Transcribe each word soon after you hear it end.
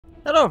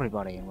Hello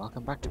everybody and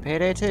welcome back to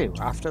Payday 2.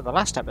 After the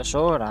last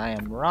episode, I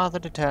am rather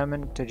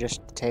determined to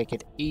just take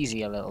it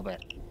easy a little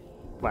bit.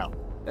 Well,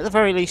 at the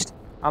very least,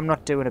 I'm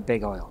not doing a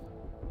big oil.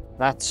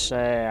 That's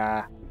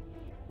a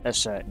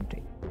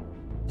certainty.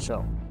 So,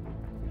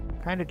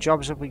 what kind of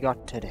jobs have we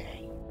got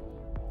today?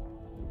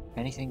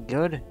 Anything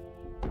good?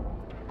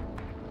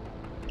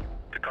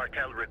 The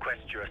cartel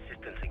requests your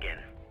assistance again.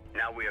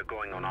 Now we are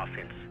going on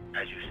offense,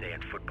 as you say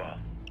in football.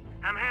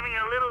 I'm having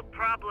a little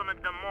problem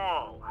at the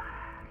mall.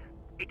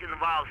 It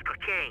involves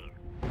cocaine.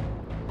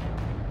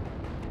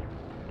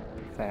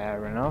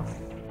 Fair enough.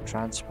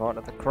 Transport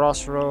at the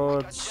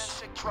crossroads.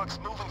 Sick trucks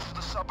moving through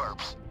the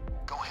suburbs.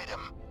 Go hit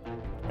him.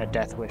 A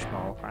Death Wish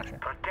mall crasher.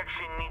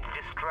 Protection needs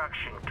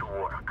destruction to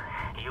work.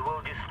 You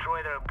will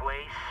destroy their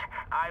place.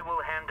 I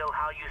will handle,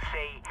 how you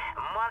say,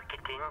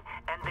 marketing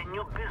and the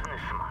new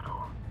business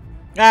model.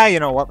 Ah, you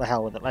know what, the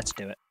hell with it. Let's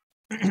do it.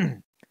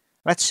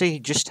 Let's see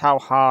just how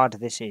hard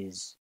this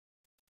is.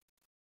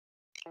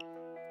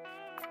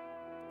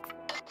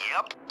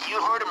 Yep, you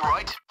heard him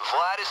right.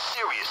 Vlad is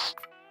serious.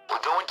 We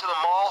go into the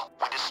mall,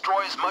 we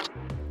destroy as much...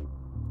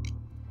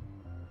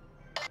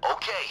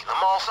 Okay, the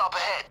mall's up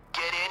ahead.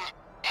 Get in,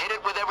 hit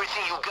it with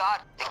everything you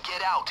got, and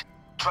get out.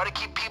 Try to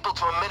keep people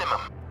to a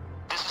minimum.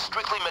 This is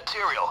strictly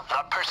material,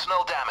 not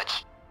personnel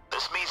damage.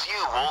 This means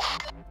you, Wolf.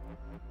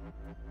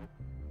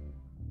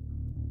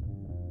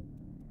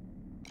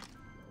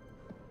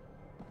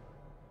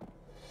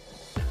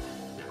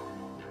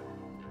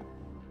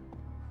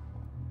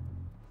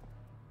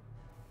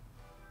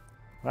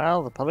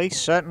 Well, the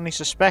police certainly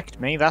suspect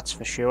me, that's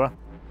for sure.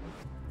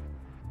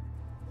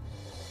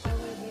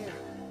 Over here.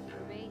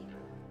 For me,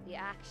 the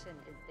action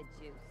is the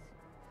juice.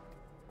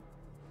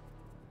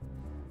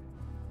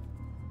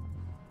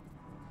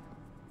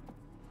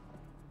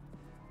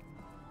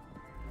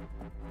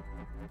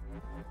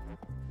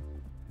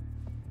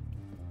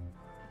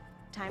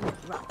 Time to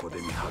rock.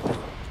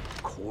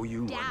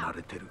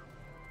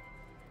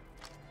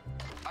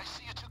 I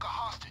see you took a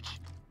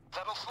hostage.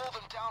 That'll slow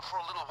them down for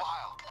a little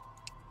while.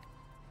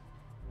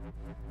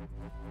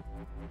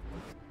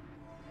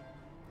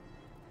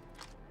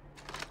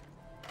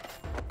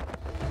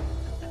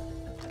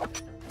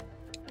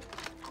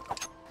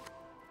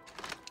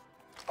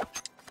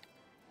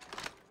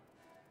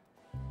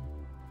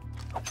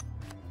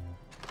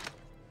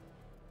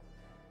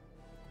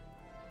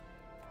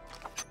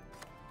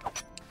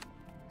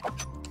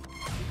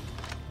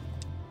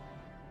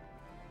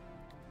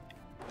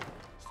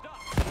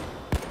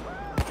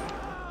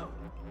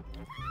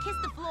 Kiss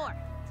the floor.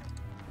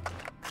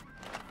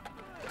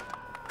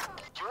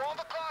 You're on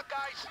the clock,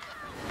 guys.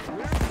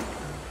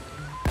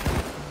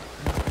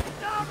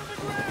 Down to the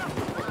ground!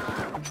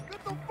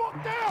 Get the fuck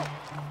down!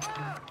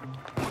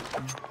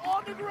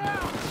 On the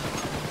ground!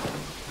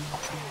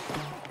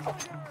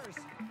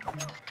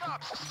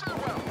 Cops,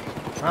 Stilwell.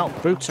 Well,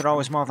 boots are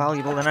always more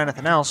valuable than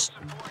anything else.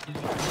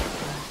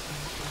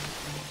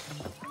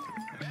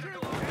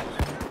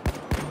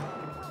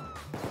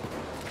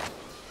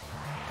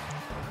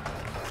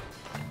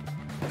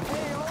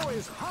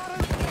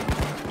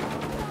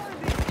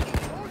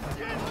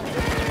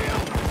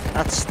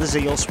 That's the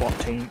Zeal SWAT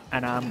team,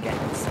 and I'm getting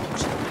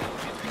fucked.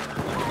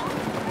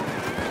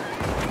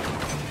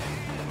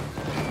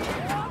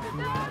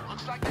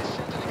 Looks like they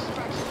sent an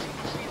extraction team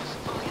to see the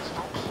civilians,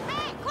 folks.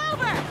 Hey,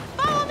 Clover!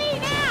 Follow me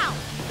now!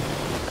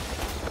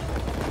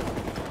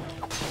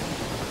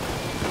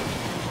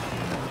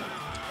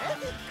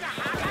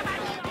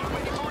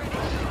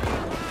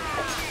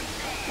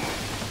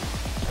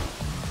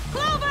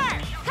 Clover!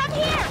 Come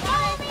here!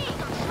 Follow me!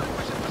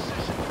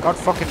 God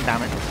fucking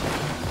damn it.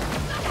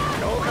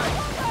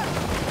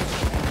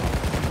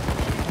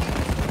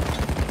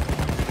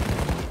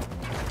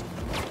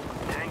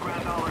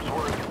 $10,000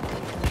 worth.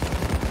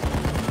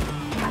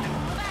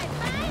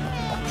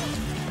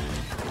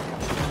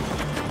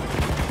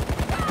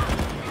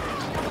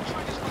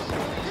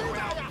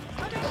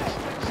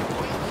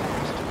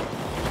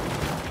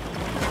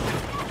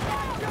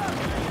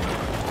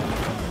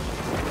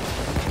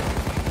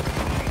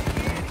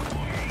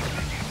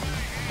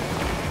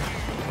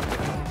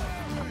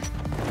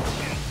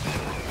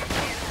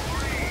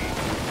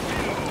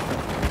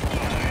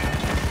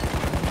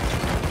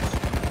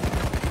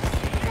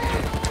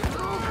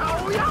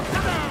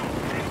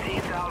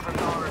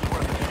 $15,000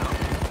 worth of stuff.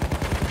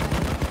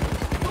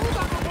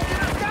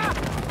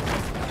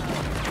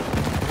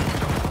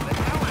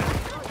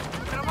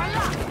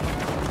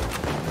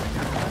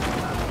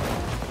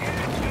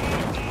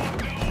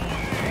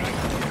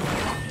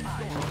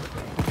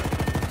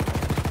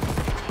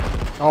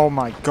 Oh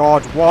my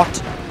god, what?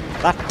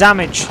 That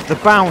damage, the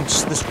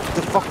bounce, the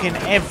fucking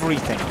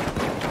everything.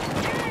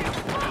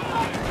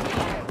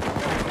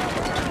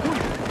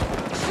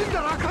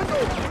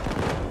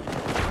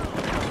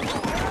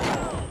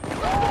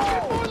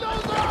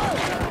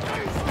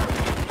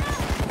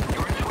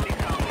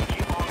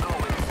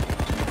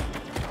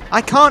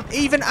 I can't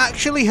even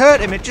actually hurt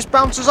him, it just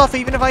bounces off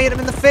even if I hit him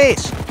in the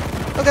face.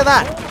 Look at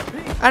that.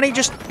 And he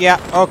just... Yeah,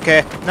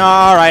 okay. No,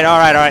 alright.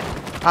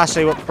 I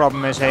see what the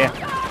problem is here.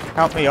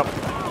 Help me up.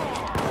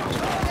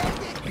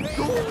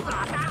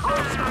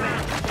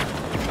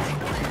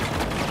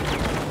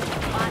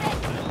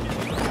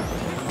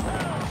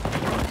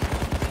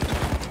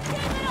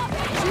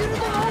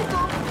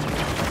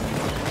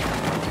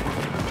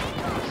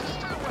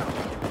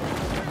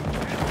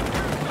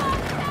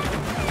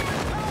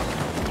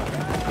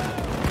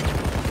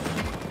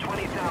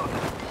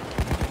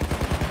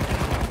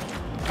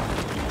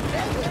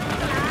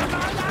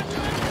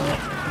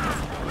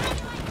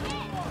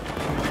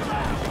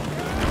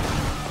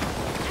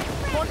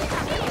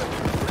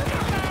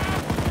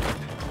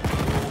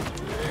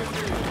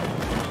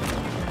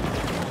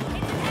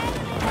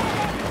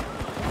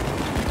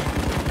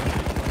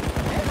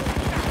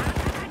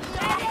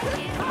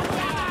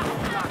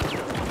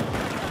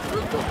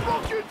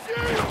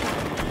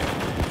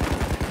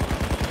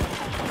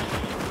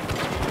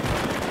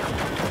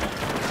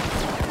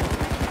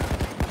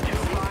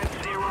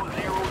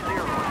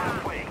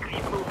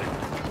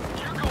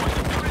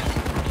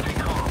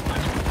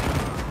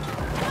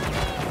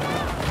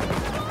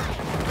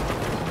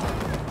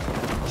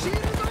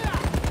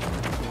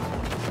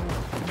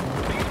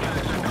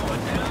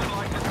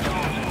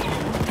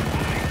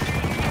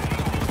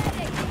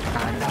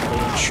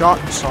 Shot,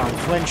 so I'm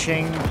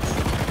flinching.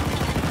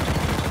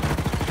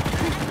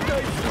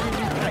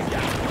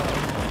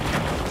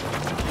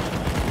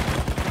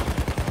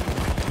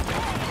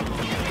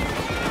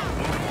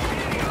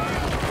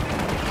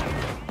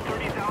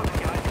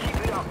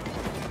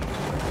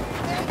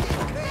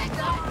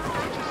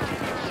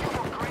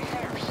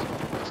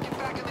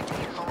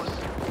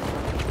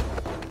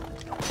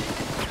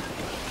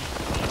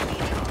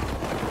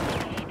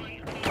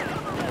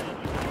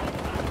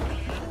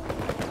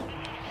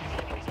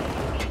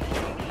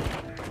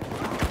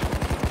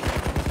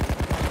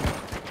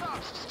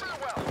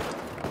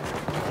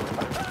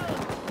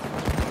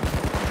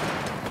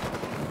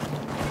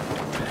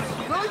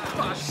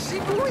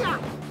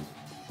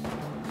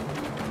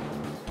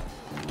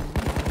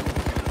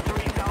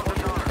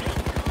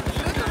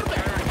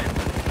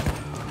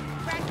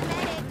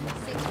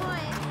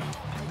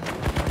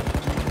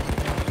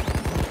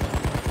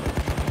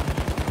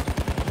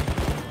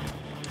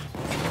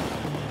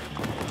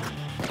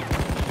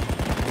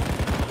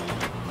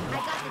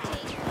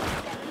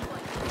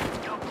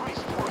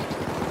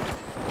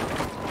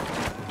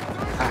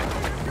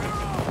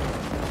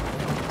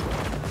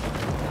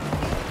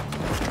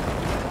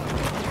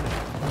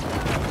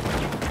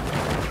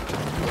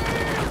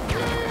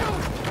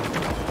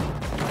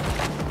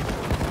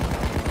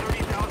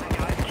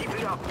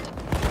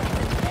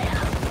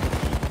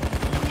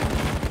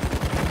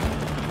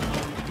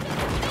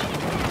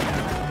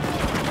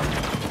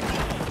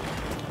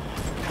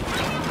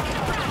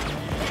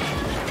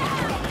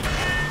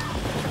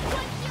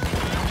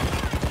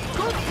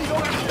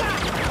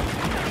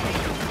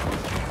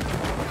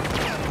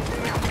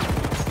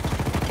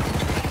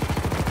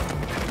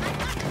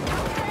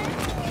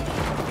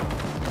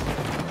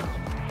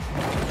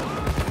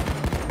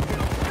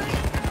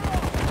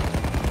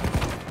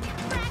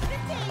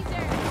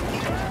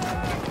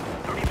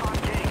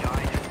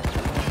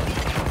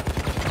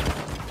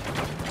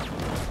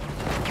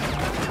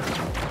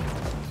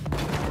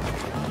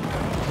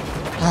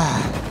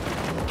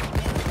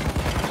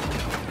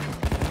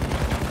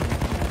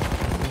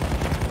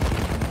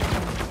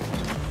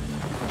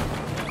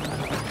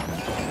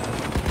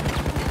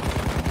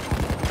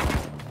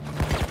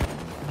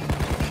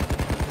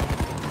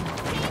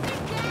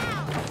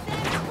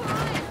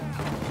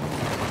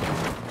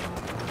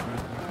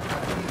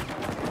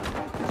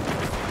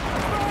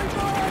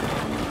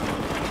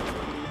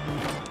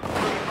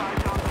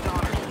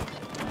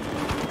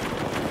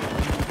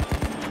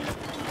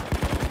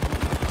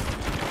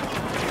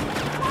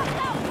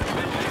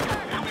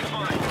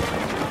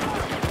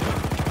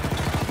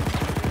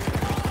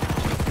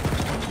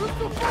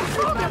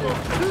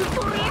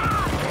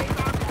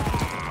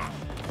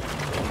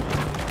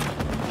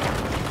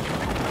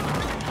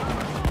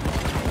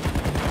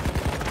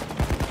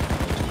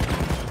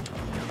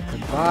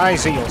 Goodbye,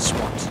 Zeal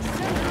Swat.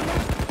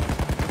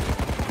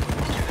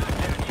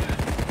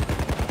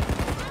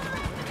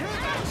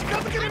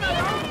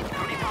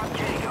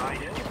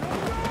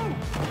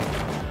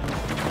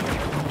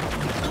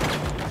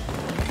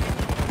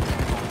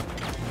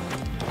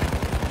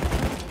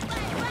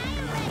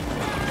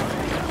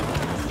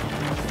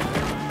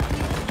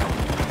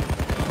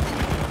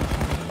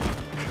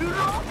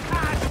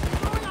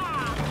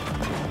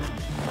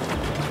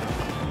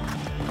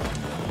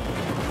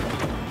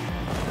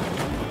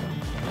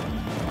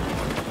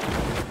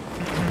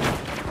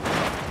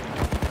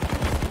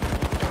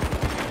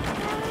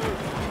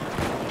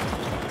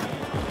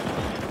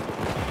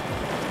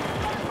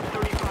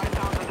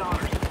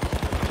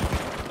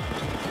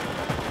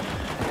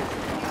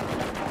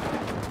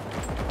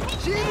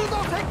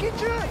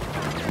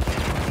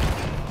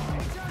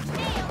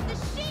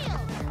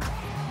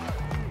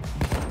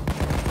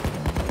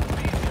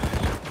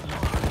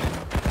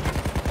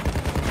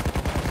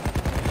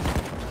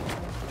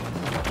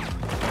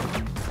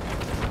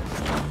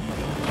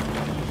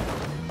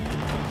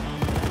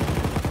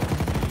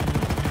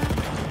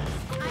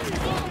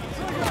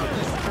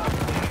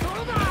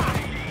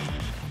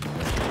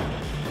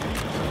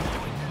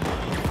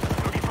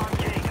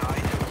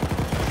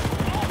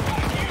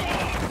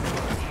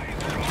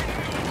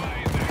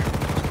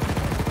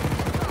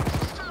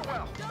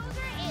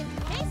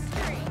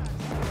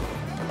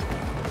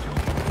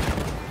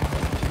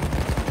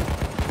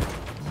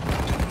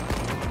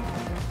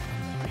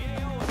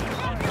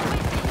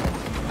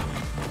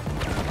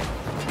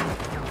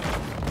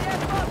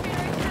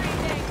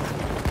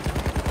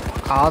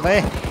 Are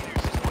they?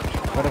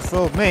 Could have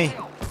fooled me. You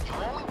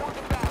only won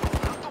the battle,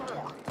 not the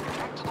war.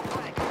 Back to the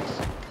wagons.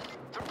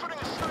 They're putting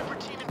a sniper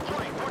team in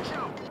play. Watch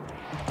out.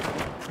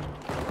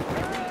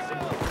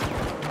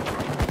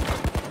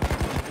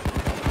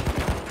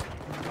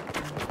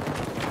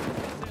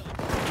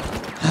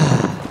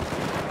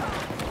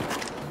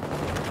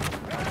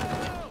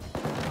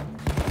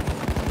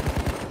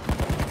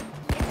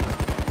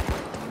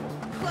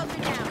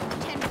 Closing down.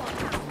 10 more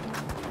pounds.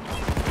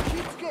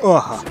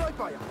 Ugh.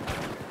 Sniper!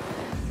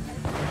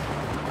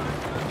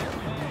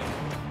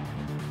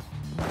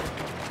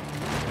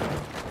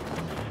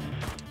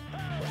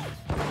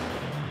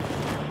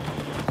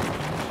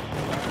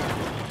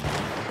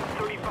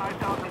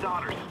 35,000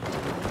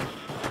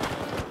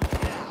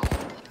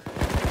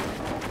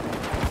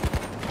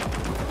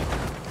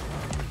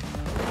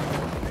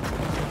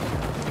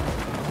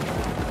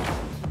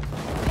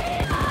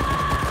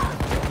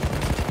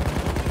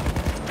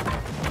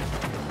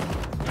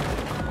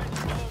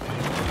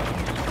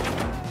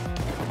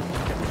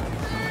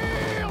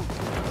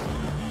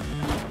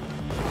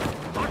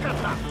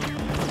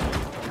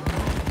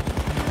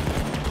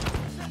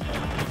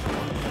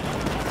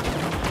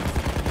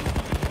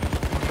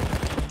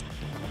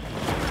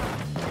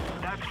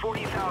 That's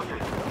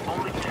 40,000.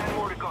 Only 10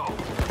 more to go.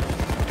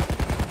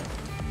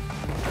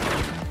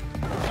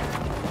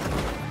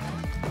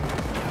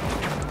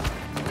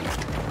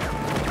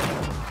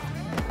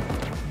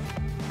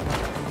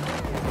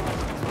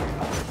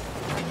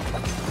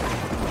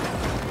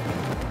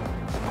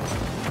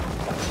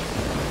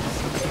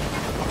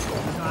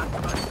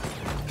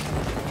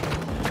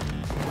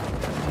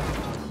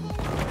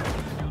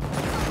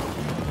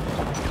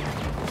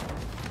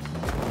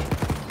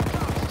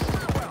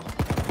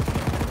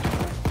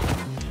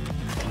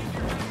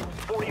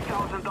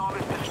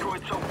 $40,000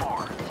 destroyed so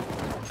far.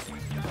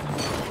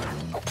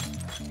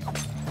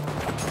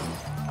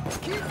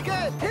 Keep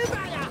good!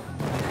 Hibaya!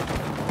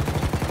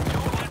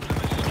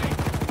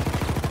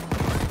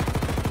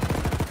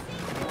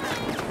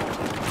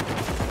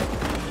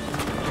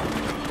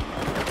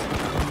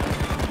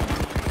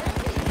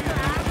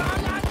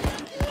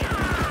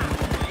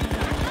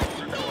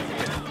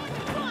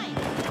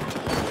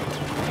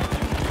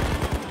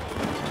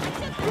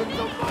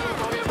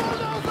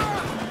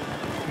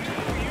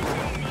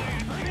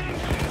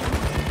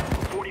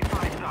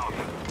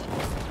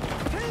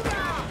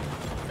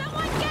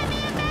 Someone get me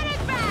a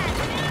medic bag!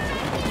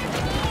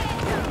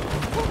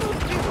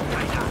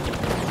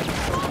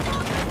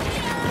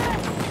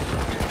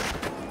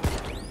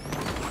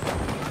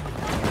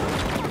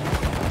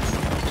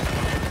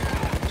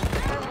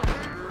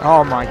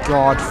 Oh my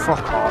god,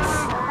 fuck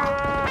off.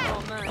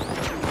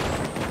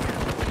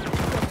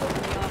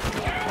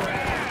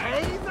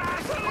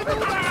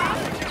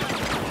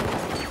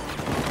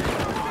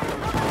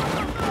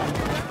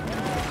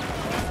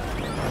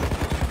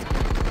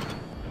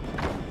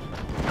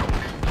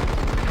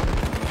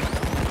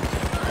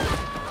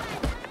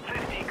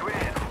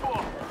 $50,000.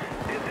 Oh,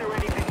 is there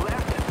anything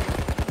left?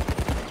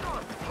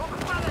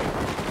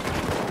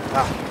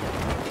 Ah.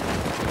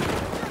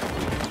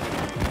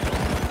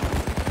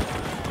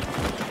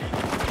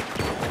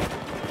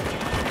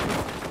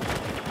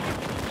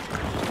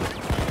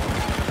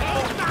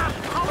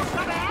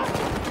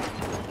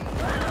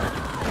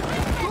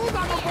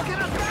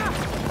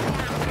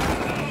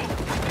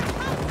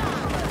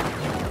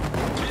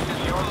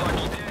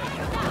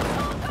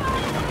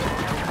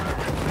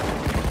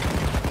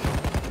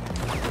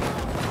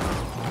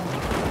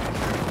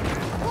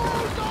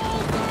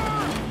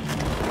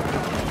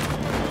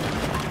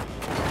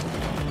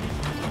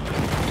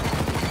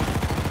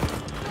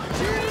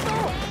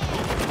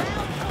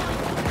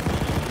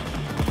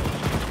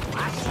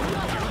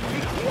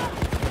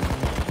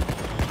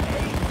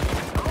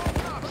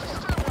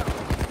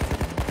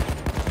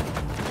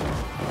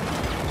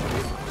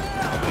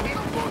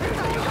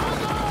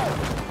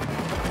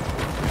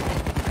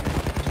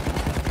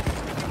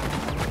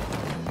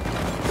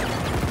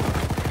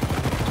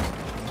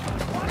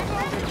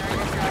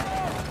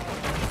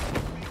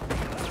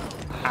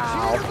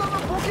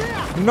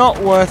 Not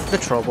worth the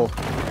trouble.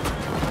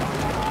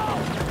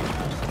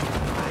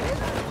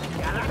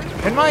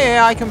 Can my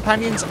AI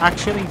companions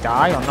actually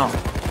die or not?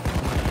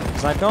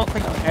 Because I don't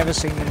think I've ever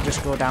seen them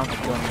just go down to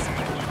guns.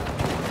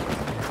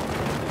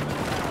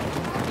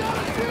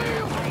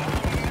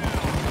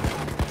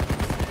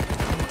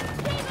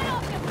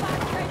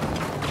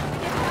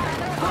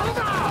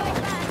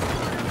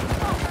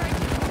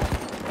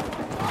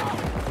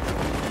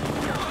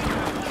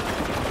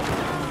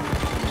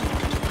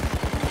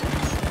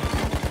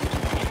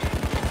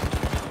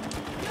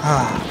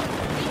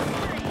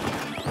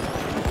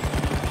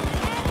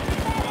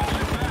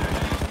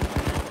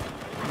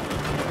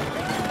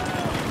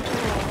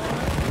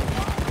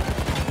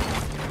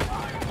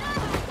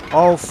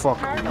 Oh fuck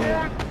me.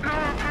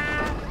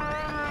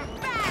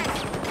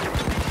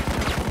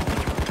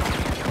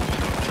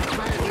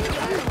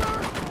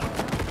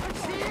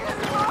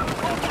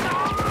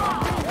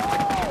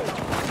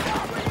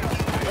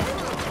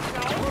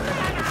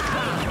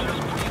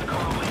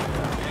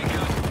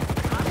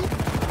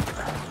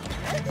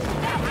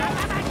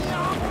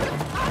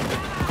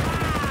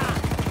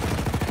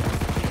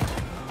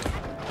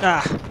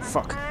 Ah,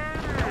 fuck.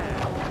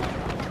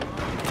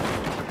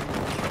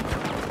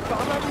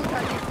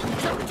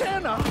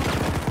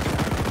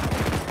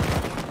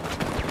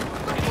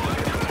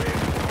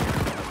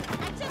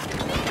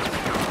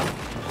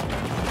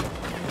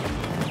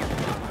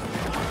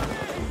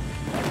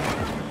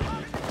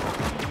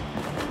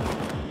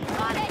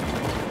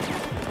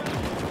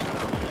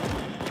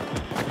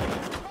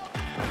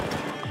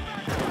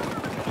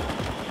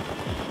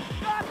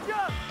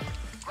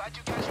 Glad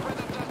you guys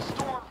weathered that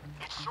storm.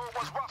 It sure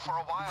was rough for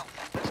a while.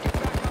 Let's get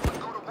back up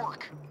and go to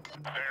work.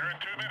 There in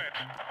 2 minutes.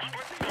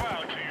 Splitting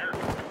clouds here.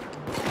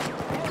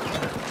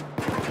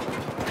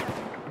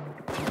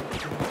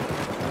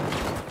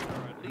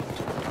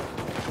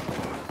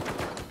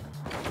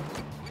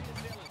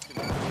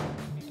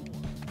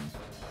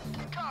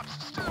 Cops,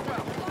 stand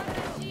well.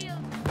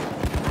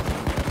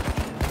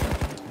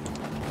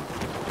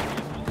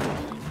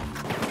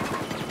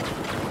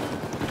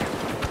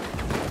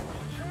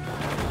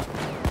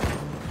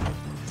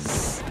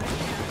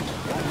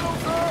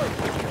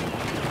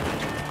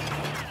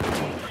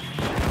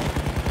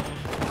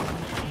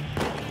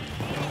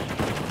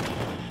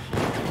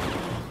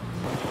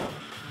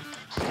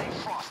 Stay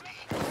frosty.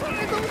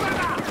 You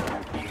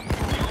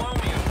owe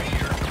me a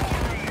beer.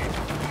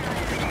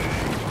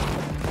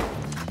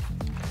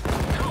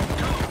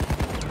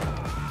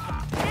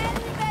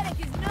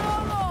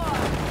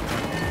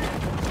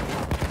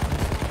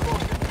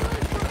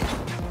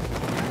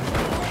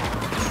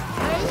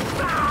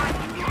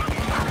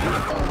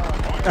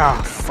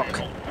 Ah, fuck.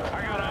 I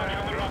got eyes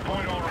on the drop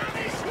point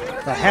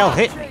already. The hell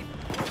hit me?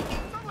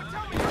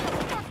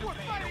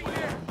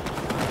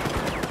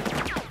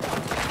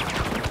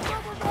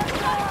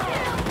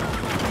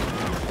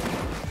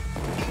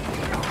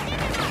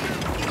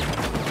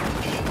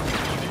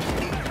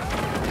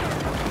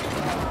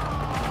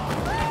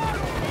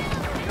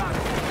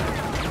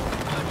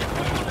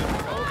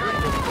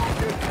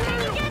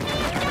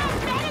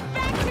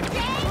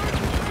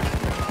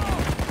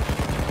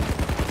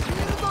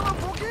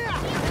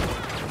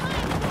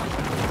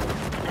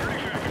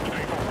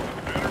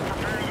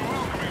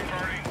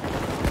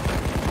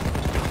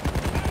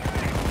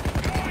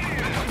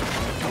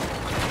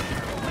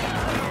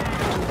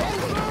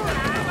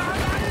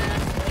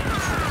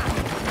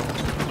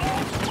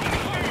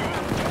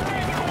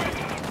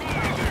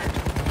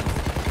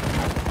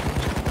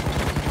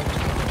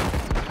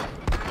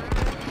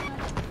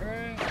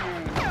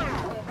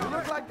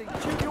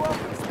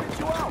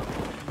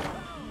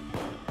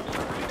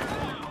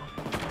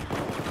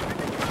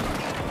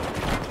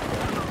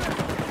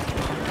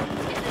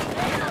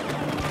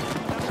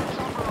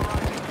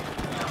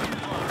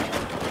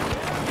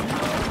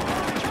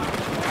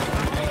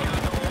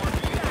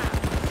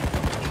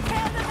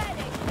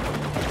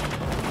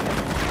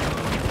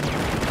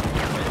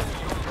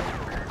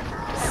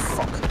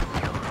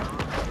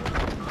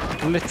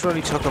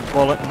 Literally took a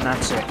bullet and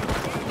that's it.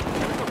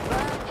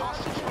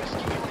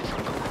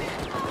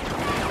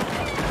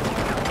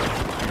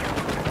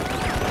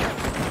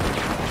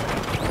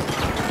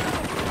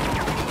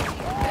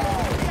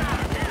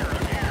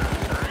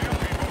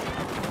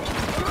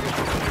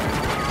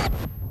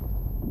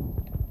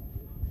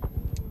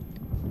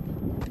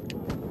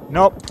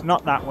 Nope,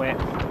 not that way.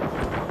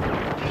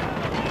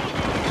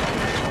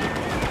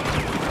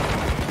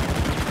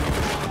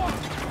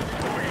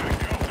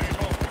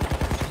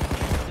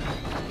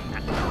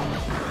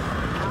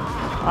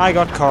 I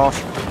got caught.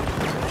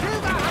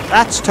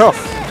 That's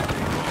tough.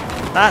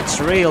 That's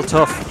real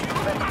tough.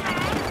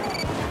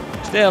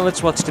 Still,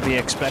 it's what's to be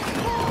expected.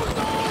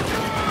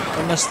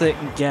 Unless they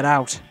can get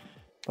out.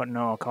 But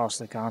no, of course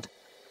they can't.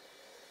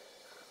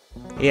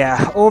 Yeah,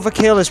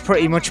 overkill is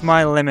pretty much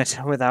my limit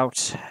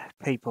without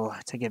people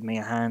to give me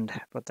a hand.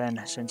 But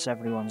then, since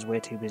everyone's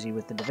way too busy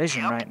with the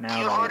division right now,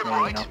 you that heard ain't him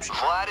really right. an option.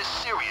 Vlad is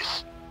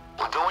serious.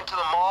 We go into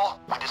the mall,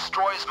 we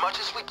destroy as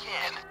much as we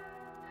can.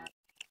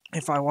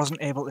 If I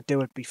wasn't able to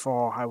do it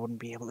before, I wouldn't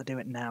be able to do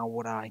it now,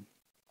 would I?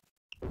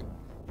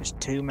 There's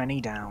too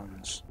many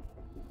downs.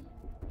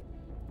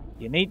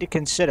 You need to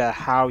consider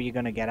how you're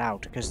going to get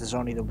out, because there's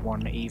only the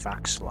one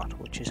evac slot,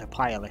 which is a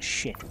pile of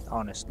shit,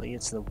 honestly.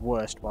 It's the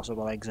worst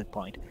possible exit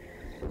point.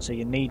 So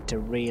you need to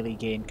really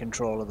gain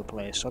control of the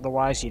place,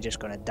 otherwise you're just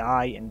going to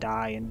die and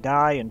die and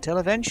die until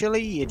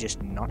eventually you're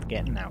just not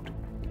getting out.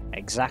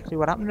 Exactly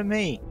what happened to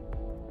me.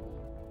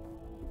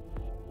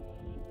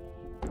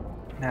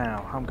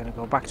 Now, I'm going to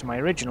go back to my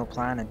original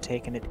plan and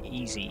taking it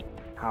easy.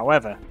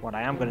 However, what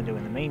I am going to do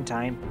in the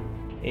meantime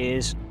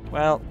is,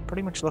 well,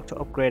 pretty much look to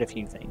upgrade a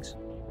few things.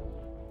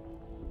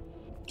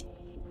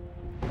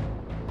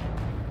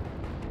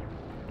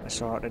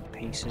 Assorted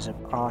pieces of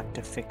art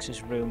to fix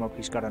his room up.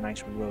 He's got a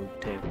nice robe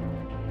too.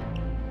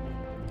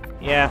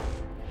 Yeah.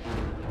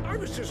 I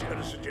was just going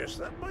to suggest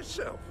that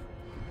myself.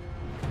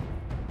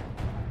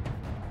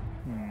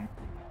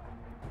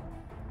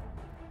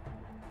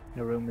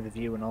 A room with a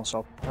view and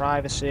also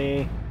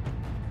privacy.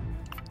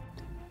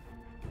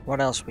 What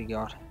else we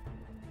got?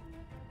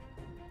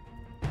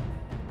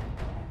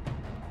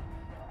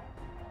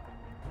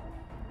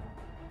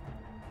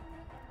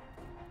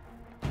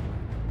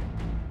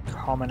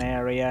 common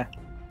area.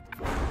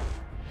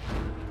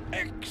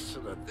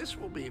 Excellent. This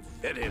will be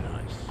very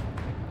nice.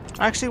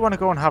 I actually want to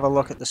go and have a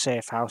look at the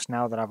safe house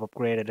now that I've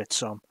upgraded it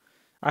some.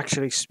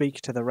 Actually speak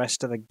to the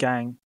rest of the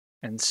gang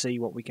and see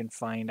what we can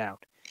find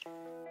out.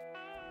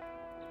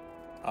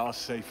 Our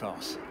safe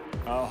house.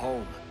 Our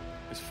home.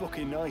 It's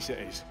fucking nice it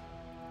is.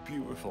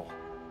 Beautiful.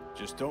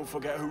 Just don't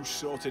forget who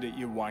sorted it,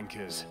 you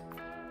wankers.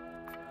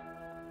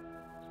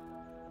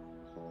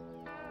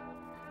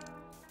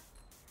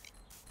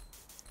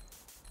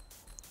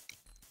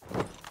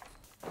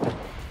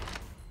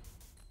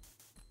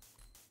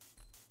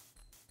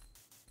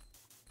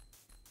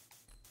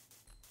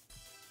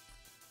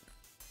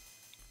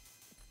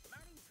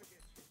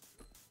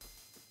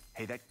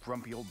 Hey, that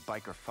grumpy old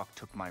biker fuck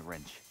took my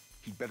wrench.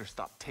 He'd better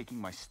stop taking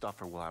my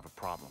stuff or we'll have a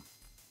problem.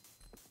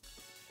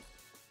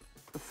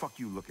 The fuck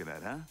you looking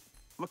at, huh?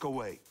 Look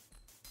away.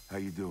 How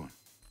you doing?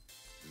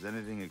 Does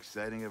anything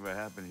exciting ever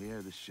happen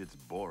here? This shit's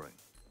boring.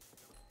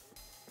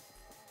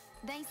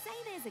 They say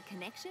there's a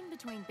connection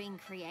between being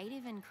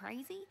creative and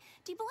crazy.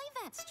 Do you believe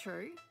that's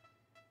true?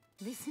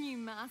 This new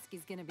mask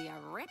is gonna be a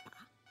ripper.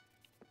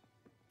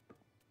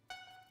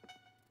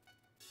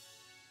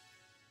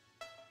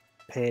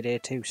 Payday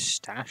 2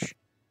 stash.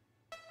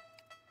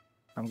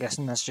 I'm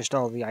guessing that's just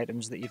all the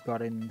items that you've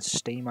got in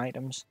Steam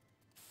items.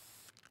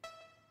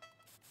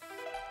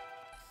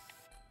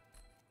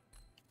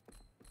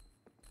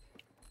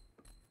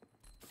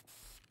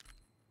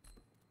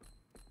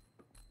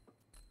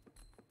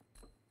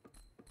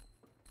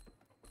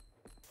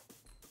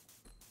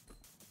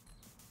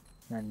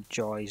 And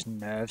Joy's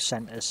nerve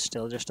center's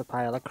still just a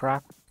pile of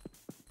crap.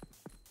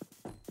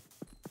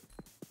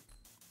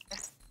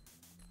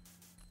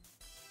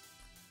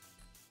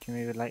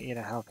 Jimmy would like you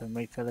to help him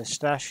refill his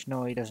stash.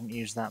 No, he doesn't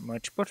use that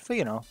much, but for,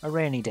 you know, a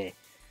rainy day.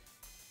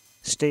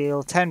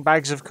 Steal 10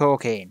 bags of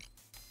cocaine.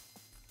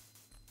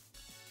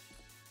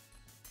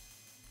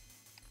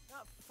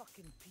 That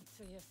fucking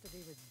pizza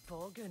yesterday was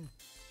bogging.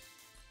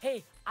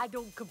 Hey, I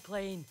don't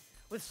complain.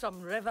 With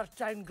some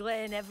Rivertown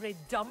Glen, every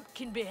dump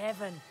can be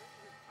heaven.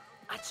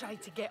 I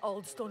tried to get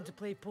Aldstone to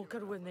play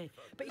poker with me,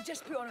 but he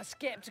just put on a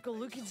skeptical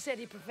look and said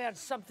he preferred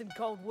something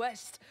called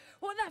whist.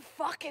 What the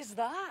fuck is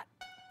that?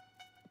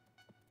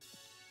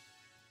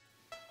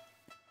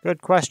 Good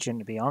question,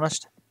 to be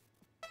honest.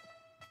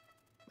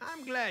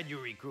 I'm glad you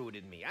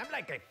recruited me. I'm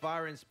like a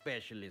foreign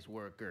specialist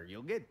worker.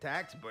 You'll get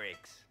tax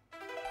breaks.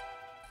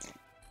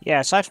 Yeah,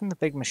 aside from the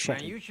big Man,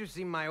 machete. you should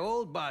see my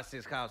old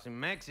boss's house in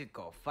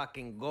Mexico.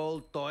 Fucking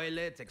gold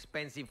toilets,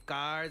 expensive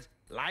cars,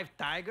 live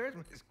tigers.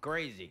 It's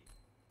crazy.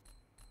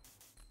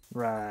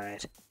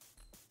 Right.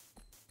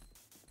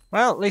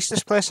 Well, at least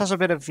this place has a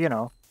bit of, you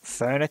know,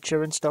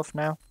 furniture and stuff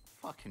now.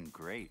 Fucking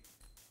great.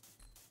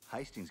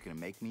 Heisting's gonna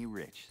make me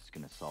rich. It's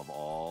gonna solve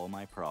all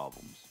my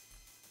problems.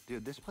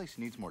 Dude, this place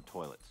needs more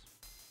toilets.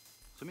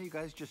 Some of you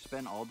guys just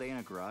spend all day in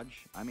a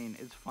garage. I mean,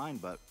 it's fine,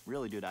 but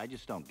really, dude, I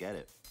just don't get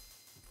it.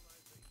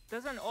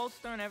 Doesn't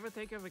Aldstone ever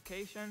take a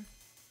vacation?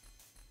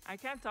 I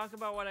can't talk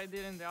about what I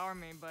did in the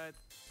army, but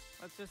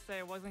let's just say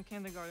it wasn't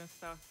kindergarten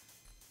stuff.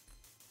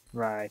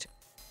 Right.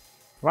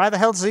 Why the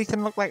hell does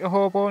Ethan look like a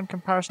hobo in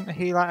comparison to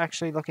Hela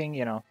actually looking,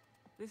 you know,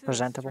 This is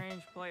presentable? a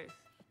strange place.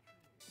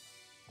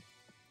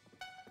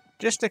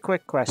 Just a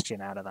quick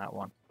question out of that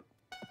one.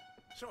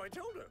 So I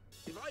told her,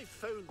 if I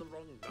phoned the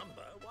wrong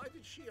number, why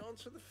did she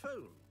answer the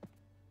phone?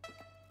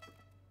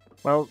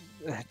 Well,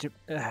 does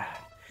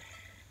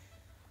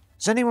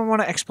anyone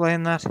want to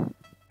explain that?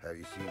 Have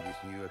you seen this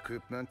new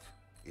equipment?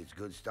 It's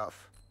good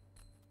stuff.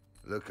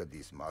 Look at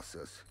these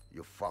muscles,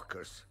 you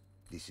fuckers.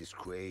 This is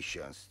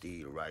Croatian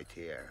steel right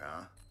here,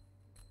 huh?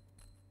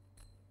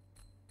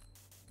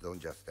 Don't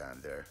just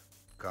stand there.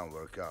 Come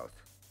work out.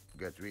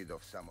 Get rid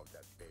of some of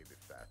that baby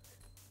fat.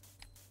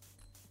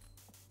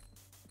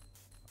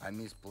 I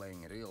miss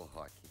playing real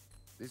hockey.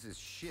 This is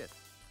shit.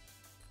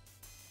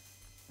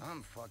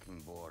 I'm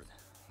fucking bored.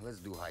 Let's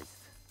do heist.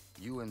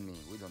 You and me,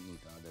 we don't need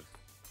others.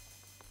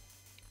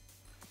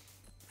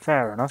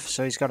 Fair enough,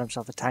 so he's got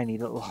himself a tiny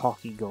little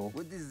hockey goal.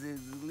 What is this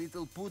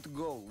little put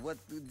goal? What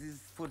is this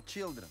for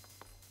children?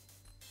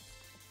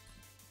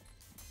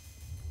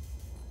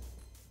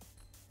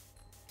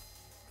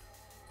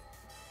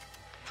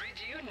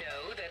 Did you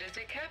know that a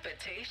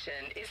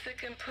decapitation is the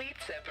complete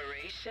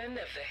separation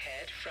of the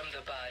head from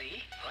the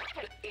body?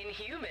 In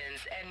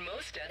humans and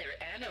most other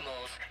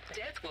animals,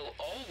 death will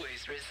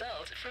always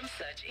result from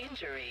such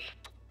injury.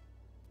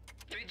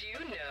 Did you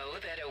know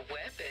that a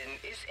weapon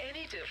is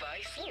any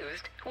device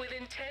used with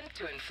intent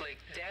to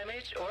inflict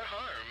damage or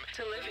harm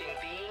to living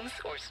beings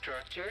or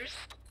structures?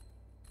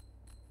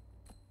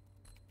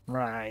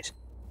 Right.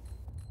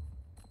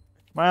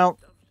 Well.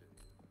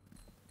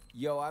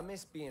 Yo, I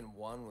miss being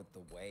one with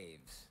the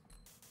waves.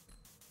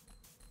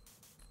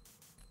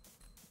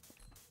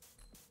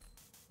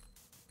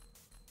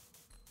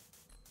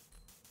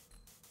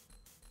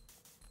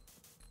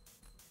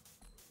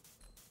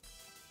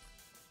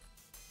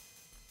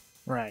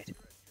 Right.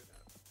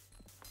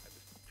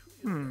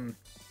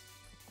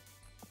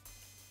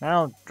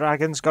 Well,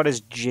 Dragon's got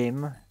his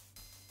gym.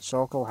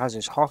 Sokol has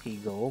his hockey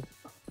goal.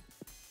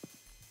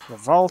 The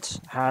vault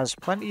has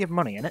plenty of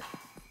money in it.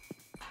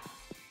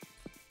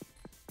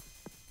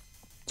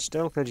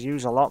 Still could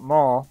use a lot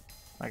more.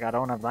 Like, I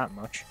don't have that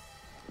much.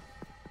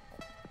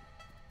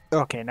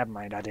 Okay, never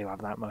mind, I do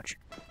have that much.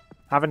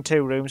 Having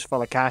 2 rooms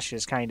full of cash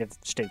is kind of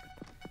stupid.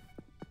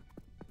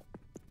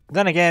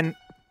 Then again,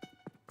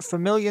 for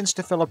millions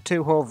to fill up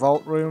 2 whole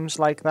vault rooms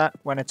like that,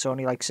 when it's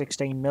only like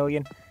 16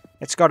 million,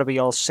 it's got to be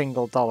all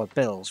single dollar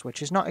bills,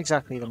 which is not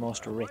exactly the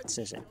most Ritz,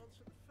 is it?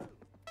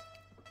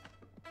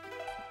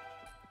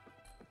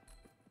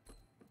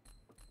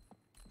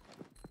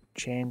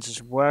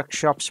 Chains'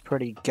 workshop's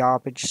pretty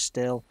garbage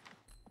still.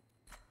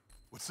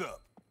 What's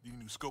up? You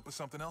new scope or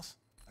something else?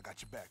 I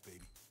got your back, baby.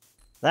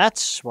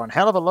 That's one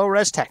hell of a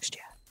low-res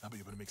texture. I'll be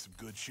able to make some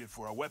good shit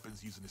for our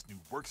weapons using this new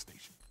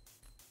workstation.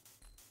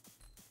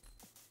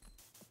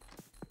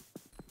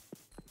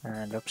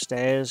 And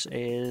upstairs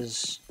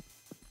is...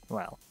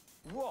 well...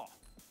 What?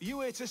 Are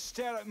you here to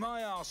stare at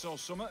my arse or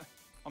something?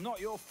 I'm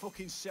not your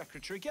fucking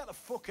secretary. Get the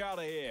fuck out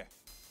of here.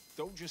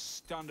 Don't just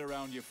stand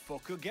around, you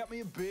fucker. Get me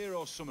a beer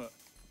or something.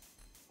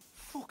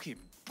 Fucking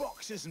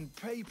boxes and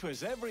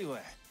papers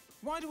everywhere.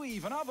 Why do we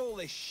even have all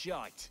this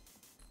shite?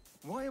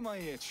 Why am I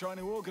here trying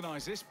to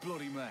organize this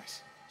bloody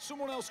mess?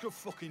 Someone else could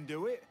fucking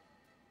do it.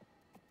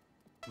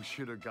 We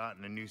should have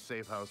gotten a new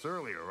safe house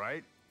earlier,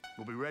 right?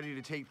 We'll be ready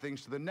to take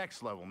things to the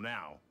next level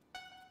now.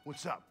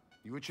 What's up?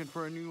 You itching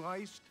for a new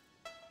heist?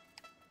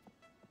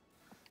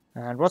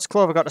 And what's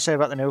Clover got to say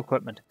about the new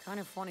equipment? Kind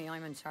of funny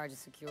I'm in charge of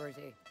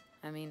security.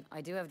 I mean,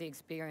 I do have the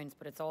experience,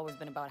 but it's always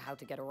been about how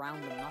to get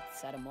around them, not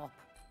set them up.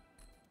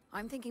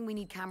 I'm thinking we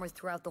need cameras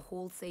throughout the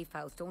whole safe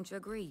house, don't you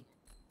agree?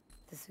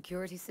 The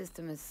security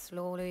system is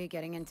slowly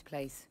getting into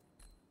place.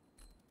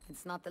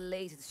 It's not the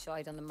latest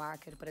shite on the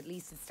market, but at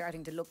least it's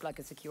starting to look like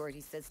a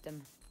security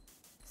system.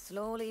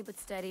 Slowly but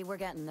steady, we're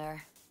getting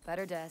there.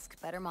 Better desk,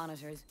 better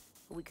monitors,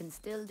 but we can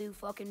still do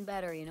fucking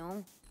better, you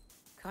know?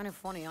 Kind of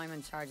funny I'm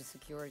in charge of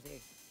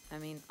security. I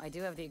mean, I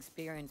do have the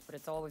experience, but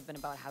it's always been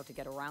about how to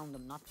get around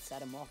them, not set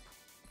them up.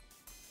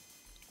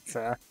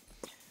 Fair.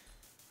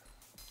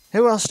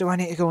 Who else do I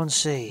need to go and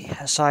see?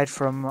 Aside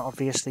from,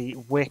 obviously,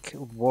 Wick,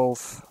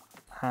 Wolf,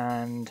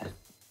 and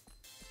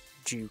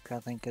Duke, I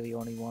think, are the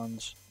only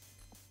ones.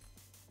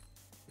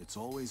 It's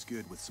always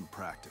good with some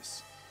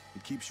practice.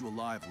 It keeps you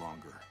alive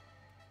longer.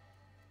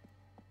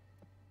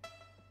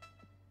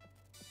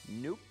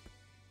 Nope.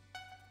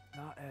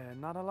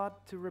 Not a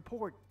lot to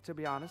report, to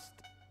be honest.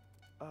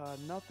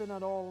 Nothing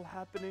at all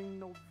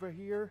happening over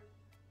here.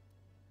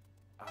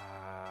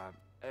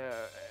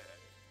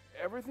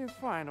 Everything's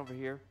fine over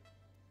here.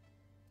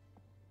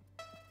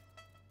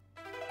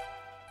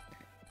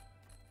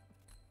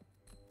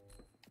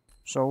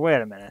 So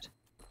wait a minute.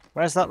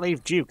 Where's that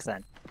leave Duke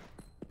then?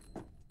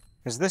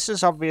 Because this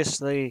is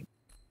obviously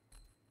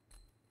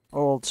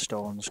Old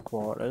Stone's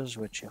quarters,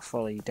 which are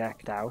fully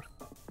decked out.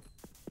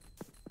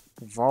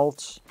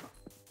 Vault.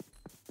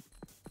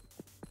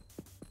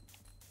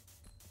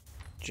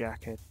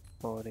 Jacket,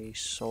 body,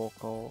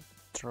 circle,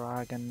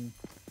 dragon.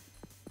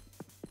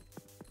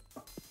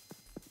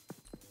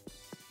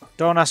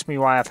 Don't ask me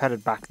why I've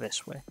headed back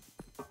this way.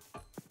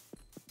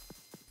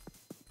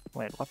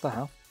 Wait, what the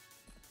hell?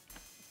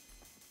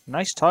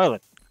 Nice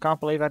toilet. Can't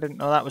believe I didn't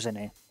know that was in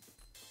here.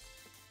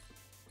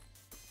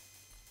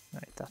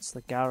 Right, that's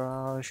the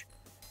garage.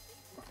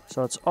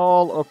 So it's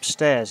all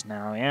upstairs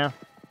now, yeah?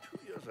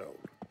 2 years old.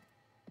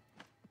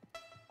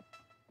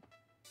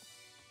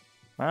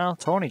 Well,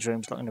 Tony's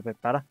room's looking a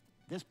bit better.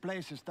 This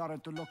place is starting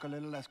to look a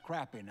little less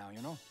crappy now,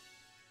 you know?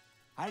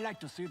 I like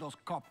to see those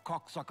cop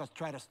cocksuckers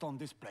try to stone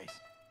this place.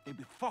 They'd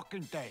be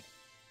fucking dead.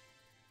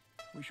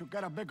 We should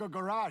get a bigger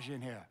garage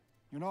in here.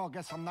 You know,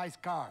 get some nice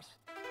cars.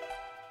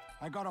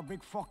 I got a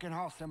big fucking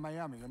house in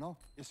Miami, you know?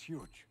 It's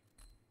huge.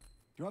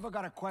 If you ever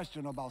got a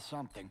question about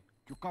something,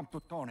 you come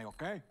to Tony,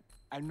 okay?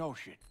 I know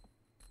shit.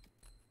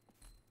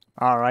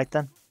 Alright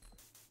then.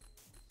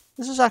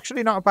 This is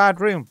actually not a bad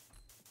room.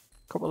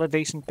 Couple of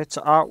decent bits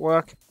of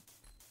artwork.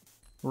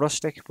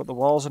 Rustic, but the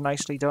walls are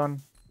nicely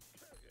done.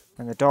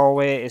 And the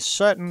doorway is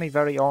certainly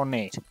very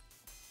ornate.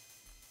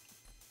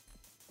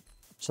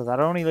 So that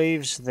only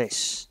leaves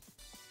this.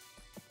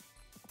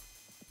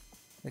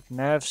 The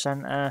nerve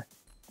center.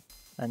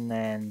 And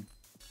then...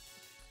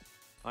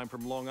 I'm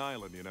from Long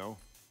Island, you know.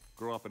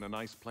 Grew up in a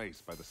nice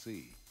place by the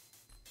sea.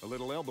 A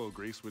little elbow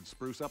grease would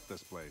spruce up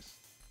this place.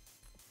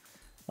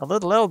 A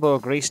little elbow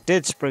grease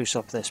did spruce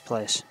up this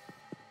place.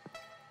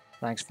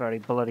 Thanks very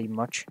bloody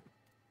much.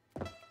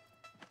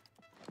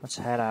 Let's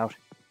head out.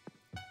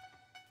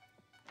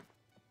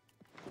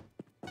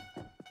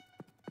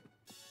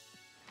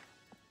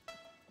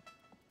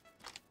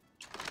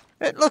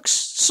 It looks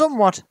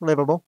somewhat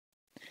livable.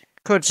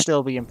 Could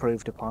still be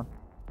improved upon.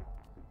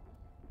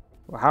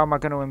 Well, how am I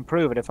going to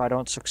improve it if I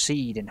don't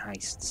succeed in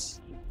heists?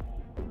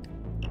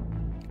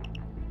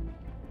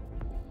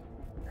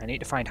 I need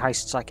to find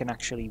heists I can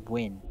actually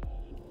win.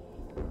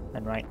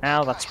 And right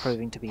now that's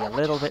proving to be a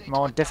little bit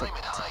more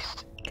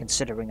difficult,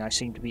 considering I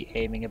seem to be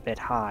aiming a bit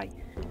high.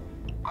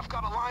 I've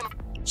got a line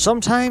of...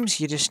 Sometimes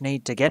you just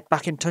need to get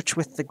back in touch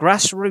with the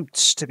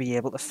grassroots to be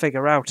able to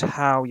figure out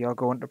how you're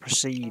going to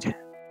proceed.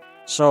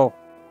 So,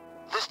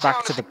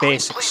 back to the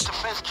basics. To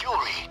fence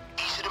jewelry,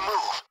 easy to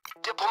move.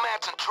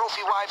 Diplomats and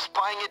trophy wives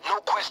buying it, no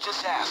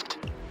questions asked.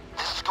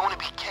 This is going to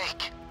be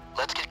cake.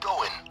 Let's get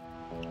going.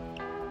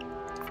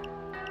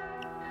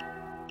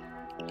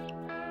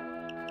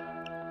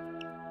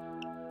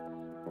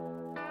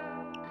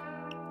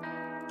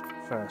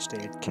 First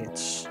aid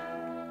kits.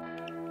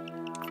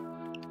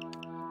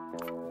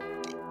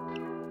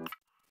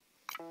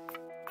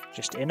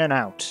 Just in and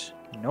out.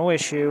 No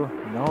issue,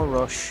 no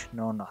rush,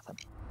 no nothing.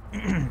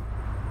 Okay,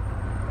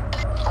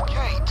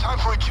 time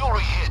for a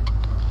jewelry hit.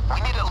 We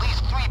need at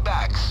least 3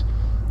 bags.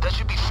 That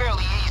should be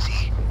fairly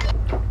easy.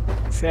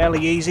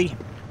 Fairly easy.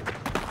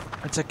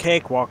 It's a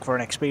cakewalk for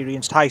an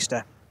experienced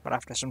heister, but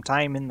after some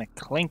time in the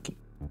clinky,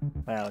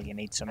 well, you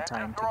need some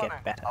time to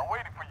get better. I'm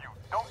waiting for you.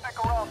 Don't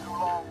stick around too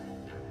long.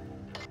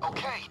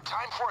 Okay,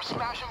 time for a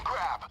smash and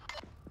grab.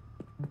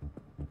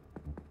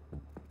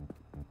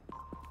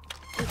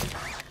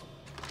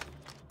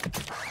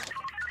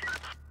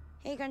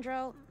 Hey,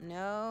 Control.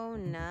 No,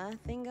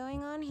 nothing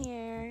going on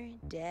here.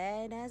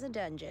 Dead as a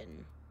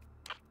dungeon.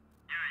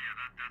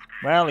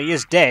 Well, he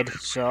is dead,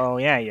 so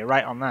yeah, you're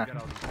right on that.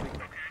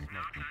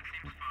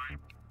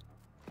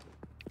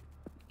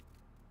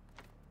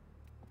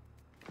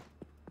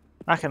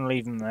 I can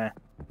leave him there.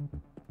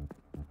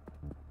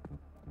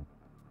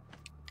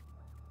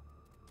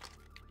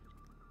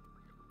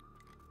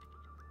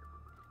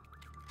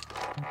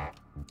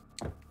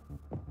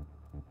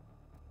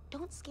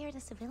 Don't scare the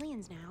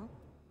civilians now.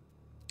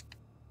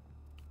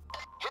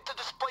 Hit the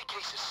display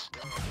cases.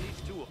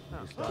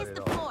 Kiss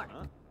the floor.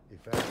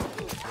 If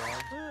everything goes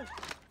wrong,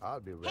 I'll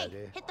be ready.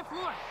 Hey, hit the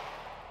floor.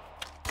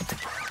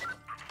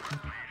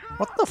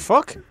 What the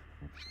fuck?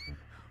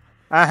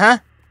 Uh-huh.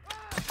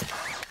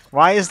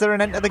 Why is there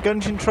an Enter the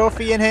Gungeon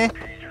trophy in here?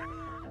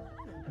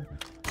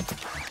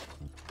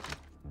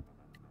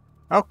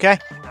 Okay.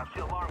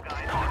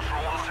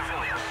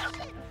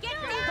 Get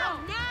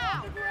down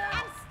now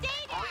and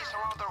stay down. Police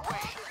are on their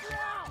way.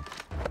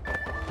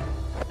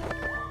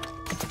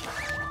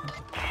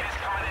 Heat is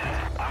coming in.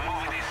 I'm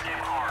moving the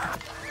escape car.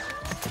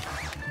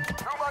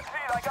 Through my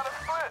seat, I got a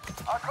split.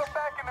 I'll come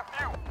back in a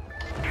few.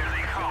 Here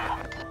they come.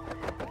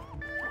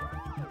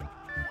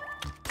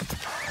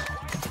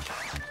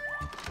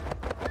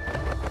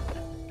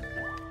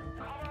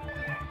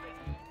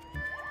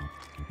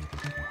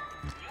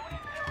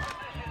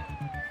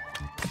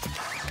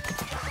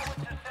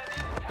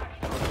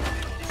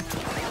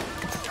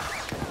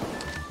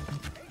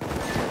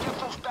 Get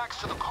those bags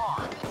to the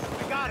car.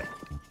 I got it.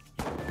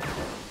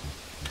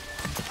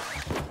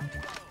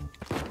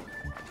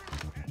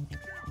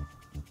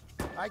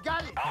 I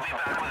got it. I'll be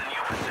back with a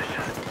new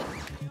position.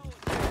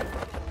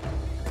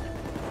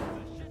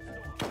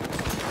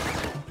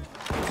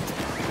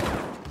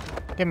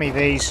 Give me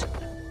these.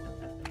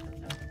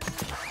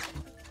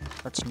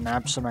 Let's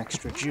nab some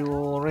extra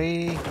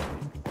jewelry.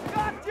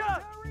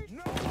 Gotcha! There's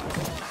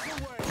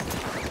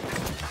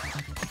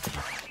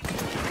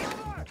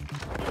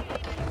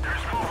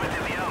movement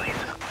in the alleys.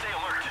 Stay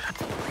alert.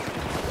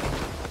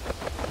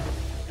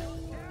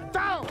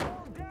 Down!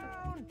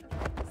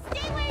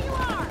 Stay where you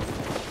are.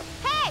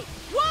 Hey,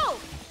 whoa!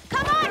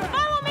 Come on,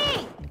 follow me.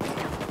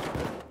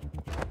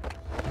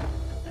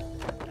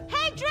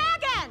 Hey,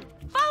 Dragon!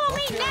 Follow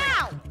me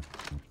now.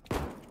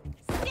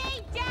 Stay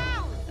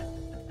down.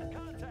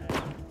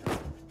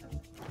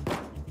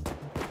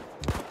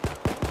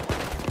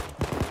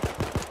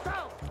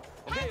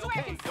 Hands where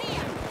I can see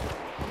him.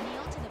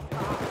 Kneel to the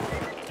bar.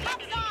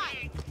 Cuffs on.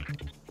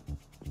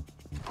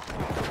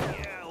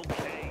 Yeah,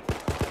 okay.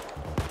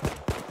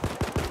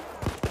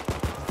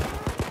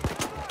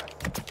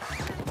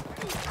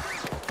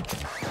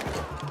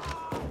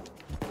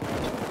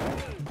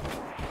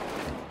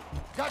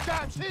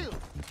 Goddamn shield!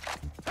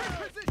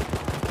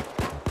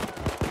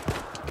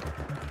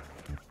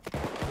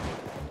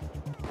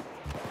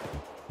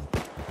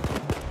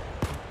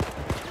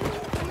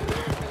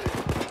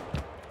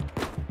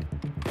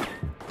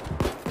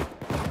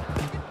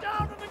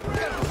 Down to the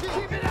ground.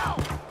 Keep it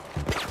out.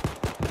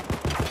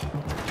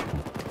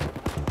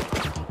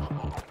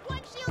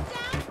 One shield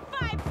down,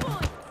 5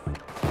 points.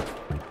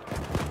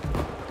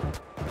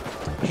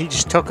 He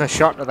just took a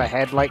shot to the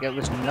head like it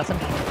was nothing.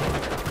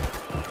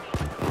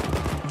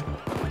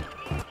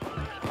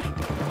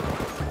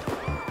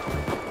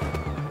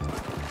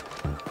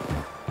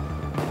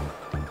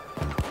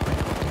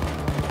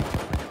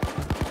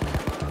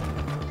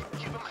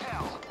 Give him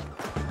hell.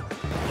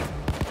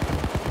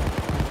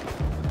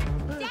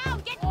 Down,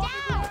 get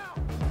down.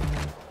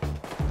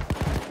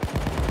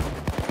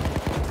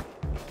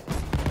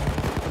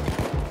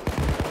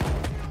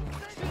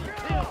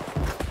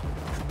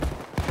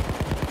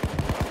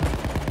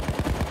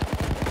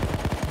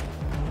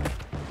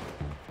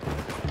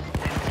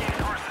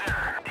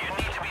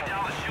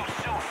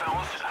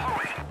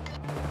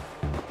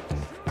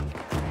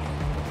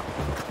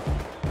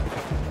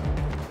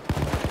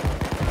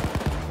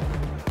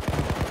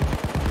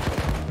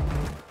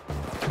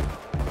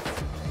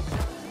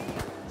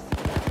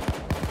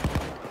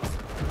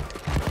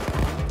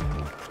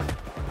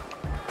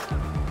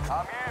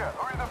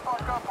 Hurry the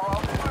fuck up or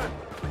I'll split.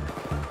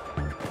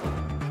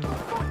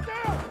 Fuck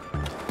down!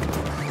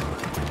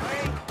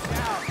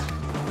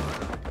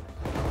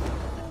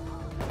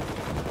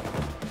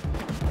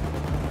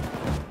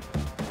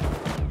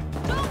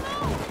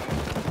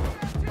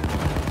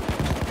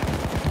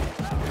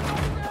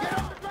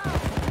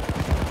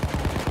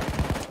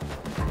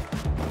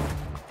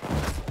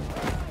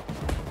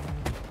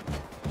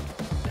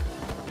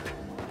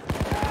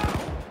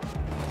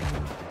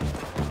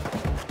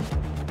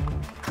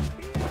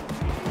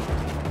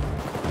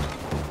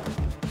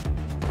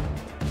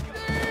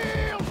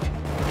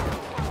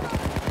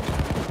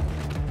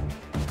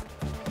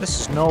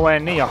 This is nowhere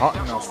near hot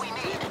enough.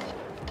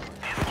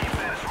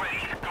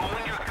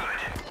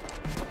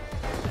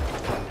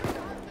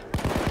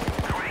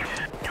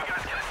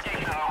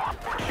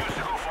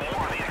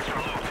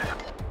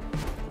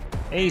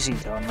 Easy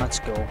done, let's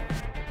go.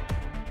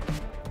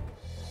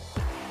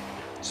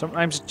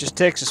 Sometimes it just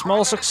takes a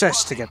small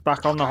success to get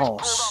back on the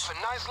horse.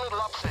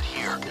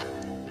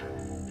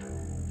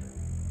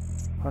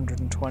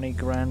 120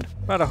 grand,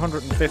 about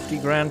 150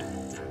 grand.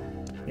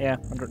 Yeah,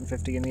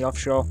 150 in the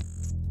offshore.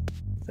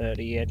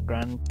 38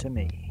 grand to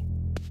me.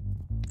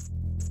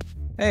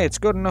 Hey, it's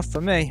good enough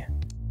for me.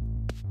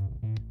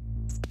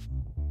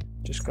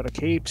 Just gotta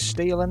keep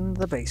stealing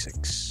the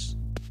basics.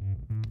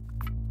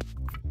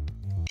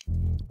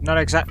 Not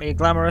exactly a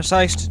glamorous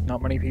heist,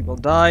 not many people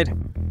died,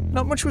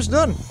 not much was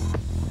done.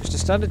 Just a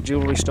standard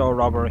jewellery store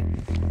robbery.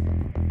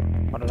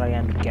 What did I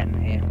end up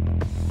getting here?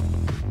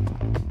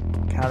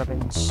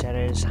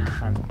 Caravanserais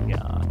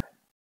handguard.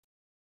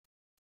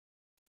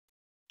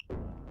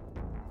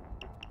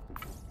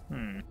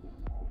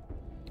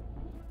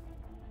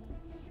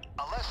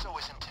 Alesso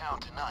is in town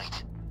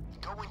tonight.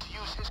 Going to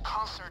use his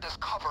concert as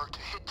cover to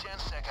hit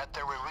Gensec at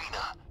their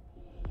arena.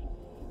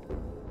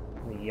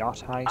 The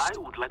yacht heist. I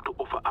would like to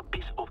offer a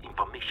piece of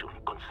information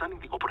concerning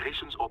the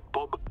operations of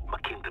Bob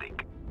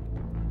McKendrick.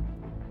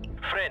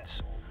 Friends,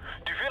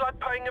 do you feel like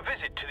paying a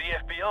visit to the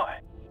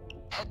FBI?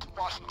 Head to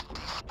Washington,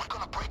 D.C. We're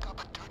gonna break up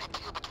a dirty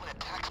deal between a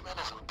taxman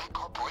and some big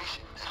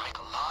corporation and make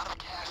a lot of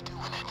cash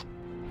doing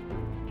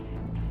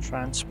it.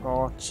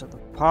 Transports at the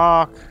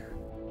park.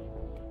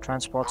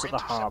 Transports at the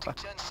harbour.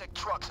 Gensec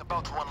trucks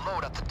about to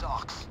unload at the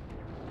docks.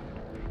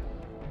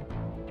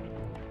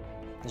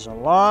 There's a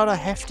lot of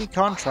hefty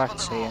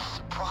contracts here.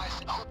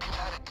 Surprise, I hope you've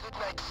had a good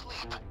night's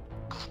sleep,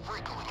 because we're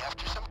going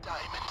after some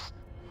diamonds.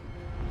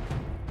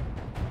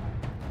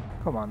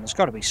 Come on, there's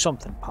got to be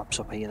something pops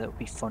up here that would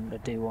be fun to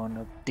do on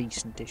a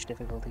decent-ish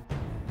difficulty.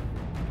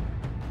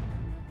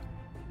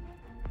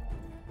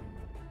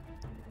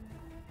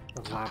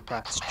 The lab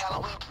rats.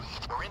 Halloween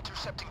treat. We're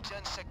intercepting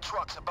Gensec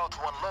trucks about to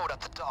unload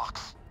at the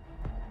docks.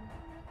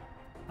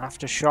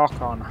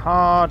 Aftershock on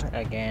hard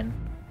again.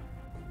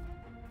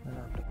 An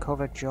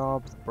undercover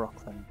job, the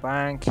Brooklyn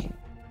Bank.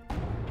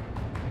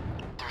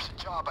 There's a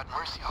job at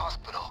Mercy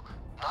Hospital.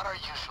 Not our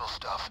usual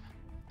stuff.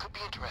 Could be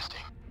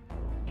interesting.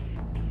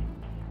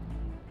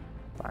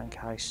 Bank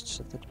heists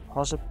at the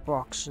deposit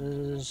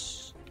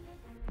boxes.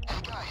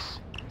 Hey guys,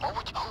 what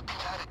would you hope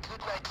you've had a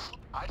good night's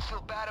sleep? I'd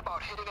feel bad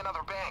about hitting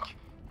another bank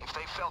if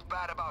they felt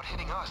bad about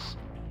hitting us.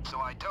 So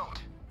I don't.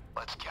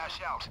 Let's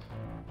cash out.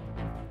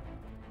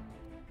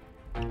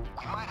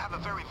 We might have a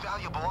very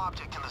valuable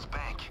object in this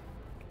bank.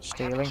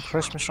 Stealing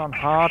Christmas on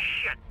hard.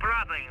 Shit,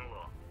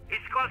 brother-in-law. He's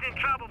causing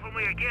trouble for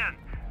me again.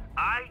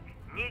 I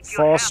need your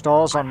 4 help.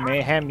 stores on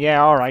Mayhem.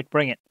 Yeah, alright,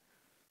 bring it.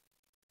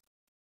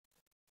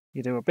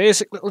 You do a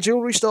basic little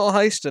jewellery store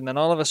heist and then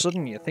all of a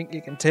sudden you think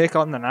you can take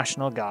on the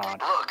National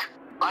Guard. Look,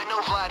 I know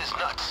Vlad is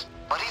nuts,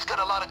 but he's got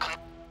a lot of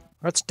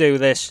Let's do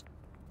this.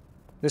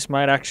 This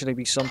might actually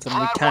be something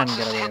we can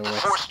get away hit the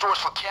with. 4 stores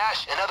for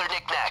cash and other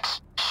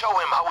knickknacks. Show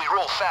him how we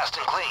roll fast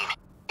and clean.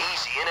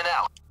 Easy in and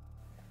out.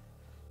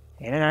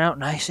 In and out,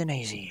 nice and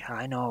easy.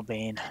 I know,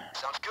 Bane.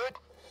 Sounds good?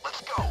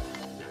 Let's go.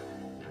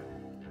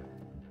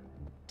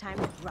 Time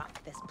to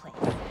rock this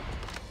place.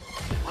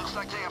 Looks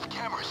like they have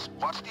cameras.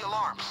 Watch the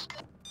alarms.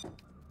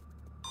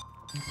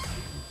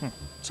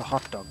 It's a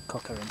hot dog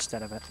cooker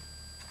instead of a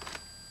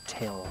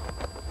till.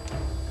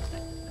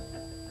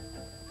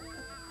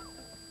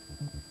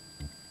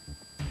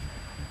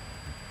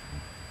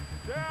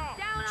 Down!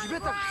 on the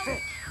ground!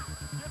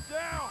 Get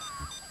down!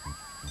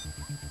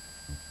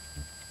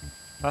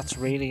 That's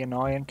really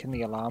annoying. Can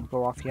the alarm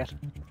go off yet?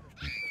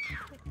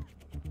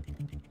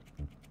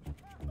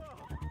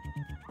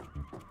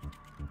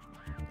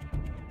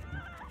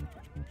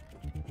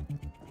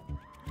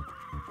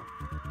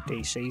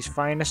 DC's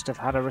finest have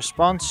had a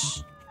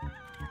response.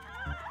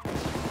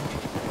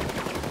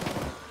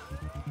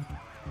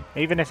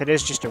 Even if it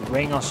is just a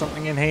ring or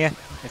something in here,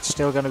 it's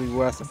still going to be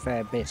worth a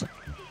fair bit.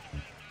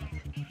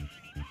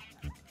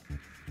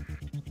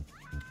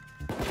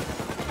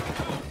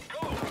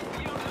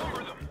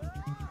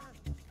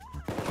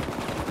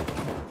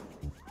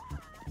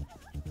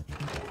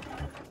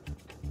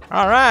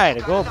 Alright,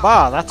 a gold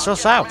bar, that's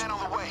us out.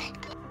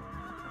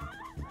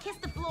 Kiss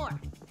the floor.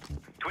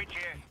 Twitch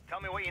here. Tell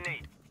me what you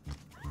need.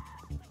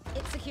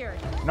 It's secured.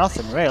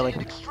 Nothing really.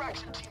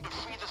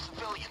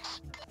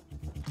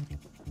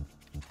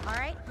 All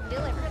right,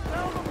 deliver.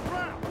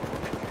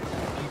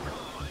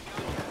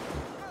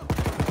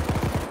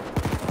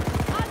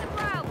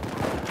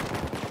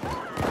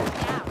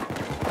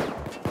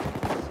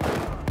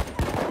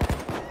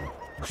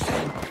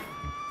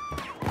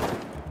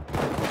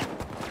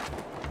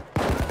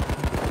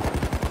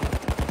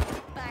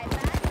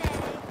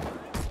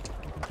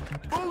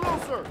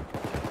 Bulldozer!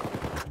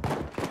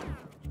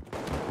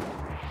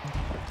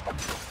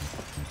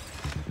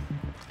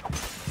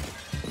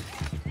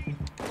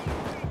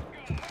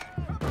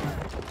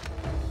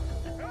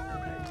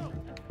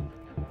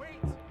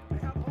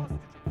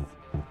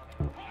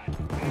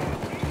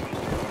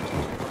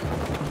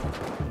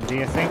 Do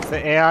you think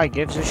the AI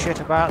gives a shit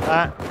about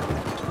that?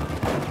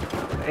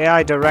 The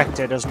AI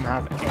director doesn't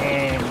have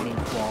any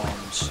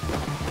qualms.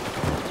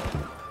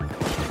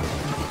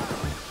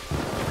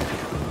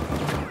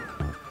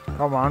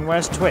 Come on,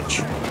 where's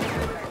Twitch?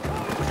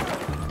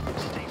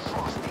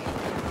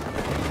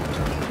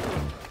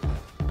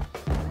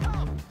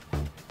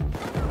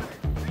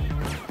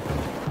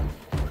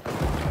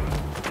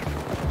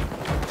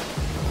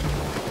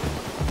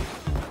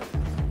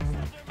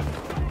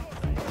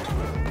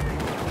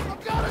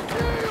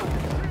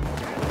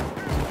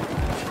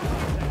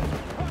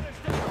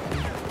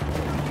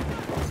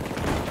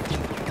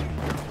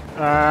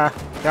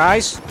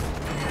 Guys?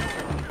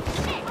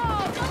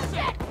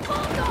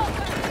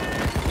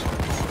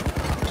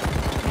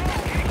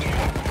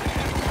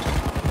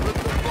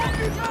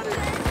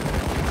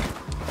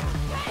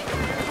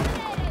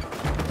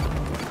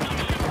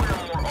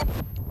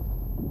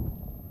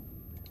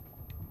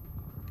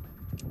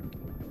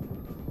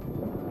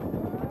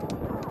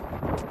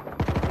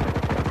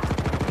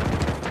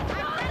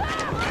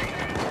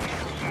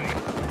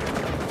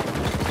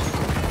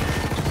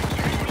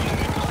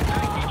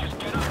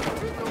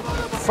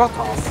 Fuck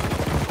off.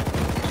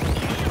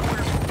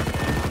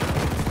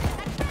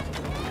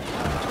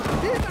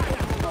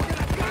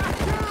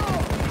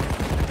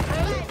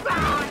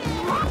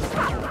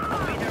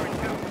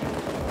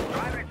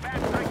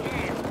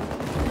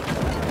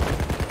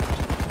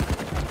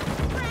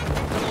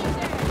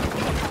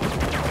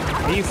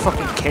 Are you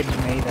fucking kidding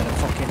me that a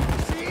fucking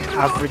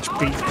average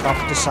beat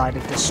cop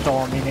decided to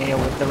storm in here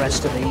with the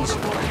rest of these?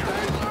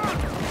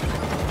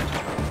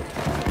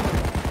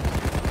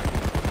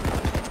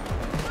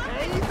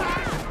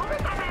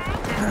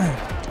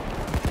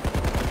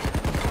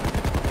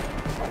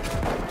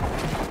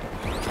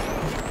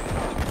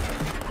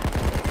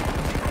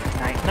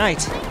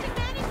 Night.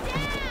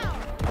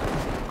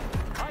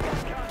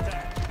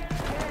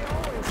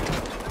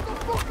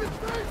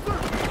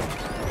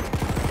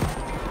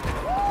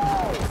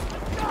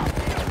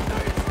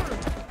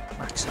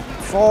 Maximum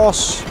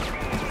force.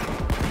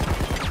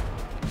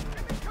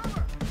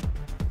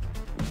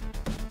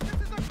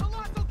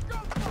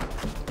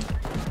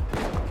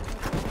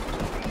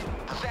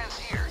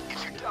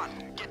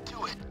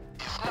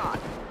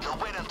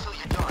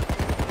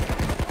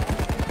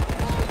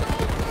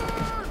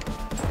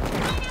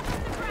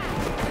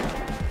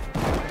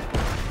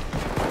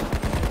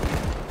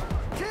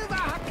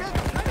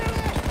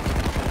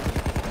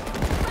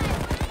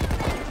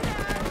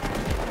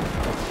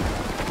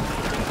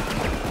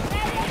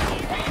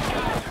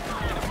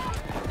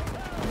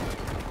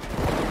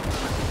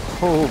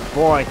 Oh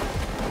boy,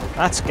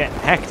 that's getting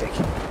hectic.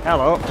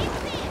 Hello.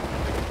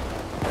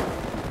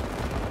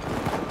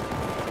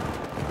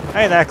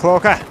 Hey there,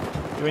 Cloaker.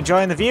 You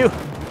enjoying the view?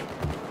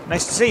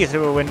 Nice to see you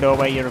through a window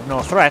where you're of no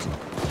threat.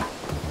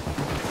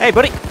 Hey,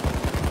 buddy.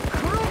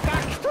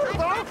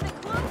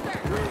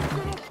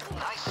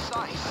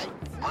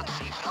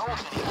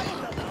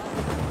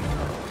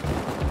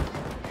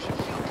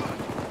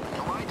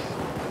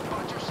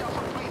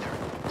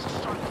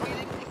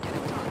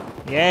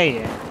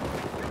 Yeah.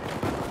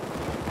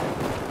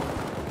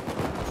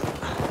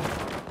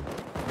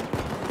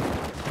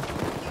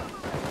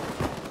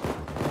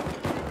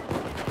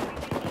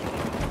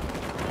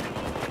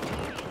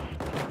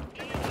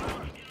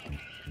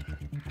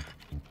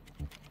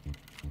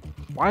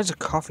 Why does a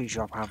coffee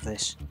shop have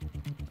this?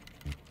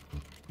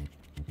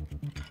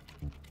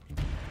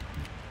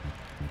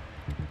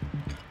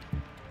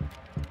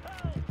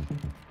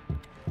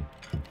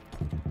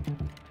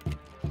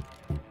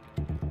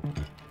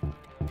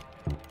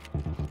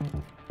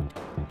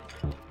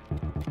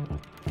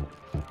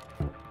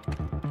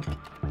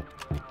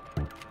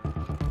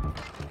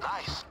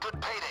 Nice, good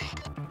payday.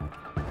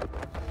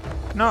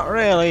 Not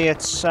really,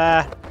 it's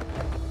kind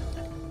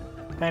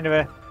of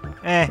a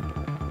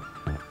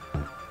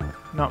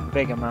not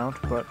big amount,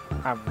 but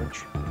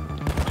average.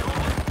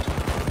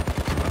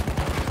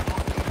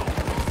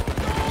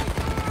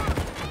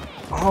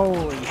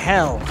 Holy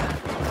hell!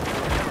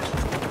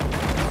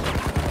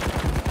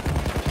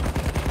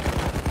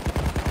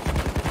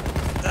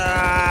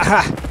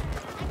 Ah!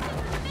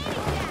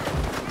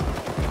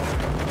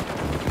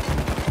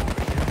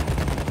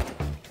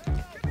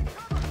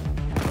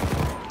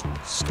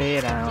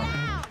 Stay down.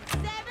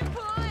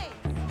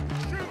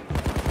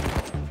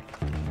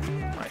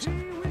 Right.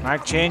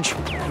 Mag change.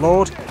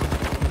 Load.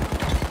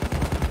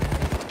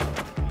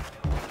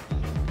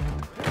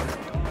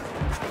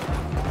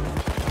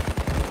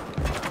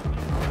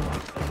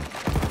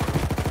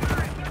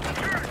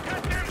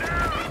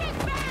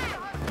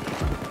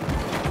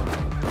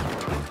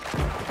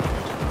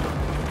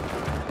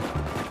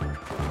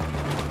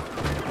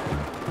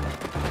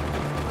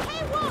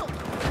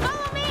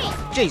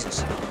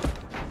 Jesus.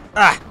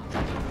 Ah!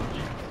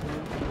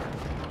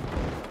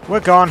 We're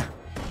gone.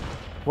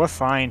 We're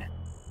fine.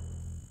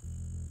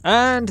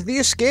 And the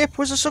escape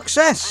was a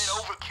success.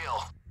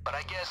 Overkill, but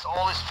I guess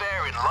all is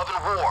fair in love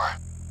and war.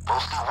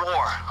 Mostly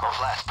war of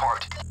last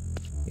part.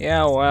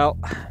 Yeah, well,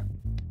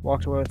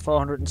 walked away with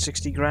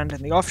 460 grand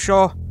in the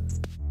offshore,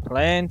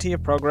 plenty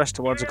of progress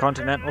towards a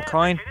continental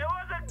coin,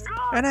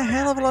 and a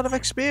hell of a lot of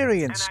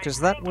experience, because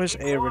that was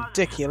a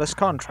ridiculous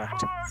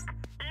contract.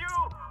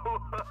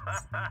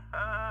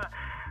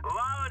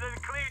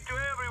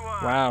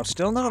 Wow,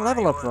 still not a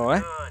level up though,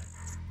 eh?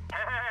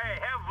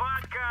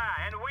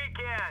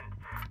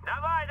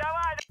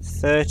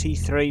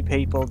 33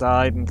 people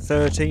died and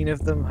 13 of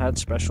them had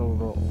special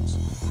roles.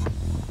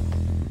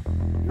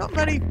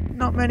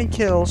 Not many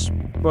kills,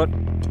 but,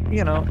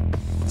 you know,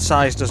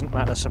 size doesn't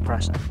matter,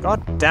 suppressor.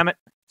 God damn it,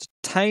 it's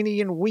tiny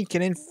and weak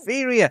and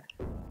inferior.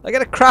 I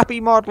get a crappy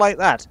mod like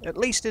that, at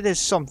least it is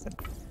something.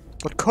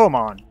 But come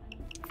on,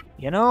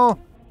 you know,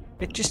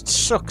 it just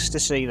sucks to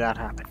see that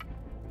happen.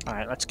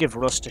 Alright, let's give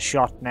Rust a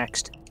shot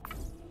next.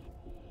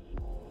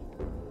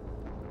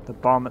 The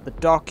bomb at the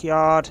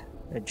dockyard,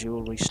 a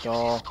jewellery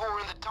store. Score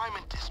in the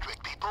diamond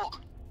district, people.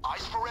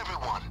 Eyes for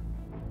everyone.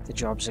 The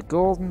job's a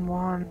golden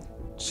one.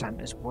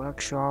 Santa's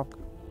workshop.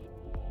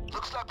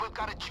 Looks like we've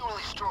got a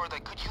jewelry store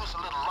that could use a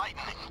little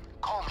lightening.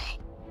 Call me.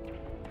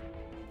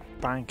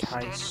 Bank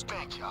heist. Standard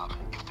bank job,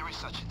 if there is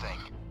such a thing.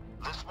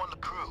 List one to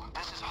crew.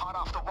 This is hot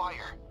off the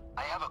wire.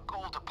 I have a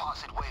gold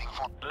deposit waiting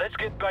for. Let's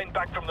get blind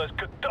back from those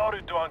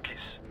Kataru donkeys.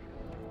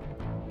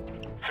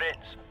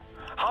 Friends,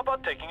 how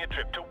about taking a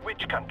trip to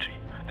which country?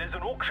 There's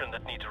an auction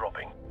that needs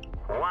robbing.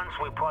 Once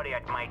we party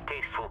at my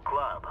tasteful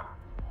club.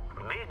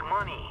 Big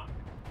money.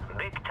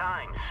 Big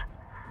times.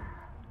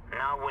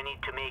 Now we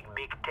need to make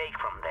big take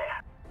from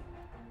there.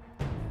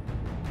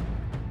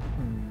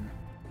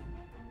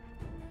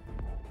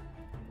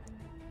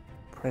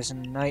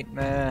 Prison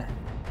nightmare.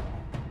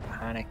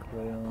 Panic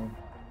room.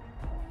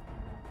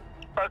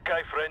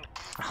 Okay, friend.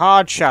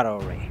 Hard shadow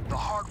ray. The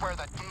hardware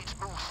that Gage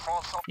moves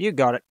falls off. You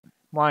got it.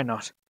 Why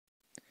not?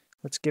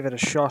 Let's give it a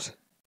shot.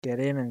 Get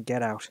in and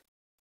get out.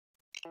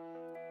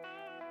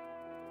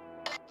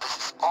 This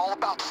is all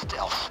about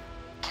stealth.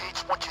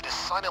 Gage wants you to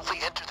silently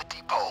enter the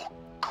depot.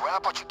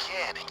 Grab what you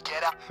can and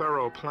get out.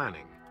 Thorough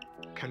planning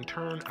can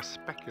turn a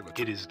speculative.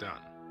 It is done.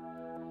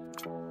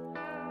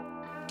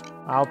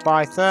 I'll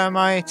buy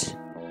thermite.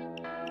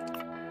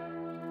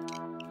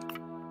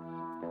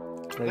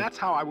 That's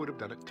how I would have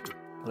done it too.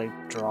 Loot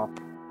drop.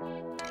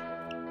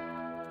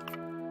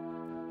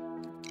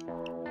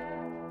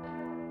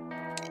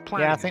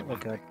 Planning Yeah, I is think we're one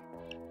good.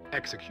 thing.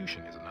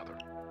 Execution is another.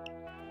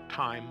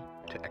 Time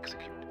to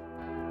execute.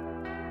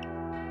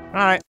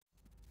 Alright.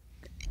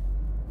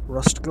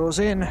 Rust goes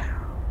in.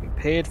 We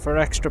paid for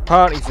extra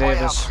party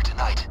favors.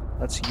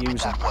 Let's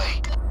use them.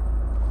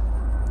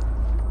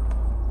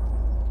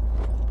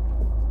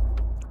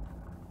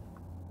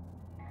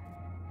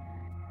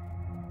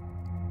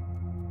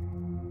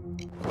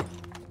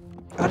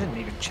 I didn't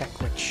even check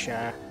which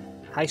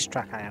heist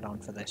track I had on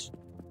for this.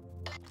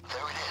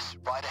 There it is,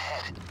 right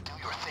ahead. Do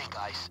your thing,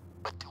 guys,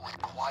 but do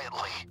it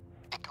quietly.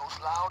 It goes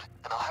loud,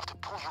 and I'll have to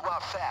pull you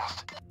out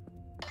fast.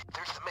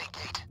 There's the main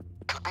gate.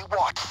 Could be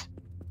watched.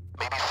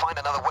 Maybe find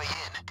another way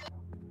in.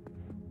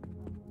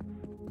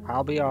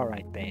 I'll be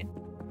alright, Bane.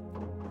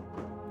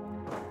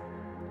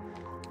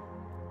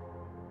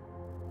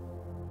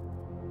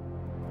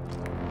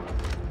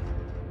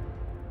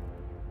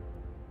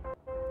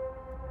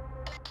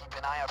 Keep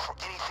an eye out for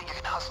anything you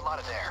can hustle out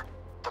of there.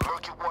 The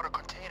murky water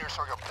containers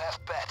are your best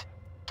bet.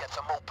 Get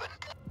them open.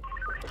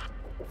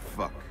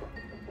 Fuck.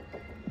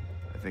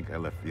 I think I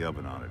left the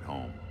oven on at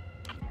home.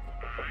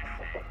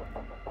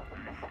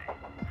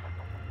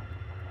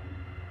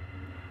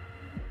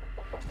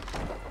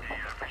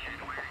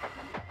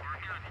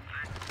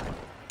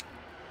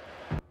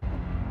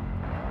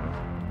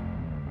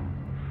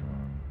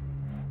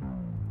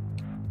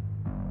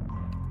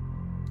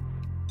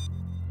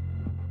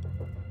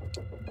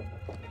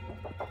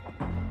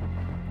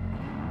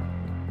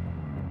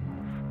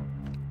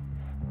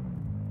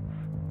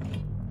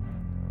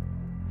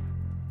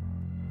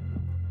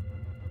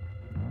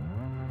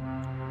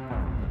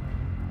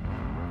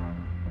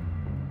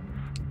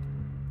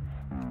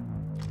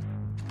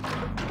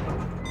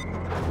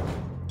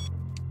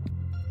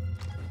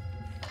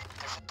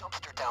 There's a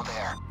dumpster down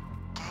there.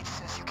 Gage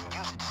says you can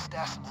use it to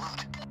stash some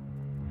loot.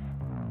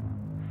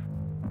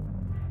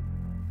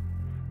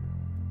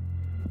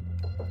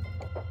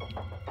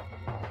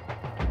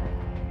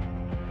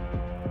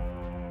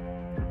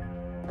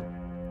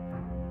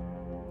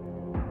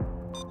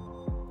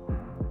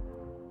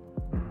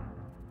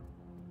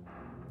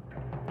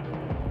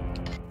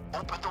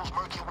 Open those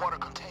murky water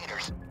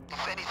containers.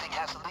 If anything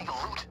has illegal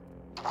loot,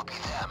 it will be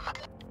them.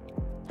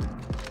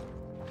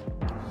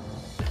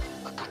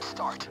 A good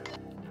start.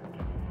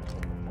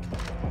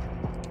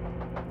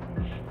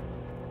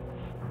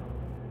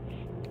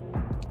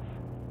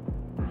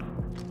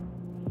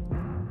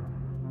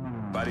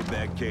 Body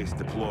bag case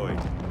deployed.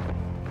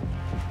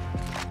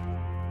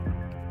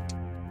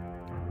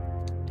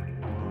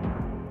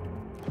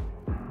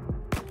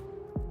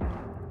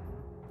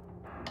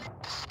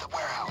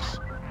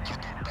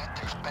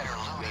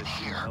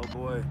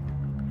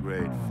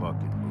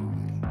 fucking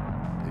movie.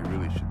 They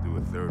really should do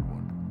a third one.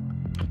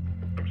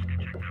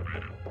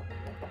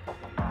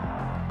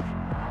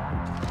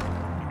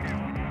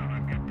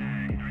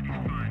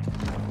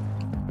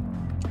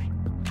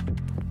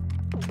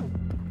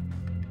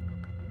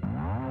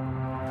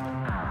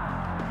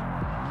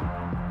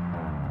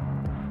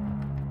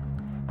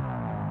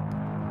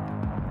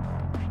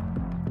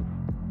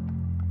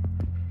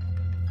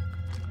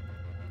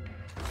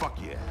 Fuck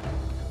yeah.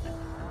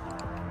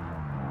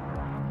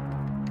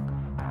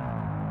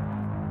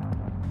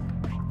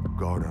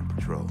 Guard on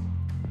patrol.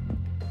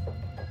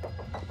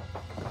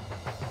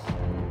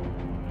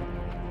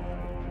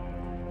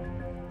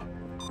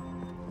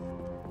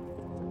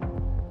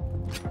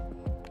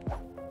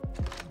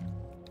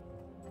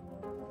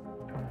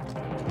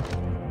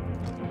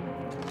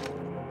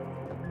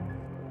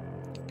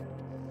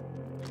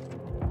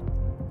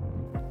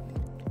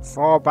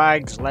 Four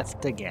bags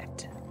left to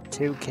get.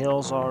 2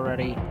 kills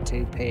already,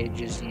 2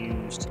 pages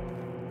used,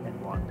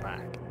 and 1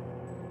 bag.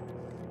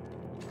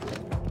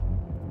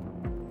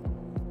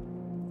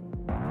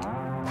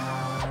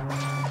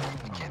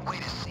 Can't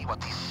wait to see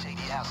what these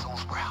shady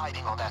assholes were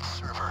hiding on that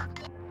server.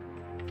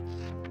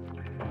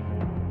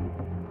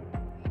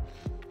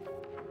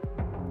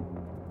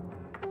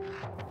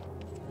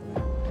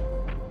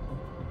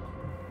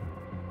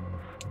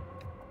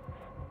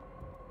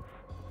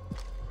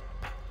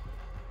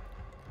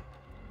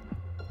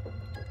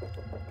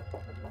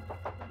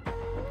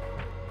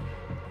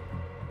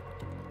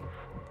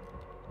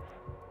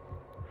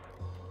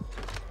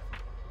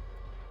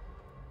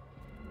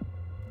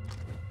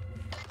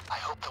 I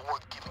hope they're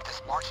worth giving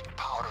this marching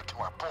powder to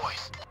our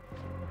boys.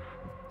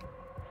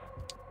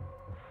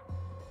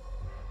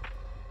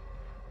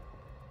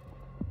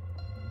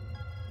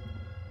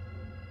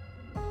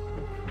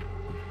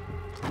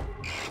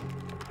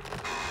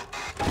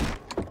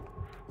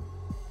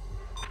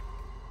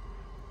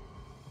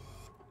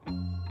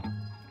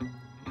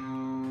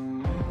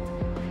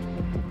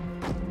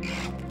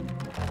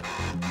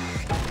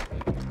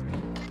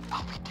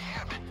 I'll be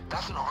damned.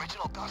 That's an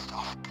original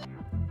dust-off.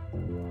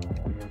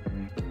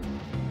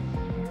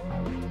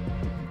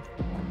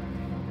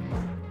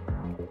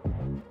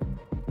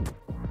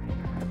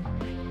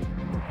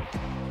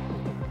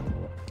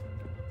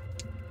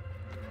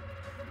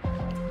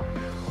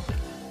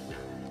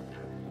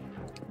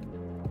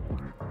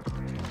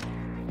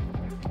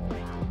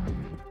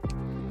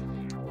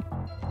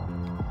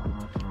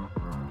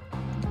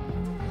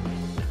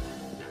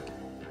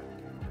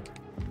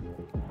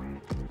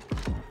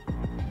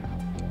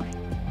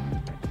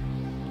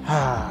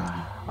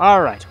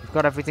 Alright, we've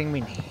got everything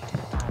we need.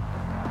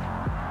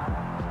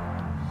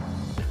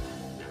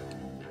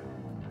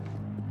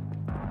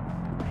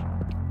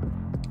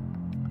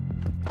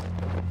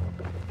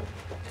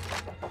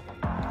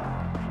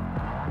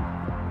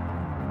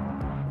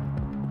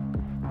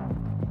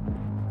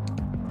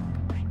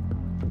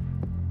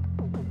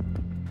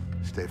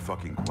 Stay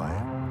fucking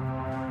quiet.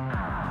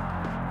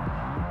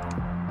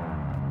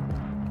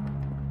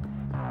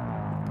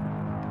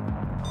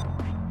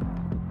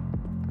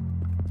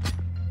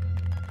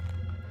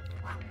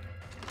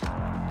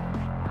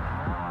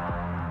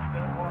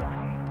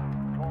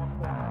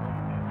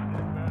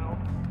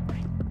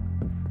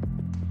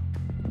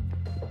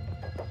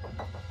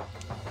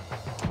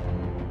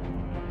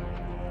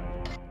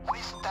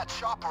 Waste that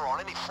chopper on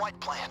any flight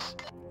plans.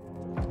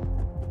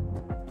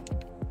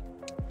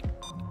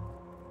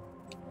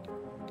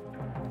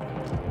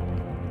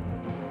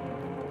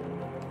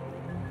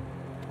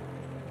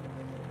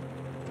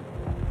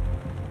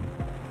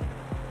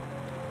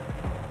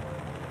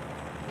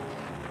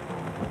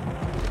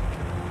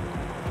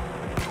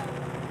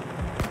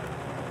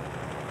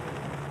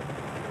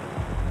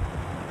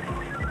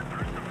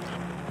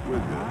 We're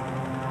good.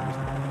 Just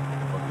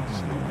fucking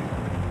sleepy.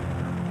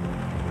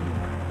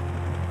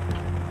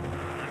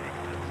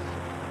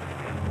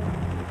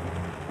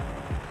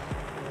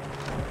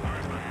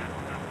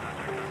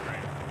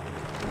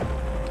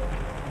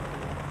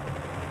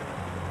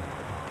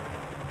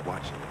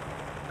 Watch it.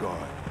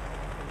 Guard.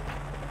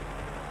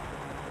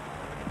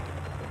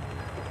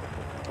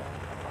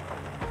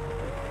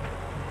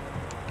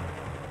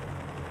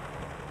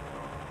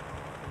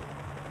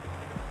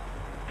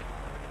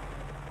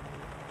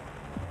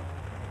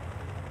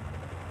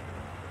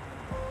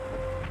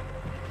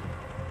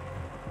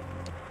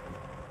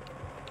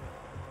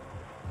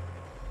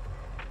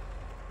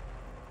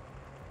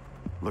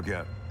 Look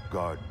out.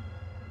 Guard.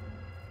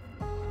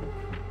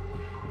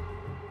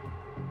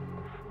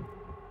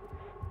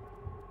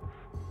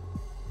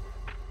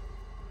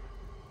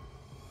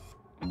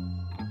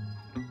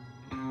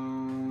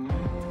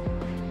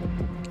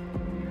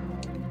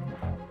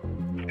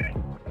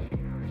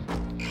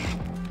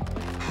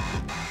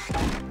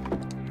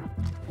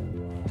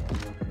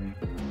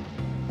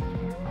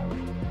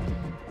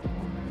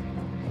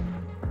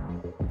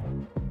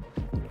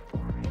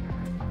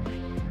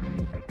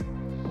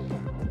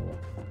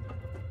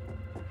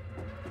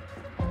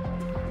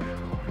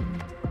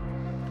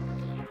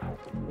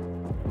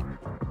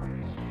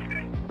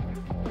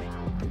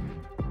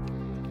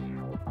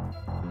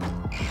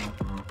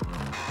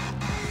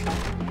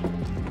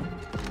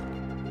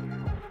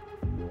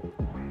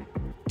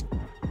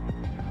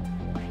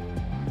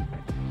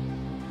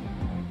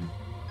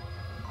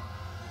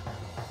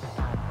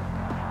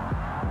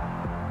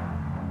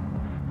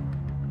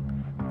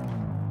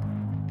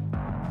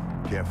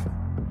 Careful.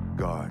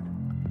 Guard.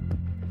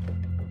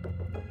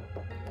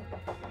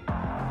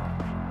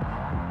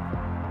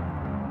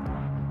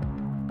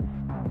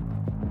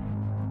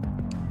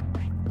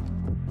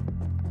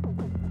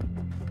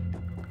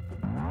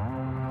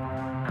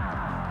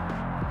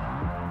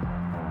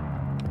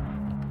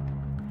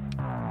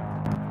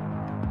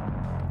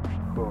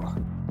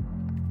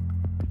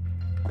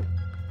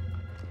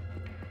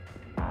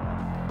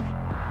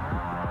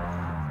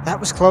 That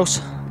was close.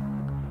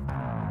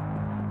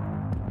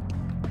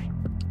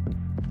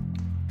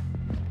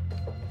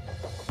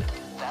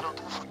 That'll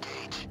do for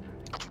Gage,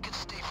 but you can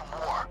stay for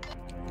more.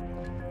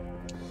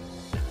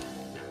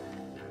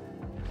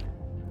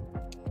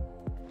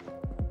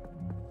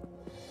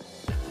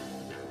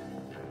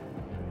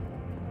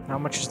 How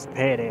much is the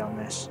payday on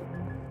this?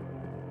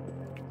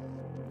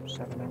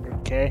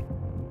 700k?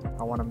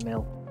 I want a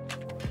mil.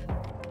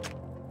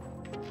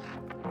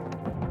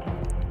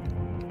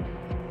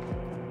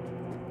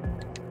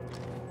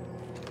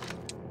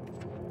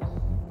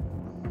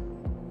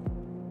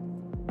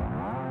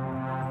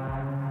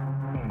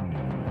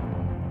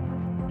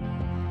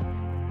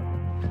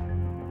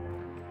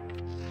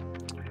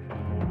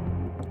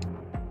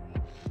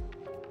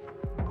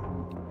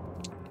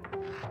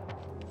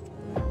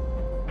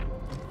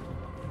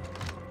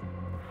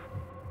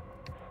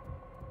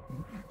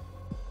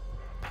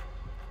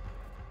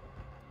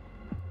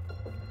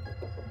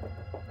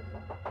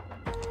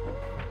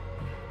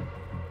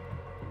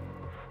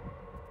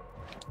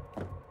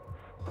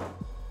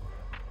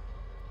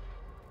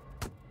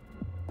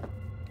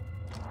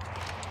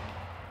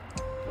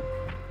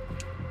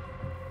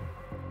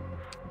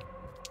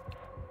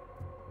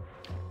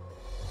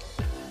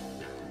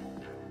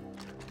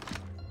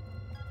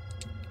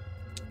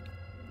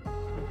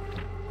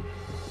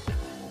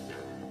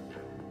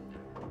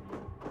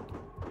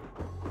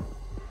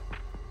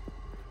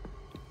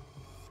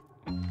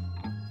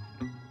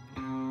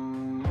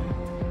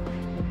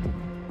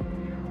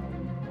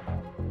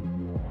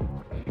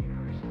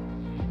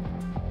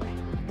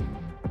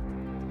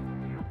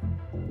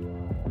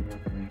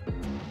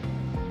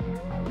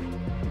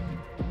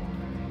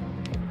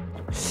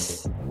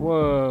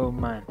 Whoa,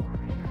 man.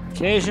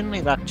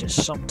 Occasionally that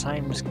just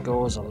sometimes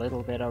goes a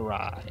little bit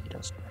awry,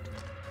 doesn't it?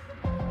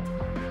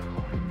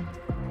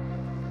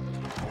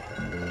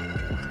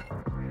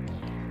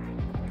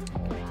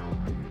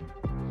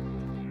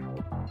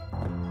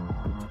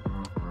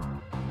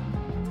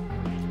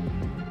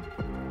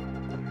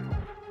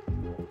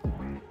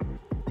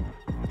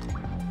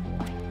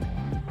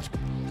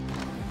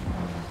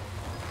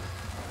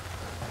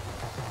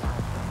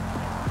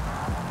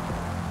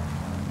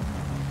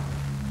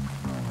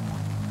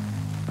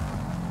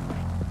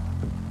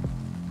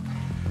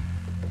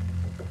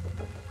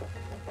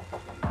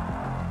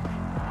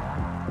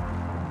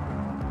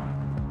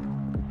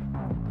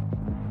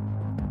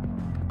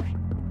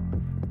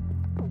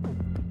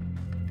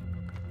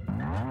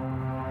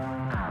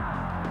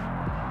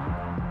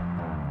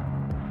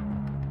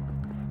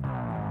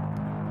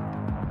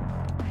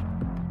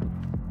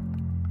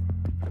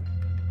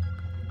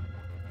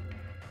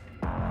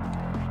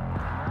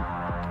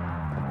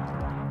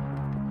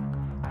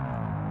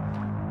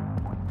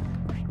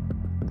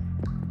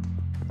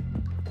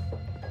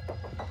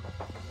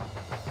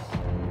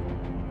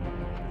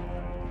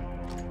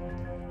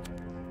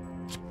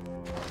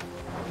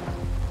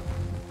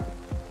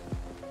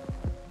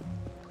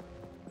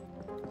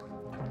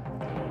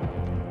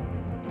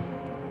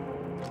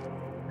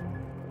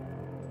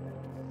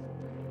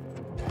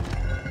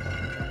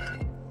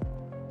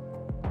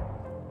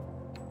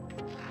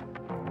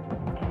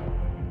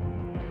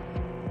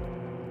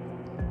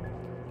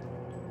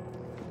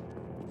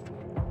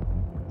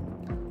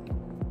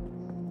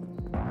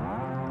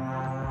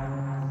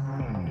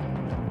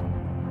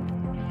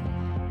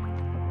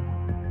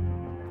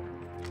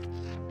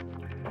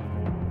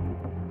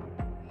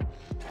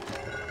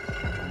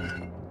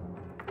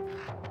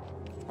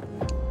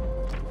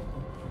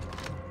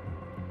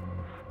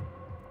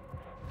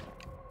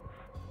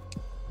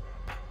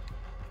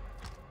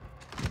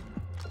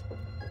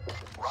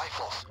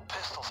 Rifles,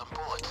 pistols, and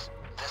bullets.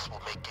 This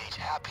will make Gage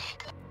happy.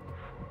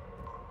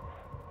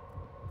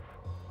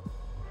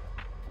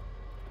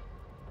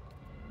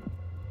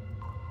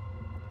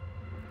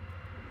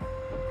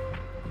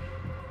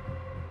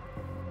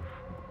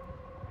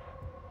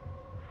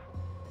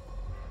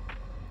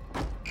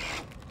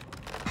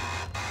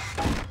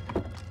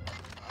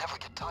 Never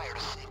get tired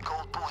of seeing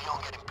gold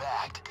bullion getting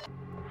bagged.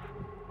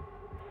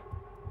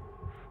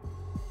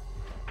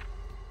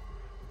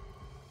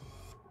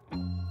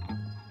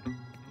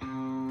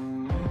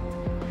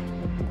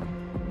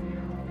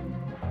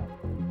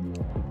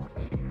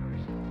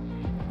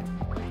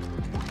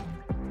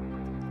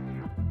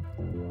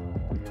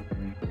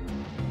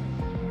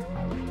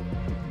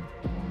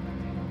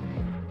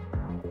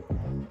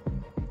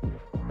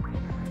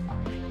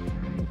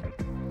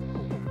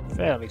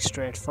 Fairly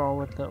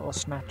straightforward little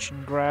snatch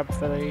and grab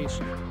for these.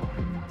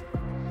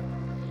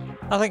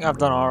 I think I've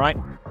done alright.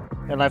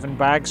 11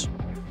 bags.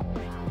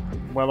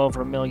 Well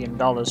over $1 million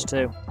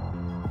too.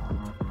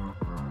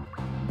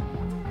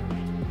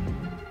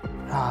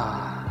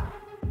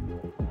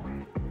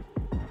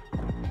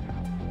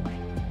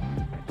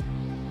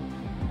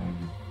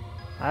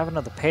 I have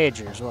another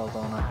pager as well,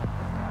 don't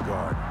I?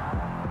 Guard.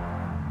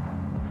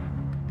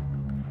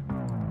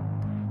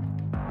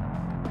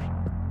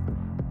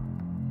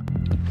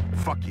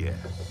 Fuck yeah.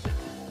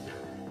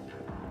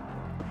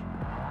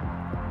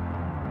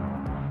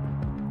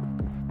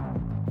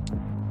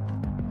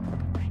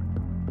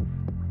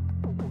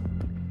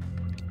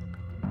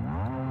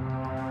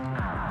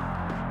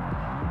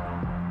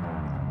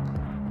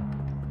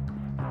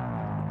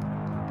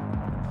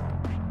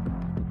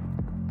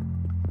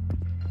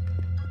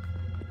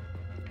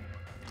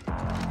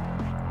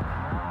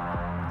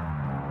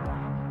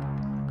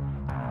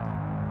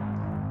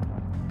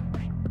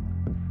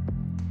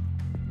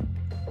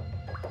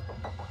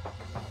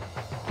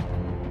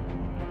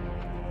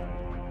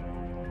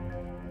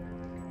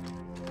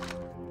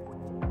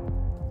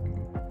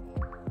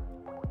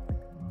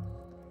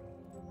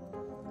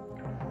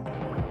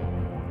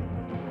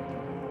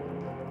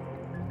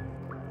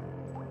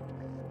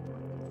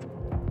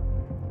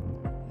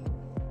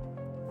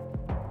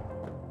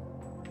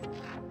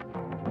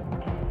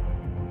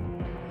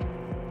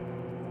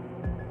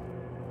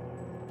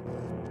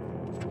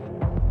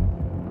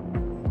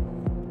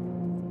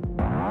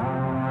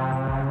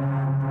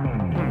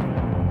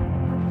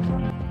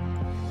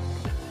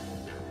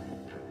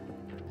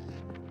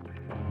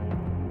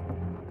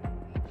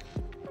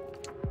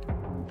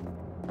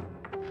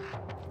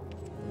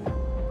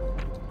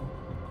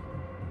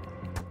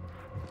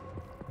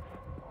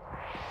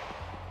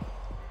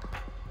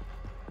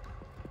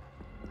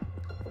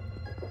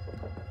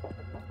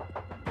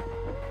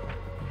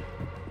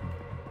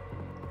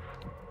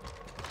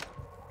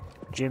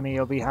 Jimmy,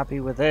 you'll be happy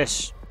with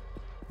this.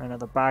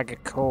 Another bag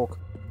of coke.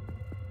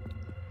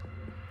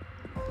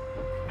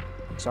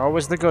 It's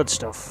always the good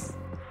stuff.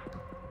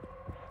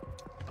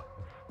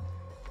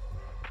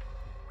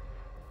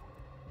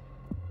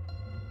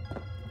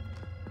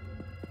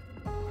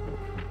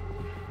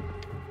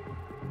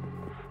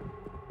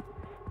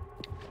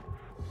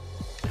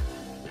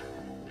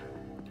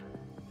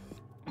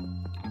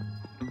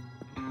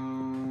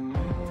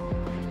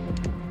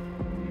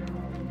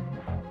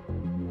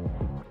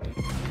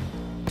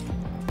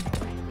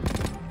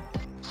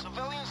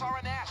 Civilians are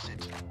an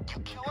asset.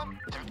 You kill them,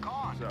 they're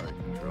gone. Sorry,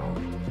 Control. I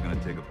was gonna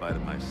take a bite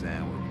of my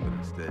sandwich, but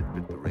instead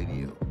bit the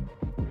radio.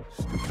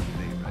 Stupid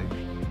thing, right?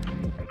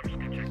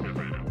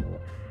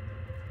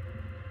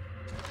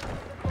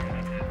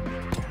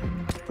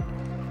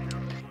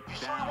 You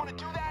sure you want to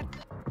do that?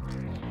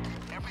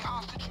 Every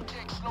hostage you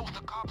take slows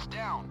the cops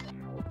down.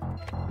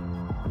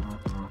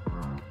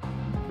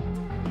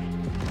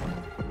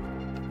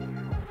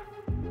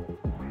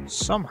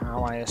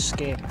 Somehow I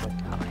escaped with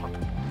that one.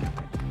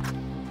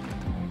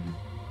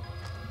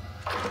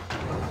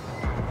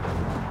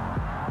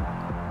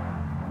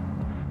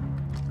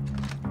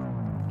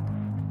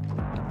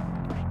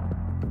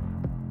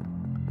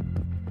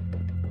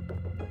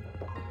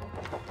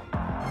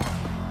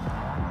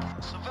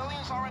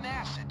 Civilians are an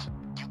asset.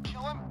 You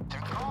kill them, they're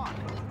gone.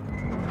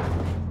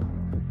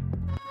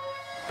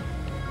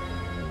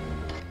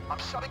 I'm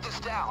shutting this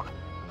down.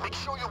 Make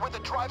sure you're with the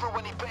driver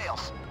when he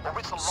bails, or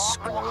it's a long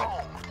walk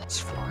home. It's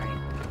fine.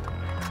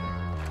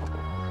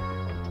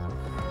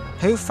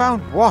 Who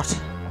found what?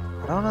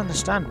 I don't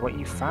understand what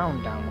you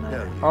found down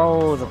there.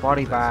 Oh, the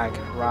body bag.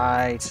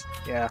 Right.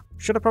 Yeah.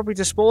 Should have probably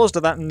disposed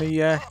of that in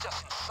the,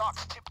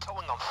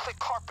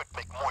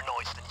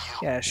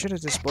 Yeah, should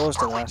have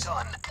disposed of that.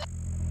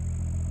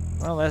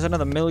 Well, there's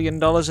another $1 million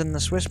in the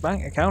Swiss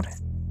bank account.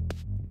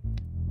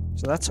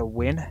 So that's a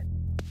win.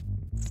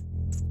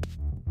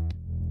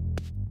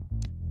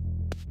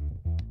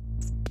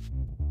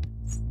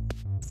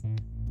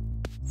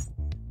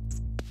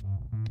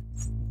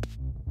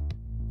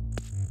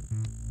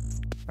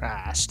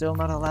 Ah, still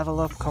not a level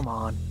up, come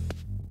on.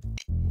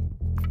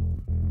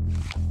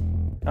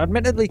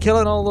 Admittedly,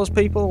 killing all those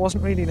people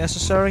wasn't really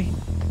necessary.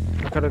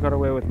 I could have got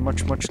away with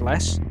much, much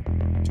less.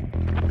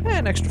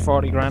 An extra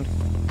 40 grand.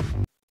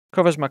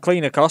 Covers my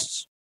cleaner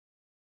costs.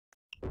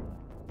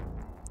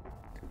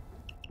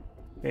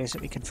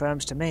 Basically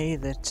confirms to me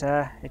that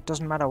it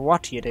doesn't matter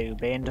what you do,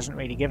 Bane doesn't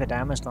really give a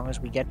damn as long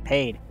as we get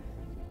paid.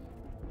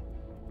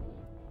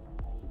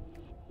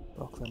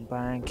 Brooklyn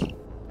Bank.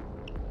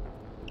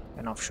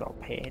 An offshore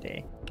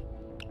Payday.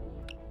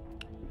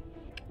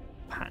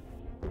 Pan.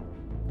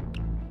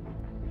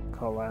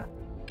 Colour.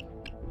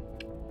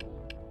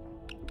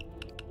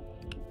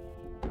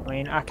 I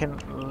mean, I can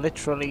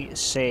literally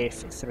save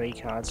 3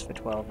 cards for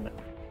 12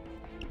 minutes.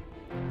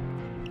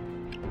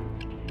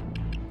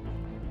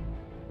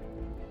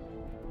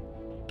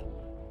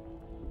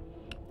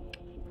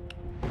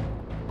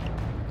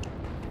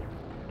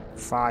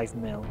 $5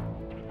 mil.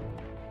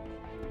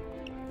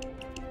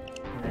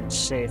 And then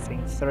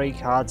saving 3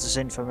 cards as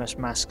Infamous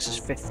Masks is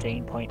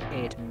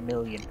 15.8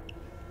 million.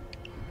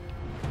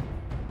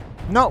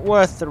 Not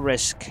worth the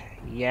risk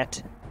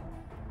yet.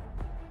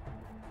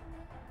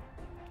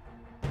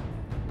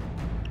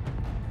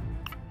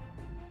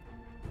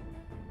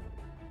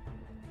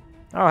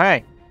 Oh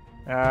hey.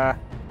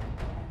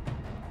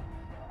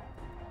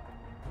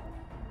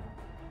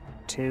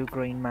 2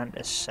 green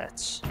mantis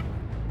sets.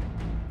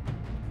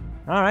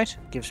 Alright,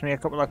 gives me a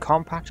couple of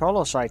compact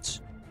holo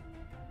sites.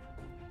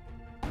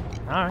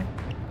 Alright.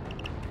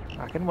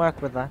 I can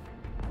work with that.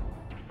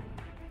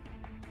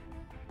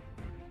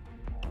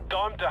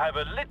 Time to have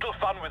a little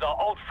fun with our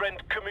old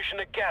friend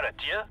Commissioner Garrett,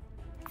 yeah?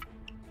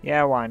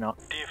 Yeah, why not?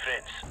 Dear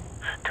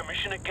friends,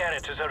 Commissioner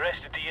Garrett has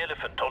arrested the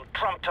elephant on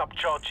trumped-up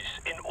charges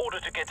in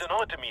order to get an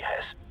item he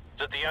has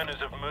that the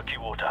owners of Murky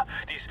Water,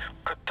 these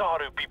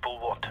Kataru people,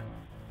 want.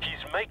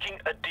 He's making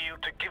a deal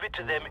to give it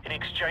to them in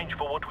exchange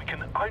for what we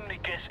can only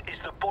guess is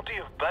the body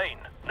of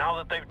Bane, now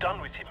that they've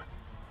done with him.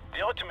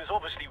 The item is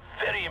obviously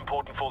very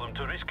important for them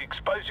to risk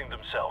exposing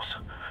themselves,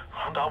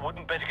 and I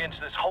wouldn't bet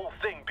against this whole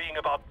thing being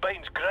about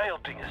Bane's grail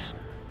dingers.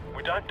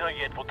 We don't know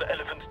yet what the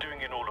elephant's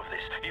doing in all of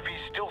this, if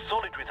he's still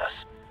solid with us,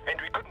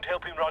 and we couldn't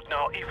help him right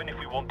now even if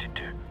we wanted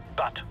to.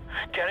 But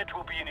Garrett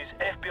will be in his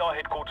FBI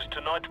headquarters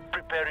tonight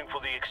preparing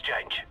for the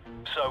exchange,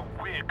 so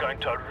we're going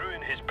to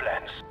ruin his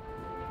plans.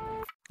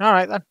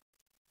 Alright then.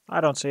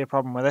 I don't see a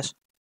problem with this.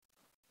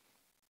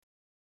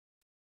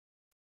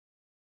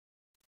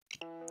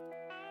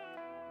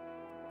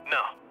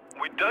 Now,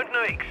 we don't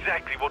know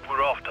exactly what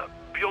we're after,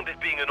 beyond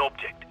it being an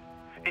object.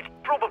 It's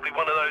probably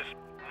one of those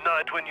know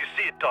it when you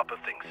see it type of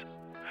things.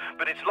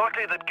 But it's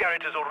likely that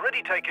Garrett has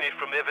already taken it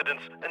from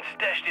evidence and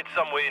stashed it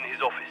somewhere in his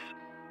office.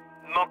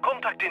 My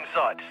contact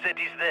inside said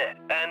he's there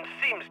and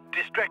seems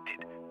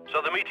distracted,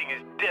 so the meeting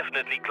is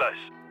definitely close.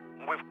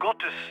 We've got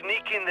to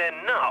sneak in there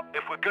now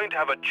if we're going to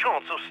have a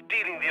chance of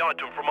stealing the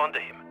item from under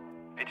him.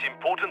 It's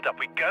important that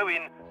we go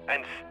in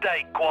and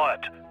stay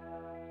quiet.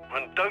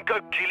 And don't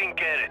go killing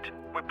Garrett.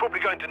 We're probably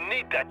going to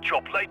need that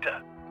chop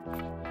later.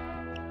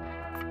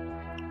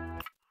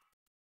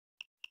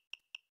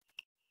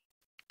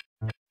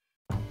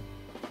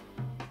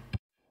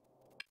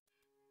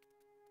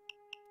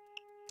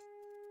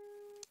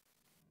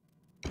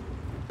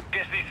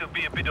 Guess this will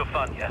be a bit of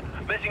fun, yeah?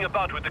 Messing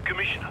about with the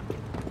commissioner.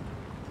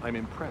 I'm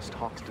impressed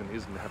Hoxton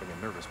isn't having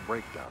a nervous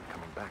breakdown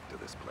coming back to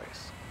this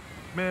place.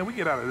 Man, we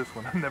get out of this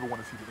one. I never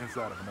want to see the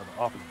inside of another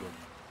office building.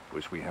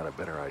 Wish we had a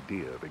better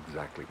idea of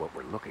exactly what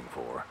we're looking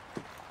for.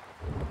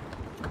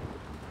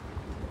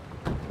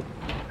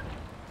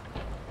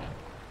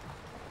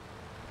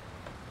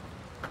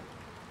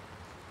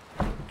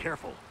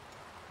 Careful.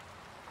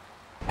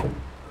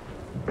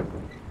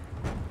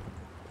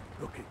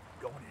 Okay,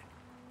 going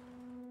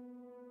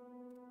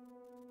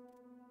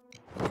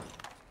in.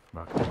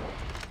 Mark.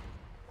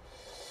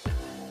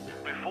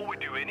 Before we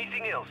do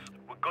anything else,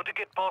 we've got to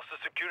get past the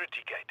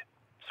security gate.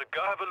 So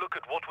go have a look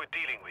at what we're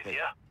dealing with,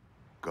 yeah?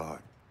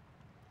 God.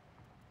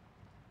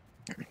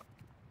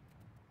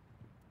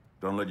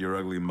 Don't let your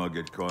ugly mug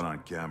get caught on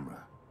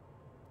camera.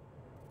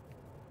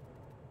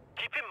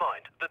 Keep in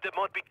mind that there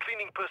might be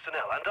cleaning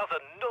personnel and other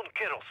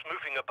non-Keros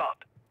moving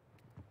about.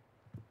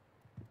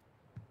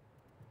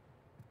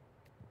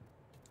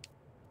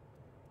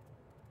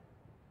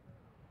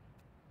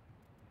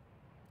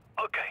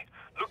 Okay,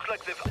 looks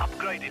like they've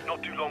upgraded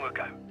not too long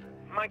ago.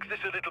 Makes this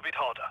a little bit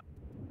harder.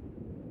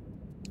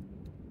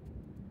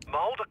 My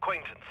old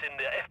acquaintance in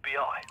the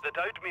FBI that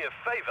owed me a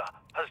favor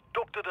has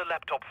doctored a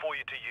laptop for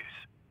you to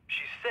use.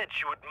 She said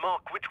she would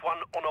mark which one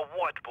on a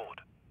whiteboard.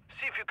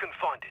 See if you can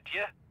find it,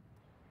 yeah?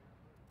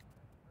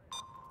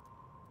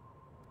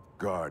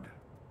 Guard.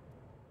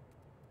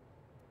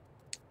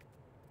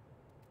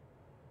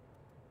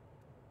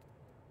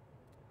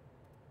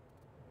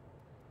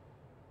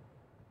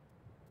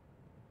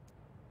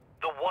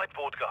 The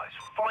whiteboard, guys.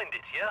 Find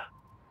it, yeah?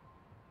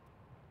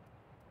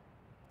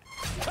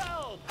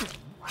 Help!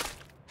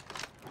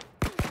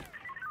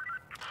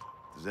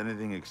 Does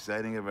anything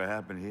exciting ever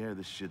happen here?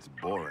 This shit's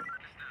boring.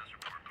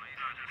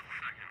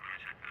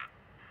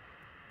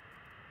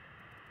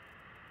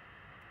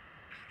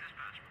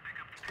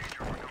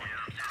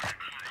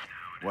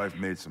 Wife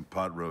made some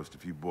pot roast. A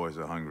few boys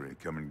are hungry.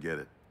 Come and get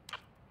it.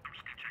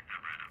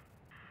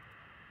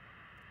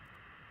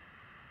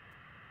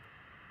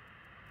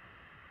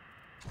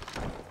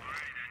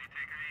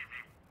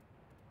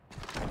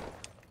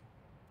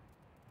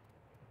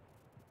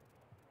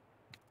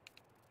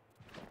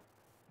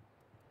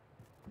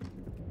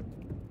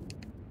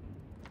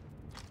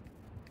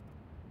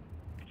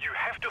 You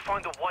have to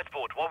find the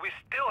whiteboard while we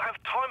still have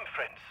time,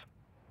 friends.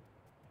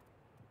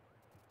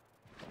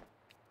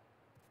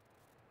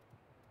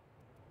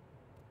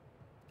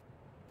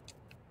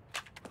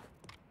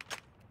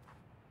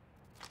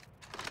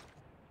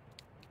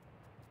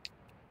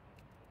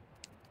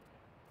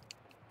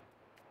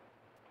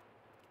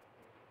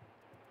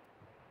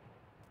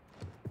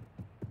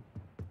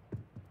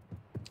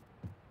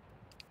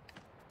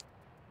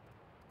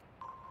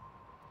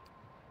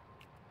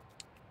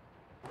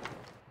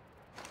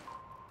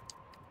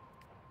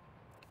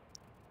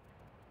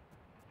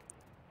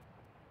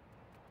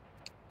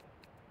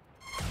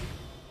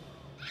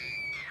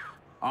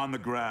 On the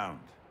ground.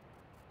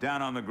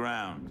 Down on the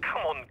ground.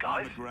 Come on,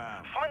 guys. On the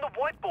ground. Find the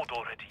whiteboard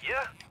already,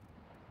 yeah?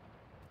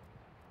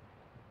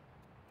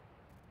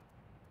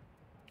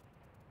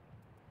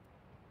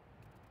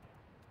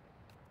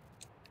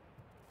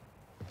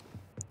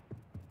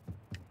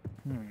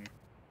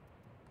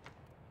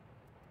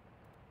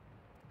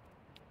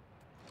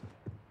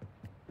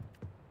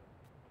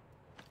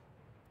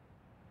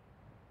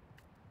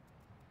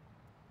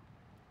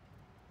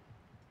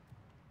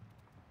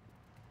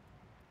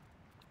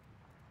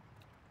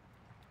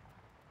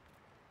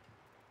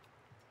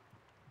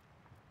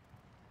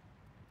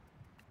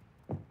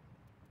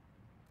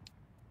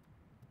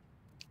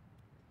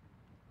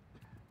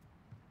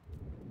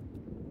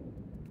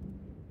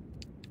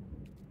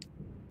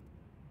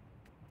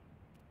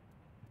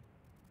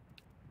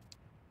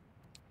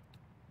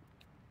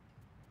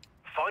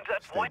 Find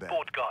that Stay back.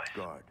 whiteboard, guys.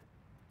 Guard.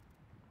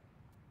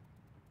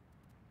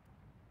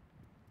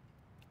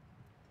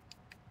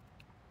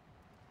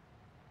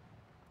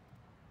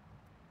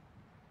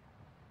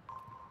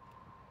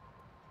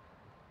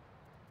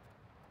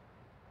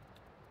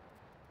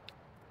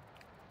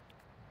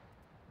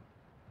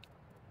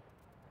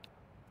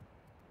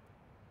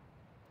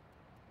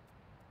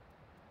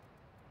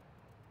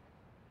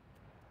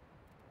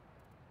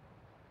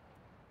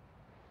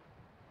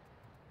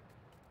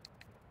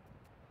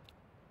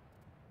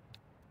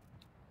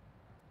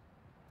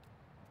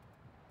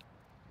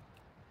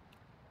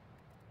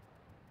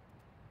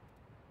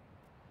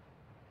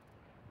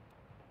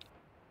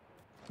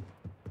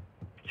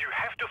 You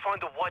have to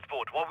find the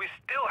whiteboard while we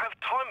still have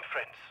time,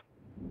 friends.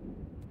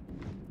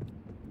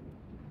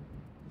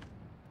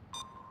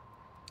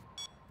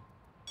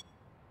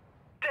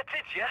 That's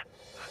it, yeah?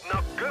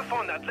 Now go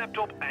find that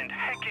laptop and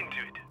hack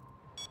into it.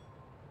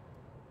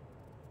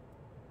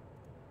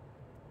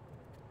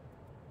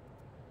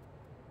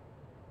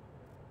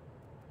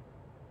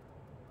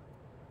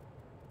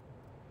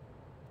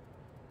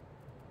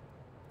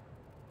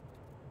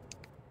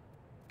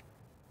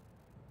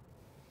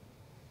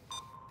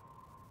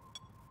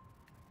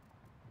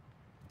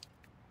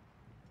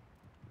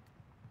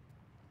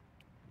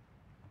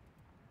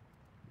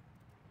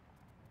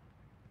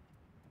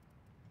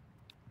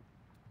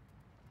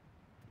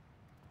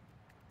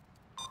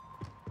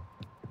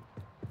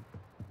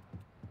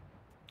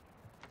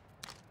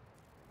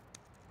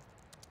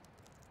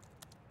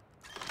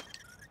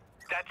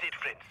 That's it,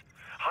 friends.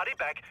 Hurry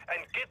back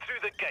and get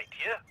through the gate,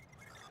 yeah?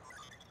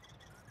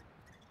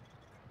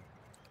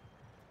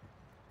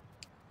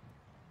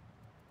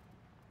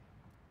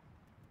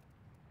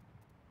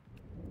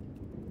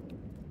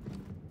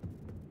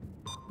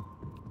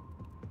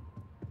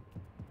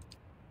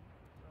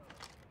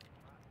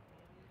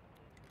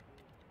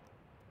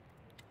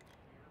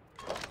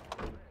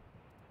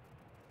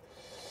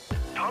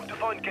 Time to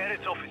find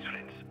Garrett's office,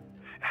 friends.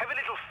 Have a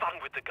little fun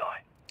with the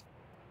guy.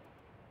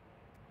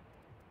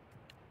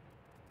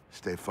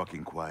 Stay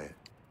fucking quiet.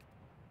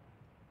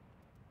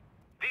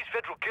 These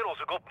federal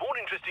killers have got more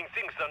interesting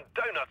things than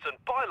donuts and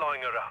pie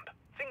lying around.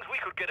 Things we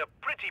could get a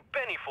pretty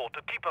penny for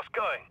to keep us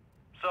going.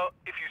 So,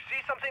 if you see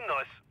something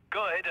nice,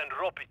 go ahead and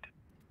rob it.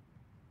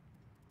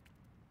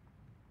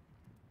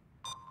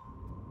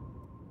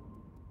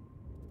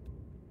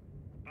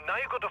 Now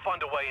you've got to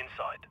find a way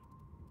inside.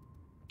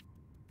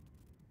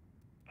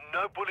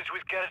 No bullets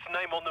with Garrett's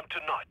name on them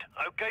tonight.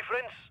 Okay,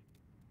 friends?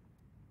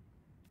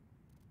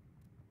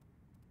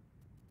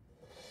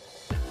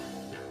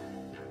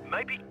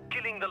 Maybe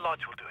killing the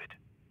lights will do it.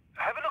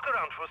 Have a look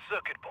around for a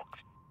circuit box.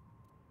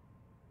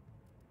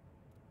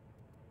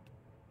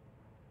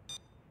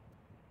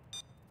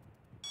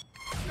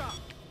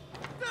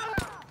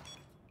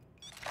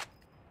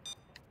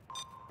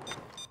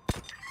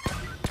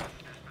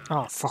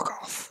 Oh, fuck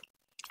off.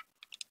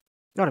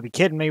 You gotta be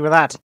kidding me with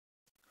that.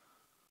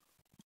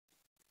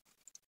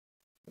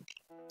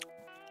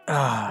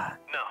 Ah.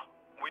 Now,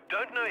 we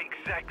don't know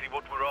exactly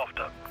what we're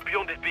after,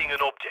 beyond it being an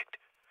object.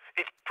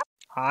 It's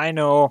I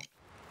know.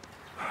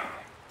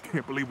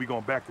 Can't believe we're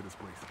going back to this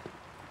place.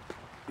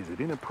 Is it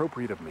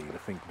inappropriate of me to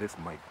think this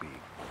might be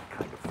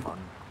kind of fun?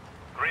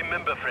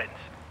 Remember, friends,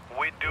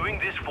 we're doing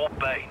this for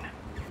Bane.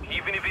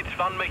 Even if it's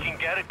fun making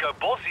Garrett go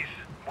bosses,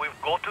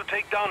 we've got to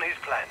take down his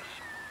plans.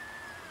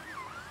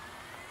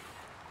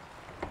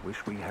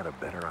 Wish we had a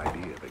better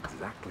idea of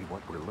exactly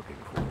what we're looking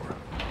for.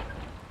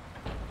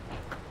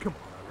 Come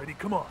on already,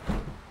 come on.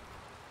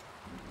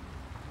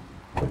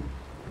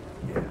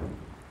 Yeah,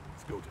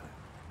 it's go time.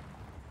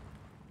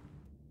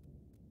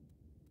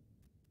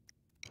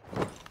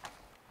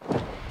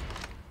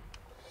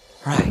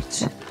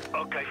 Right.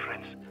 Okay,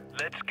 friends,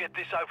 let's get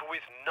this over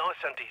with nice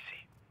and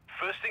easy.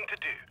 First thing to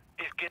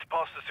do is get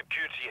past the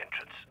security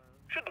entrance.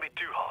 Shouldn't be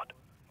too hard,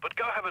 but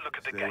go have a look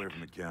at the Stay away gate.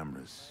 from the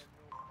cameras.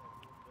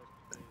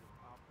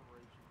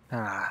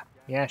 Ah,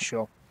 yeah,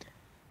 sure.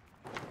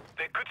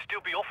 There could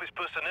still be office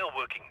personnel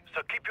working,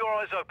 so keep your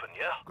eyes open,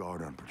 yeah?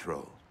 Guard on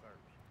patrol.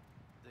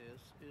 This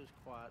is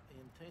quite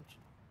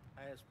intentional,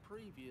 as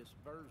previous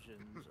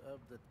versions of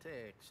the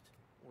text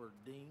were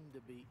deemed to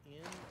be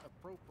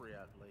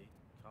inappropriately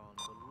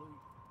convoluted,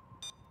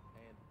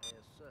 and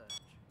as such,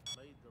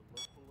 made the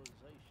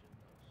localization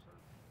of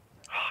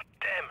certain... Ah,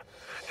 damn!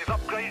 They've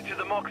upgraded to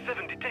the Mark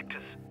 7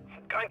 detectors.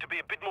 Going to be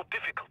a bit more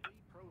difficult.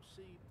 We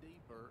proceed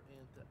deeper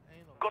into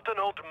analyzing Got an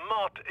old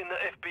mart in the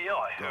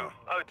FBI who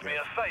owed me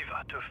a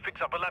favor to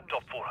fix up a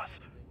laptop for us.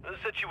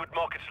 Said she would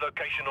mark its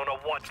location on a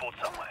whiteboard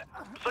somewhere.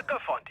 So go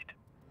find it.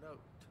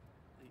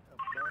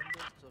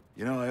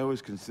 You know, I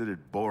always considered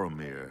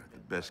Boromir the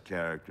best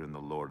character in the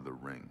Lord of the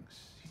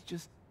Rings. He's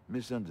just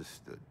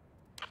misunderstood.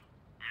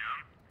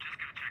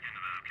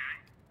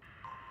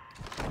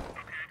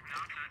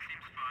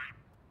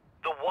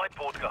 The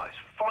whiteboard guys,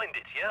 find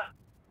it, yeah?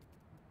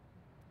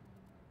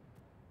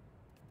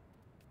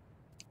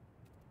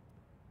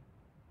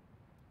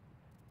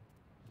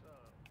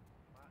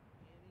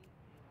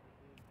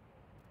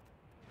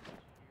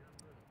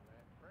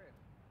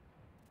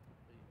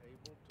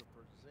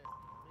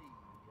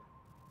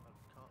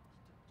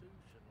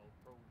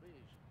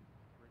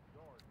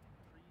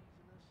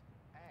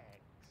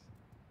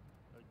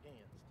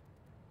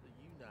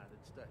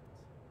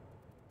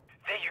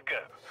 There you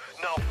go.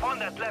 Now find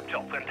that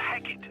laptop and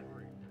hack it.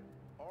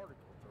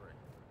 Article 3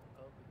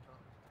 of the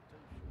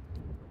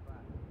Constitution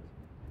provides,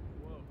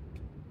 quote,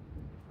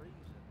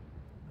 treason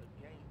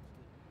against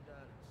the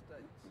United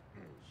States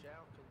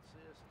shall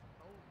consist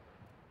only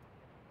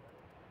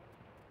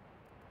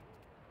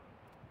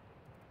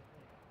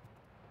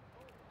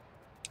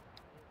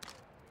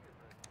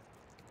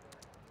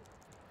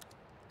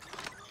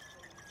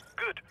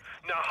Good.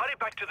 Now hurry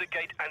back to the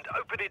gate and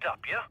open it up,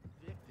 yeah?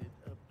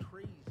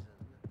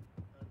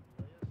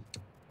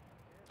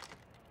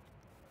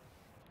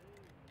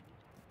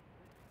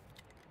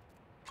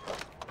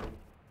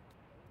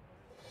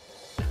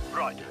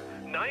 Right.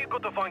 Now you've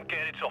got to find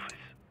Garrett's office.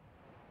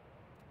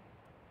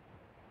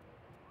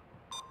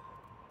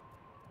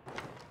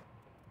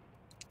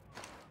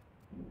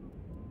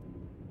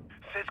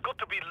 There's got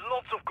to be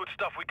lots of good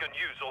stuff we can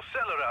use or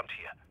sell around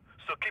here.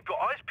 So keep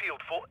your eyes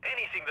peeled for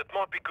anything that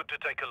might be good to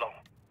take along.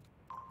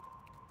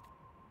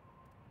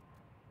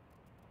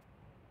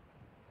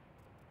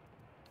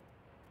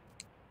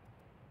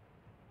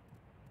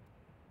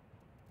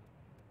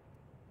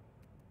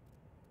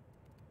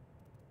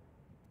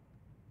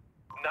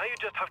 Now you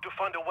just have to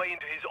find a way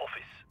into his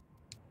office.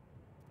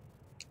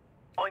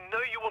 I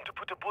know you want to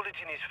put a bullet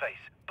in his face,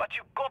 but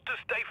you've got to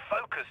stay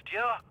focused,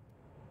 yeah?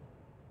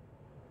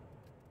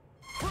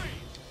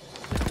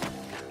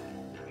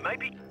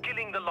 Maybe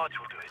killing the lights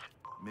will do it.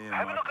 Me and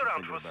Have a Mark look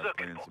around thinking for a about circuit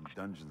playing box. some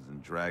Dungeons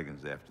and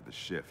Dragons after the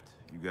shift.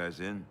 You guys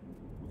in?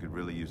 We could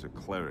really use a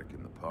cleric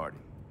in the party.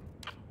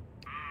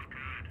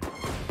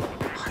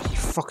 Oh, you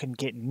fucking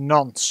get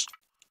nonce.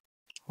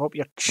 Hope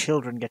your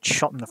children get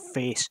shot in the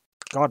face.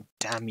 God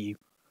damn you.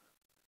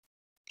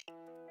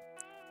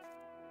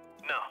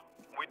 Now,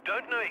 we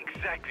don't know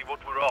exactly what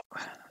we're up.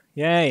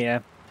 Yeah.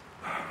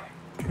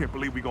 Can't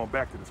believe we going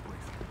back to this place.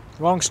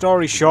 Long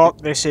story short,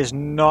 this is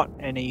not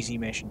an easy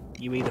mission.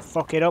 You either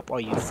fuck it up,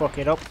 or you fuck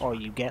it up, or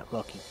you get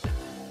lucky.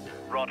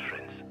 Right,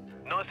 friends.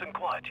 Nice and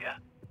quiet, yeah?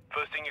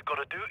 First thing you've got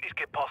to do is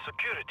get past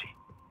security.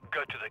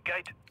 Go to the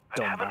gate and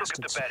Dumb have a look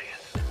bastards. at the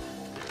barriers.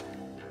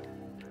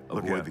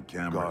 Avoid the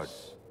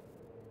cameras.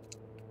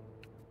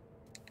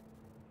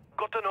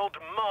 Got an old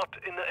mart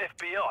in the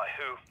FBI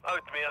who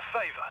owed me a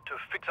favor to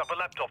fix up a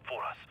laptop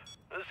for us.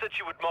 Said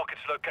she would mark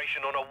its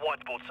location on a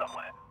whiteboard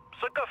somewhere.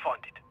 So go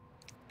find it.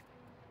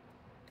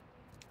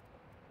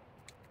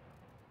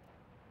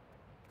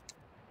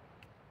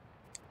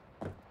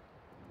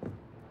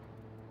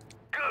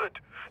 Good.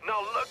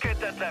 Now locate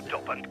that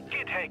laptop and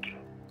get hacking.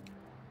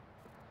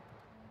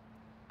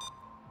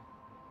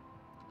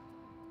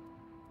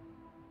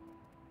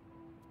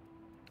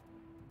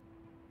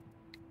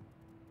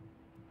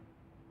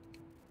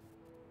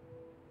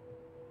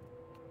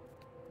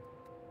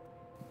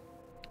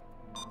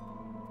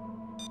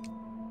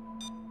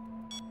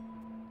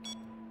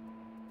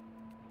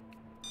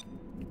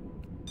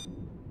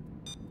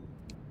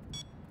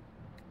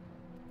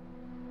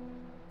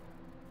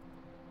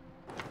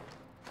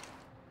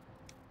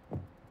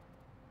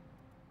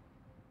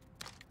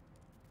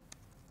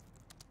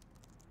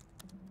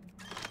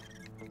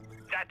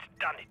 That's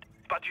done it.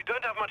 But you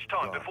don't have much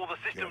time before the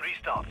system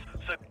restarts,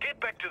 so get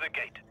back to the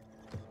gate.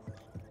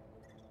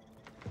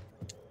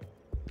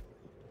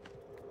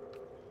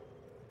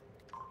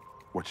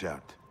 Watch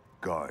out.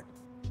 Guard.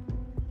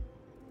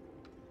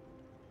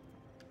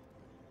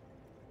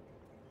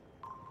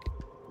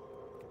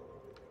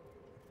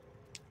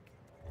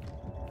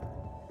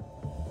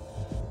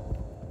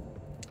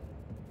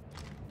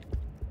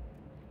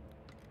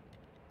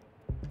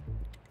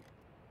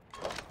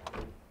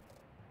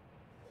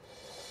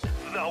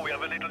 Now we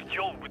have a little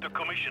jolt with the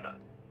commissioner.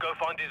 Go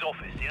find his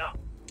office, yeah?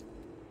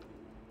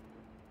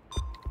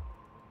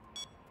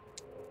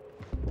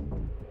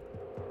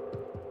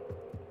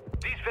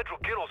 These federal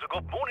killers have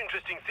got more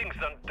interesting things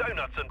than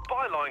donuts and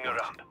pie lying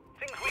around.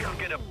 Things we could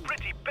get a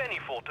pretty penny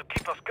for to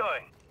keep us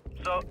going.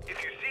 So,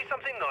 if you see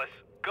something nice,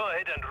 go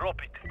ahead and rob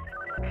it.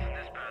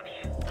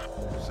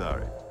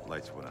 Sorry,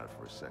 lights went out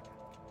for a second.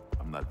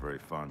 I'm not very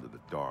fond of the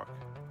dark.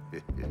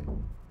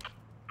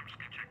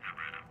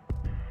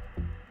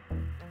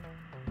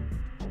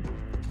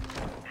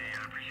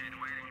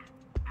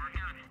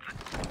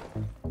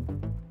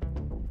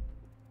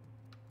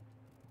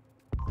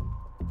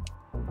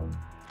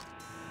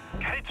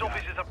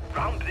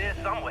 around there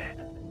somewhere.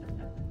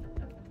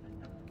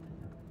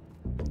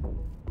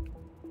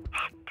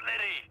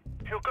 Bloody!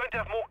 You're going to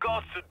have more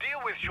guards to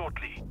deal with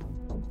shortly.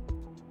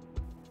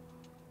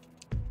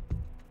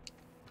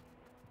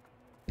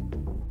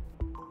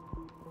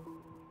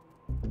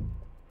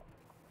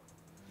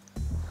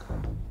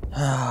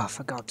 Ah,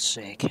 for God's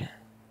sake.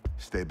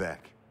 Stay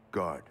back.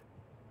 Guard.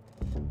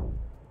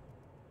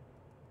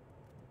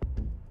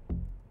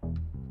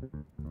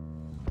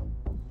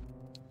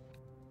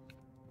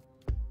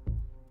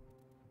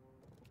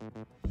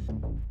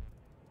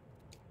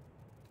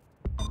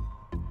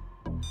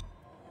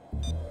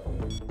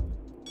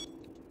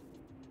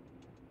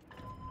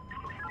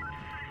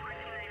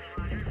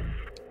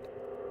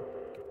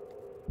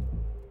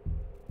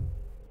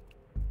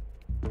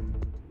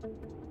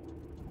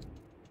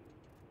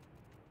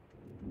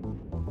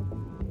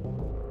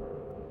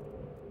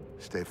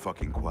 Stay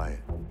fucking quiet.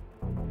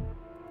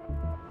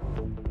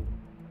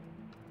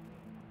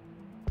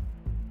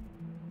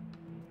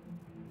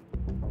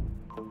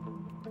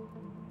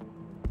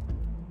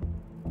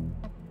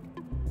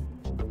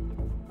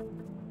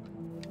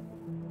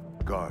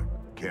 Guard,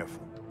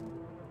 careful.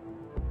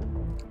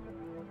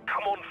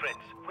 Come on, friends.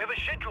 We have a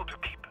schedule to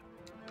keep.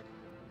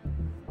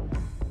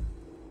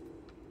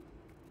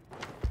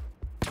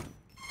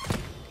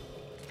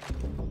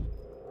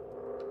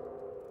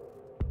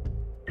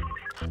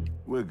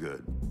 We're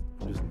good.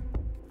 I'm just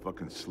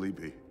fucking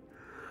sleepy.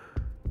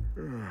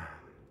 Let me,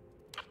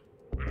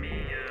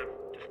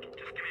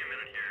 just give me a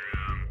minute here,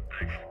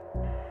 thanks.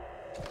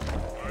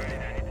 Alright,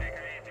 Danny, take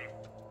her easy.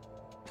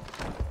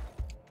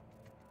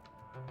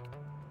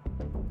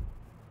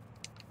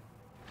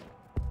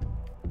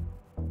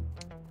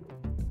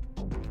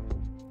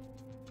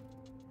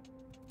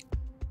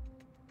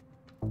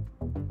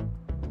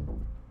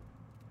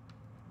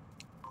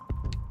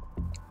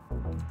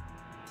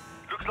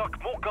 Looks like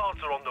more guards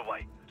are on the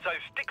way, so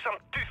stick some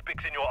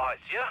toothpicks in your eyes,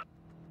 yeah?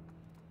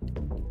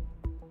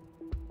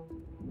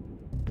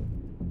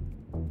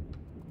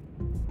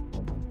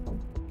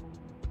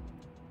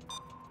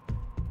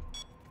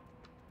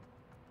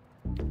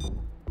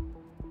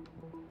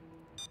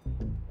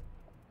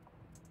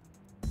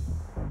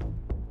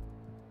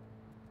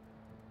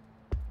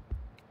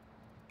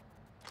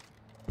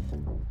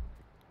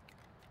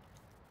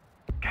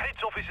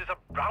 Gates office is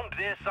around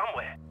there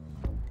somewhere.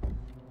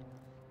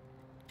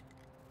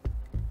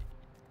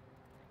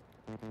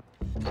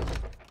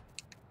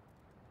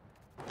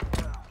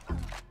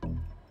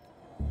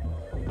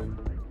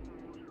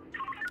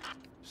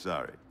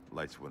 Sorry,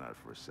 lights went out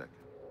for a second.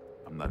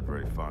 I'm not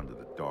very fond of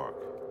the dark.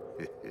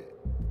 Sure,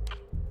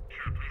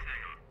 please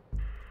hang on.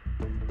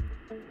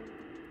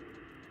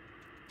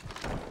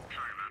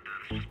 Sorry about that,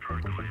 it's just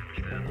protocol, I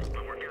understand.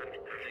 But we're good,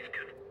 everything's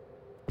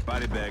good.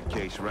 Body bag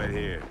case right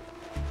here.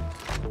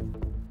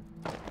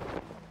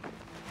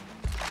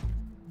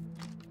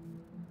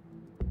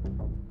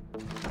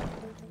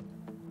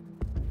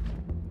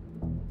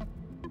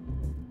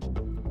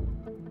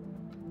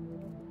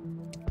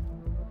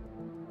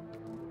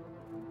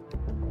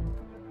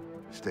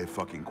 Stay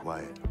fucking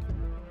quiet.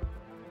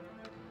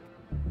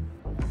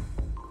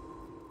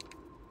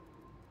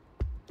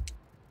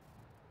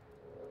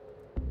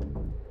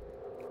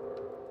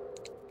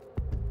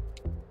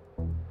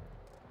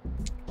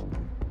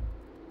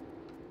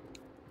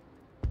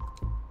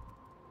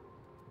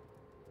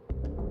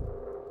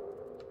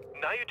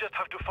 Now you just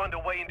have to find a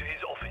way into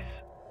his office.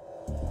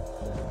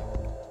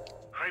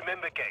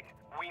 Remember, gang,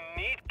 we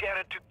need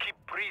Garrett to keep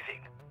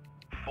breathing.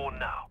 For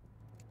now.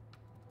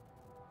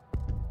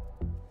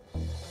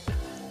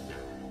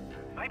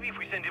 Maybe if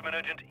we send him an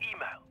urgent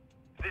email.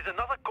 There's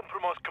another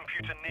compromised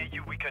computer near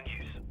you we can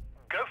use.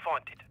 Go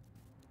find it.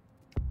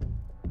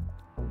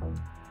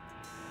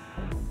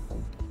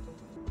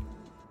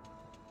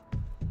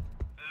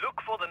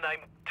 Look for the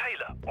name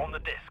Taylor on the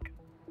desk.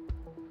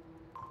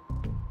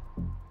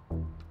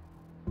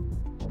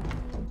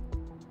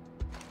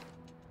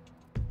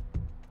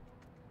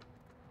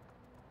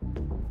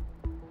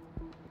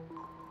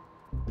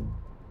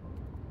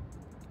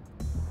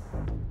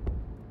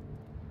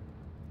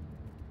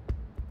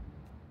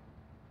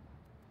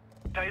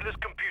 Taylor's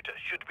computer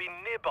should be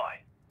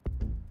nearby.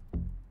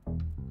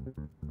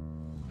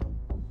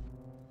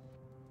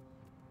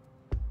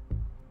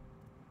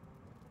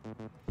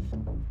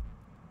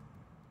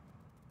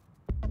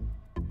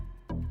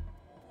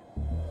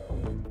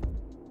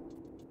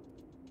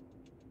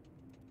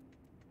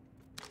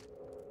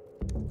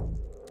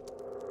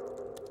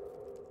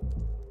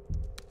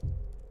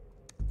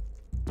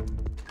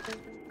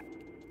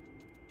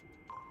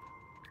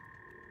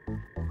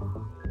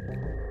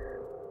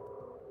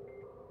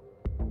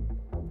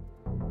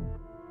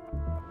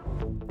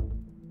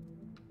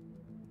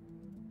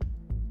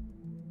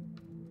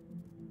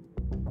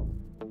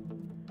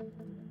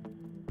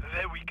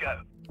 There we go.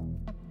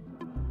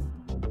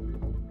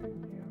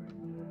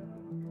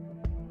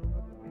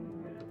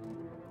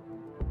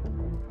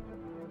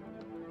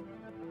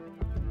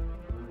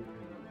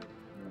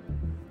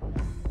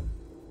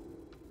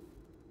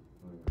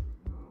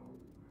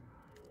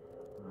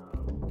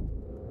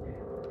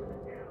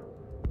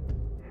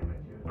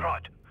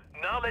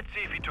 Let's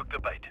see if he took the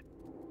bait.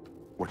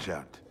 Watch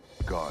out.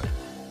 Guard.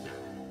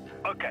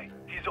 Okay,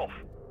 he's off.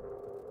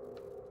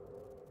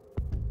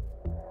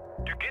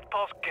 To get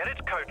past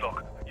Garrett's code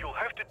lock, you'll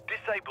have to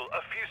disable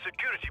a few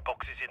security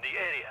boxes in the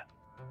area.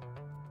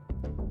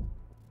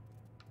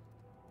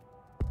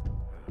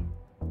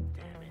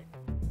 Damn it.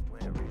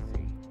 Where is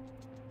he?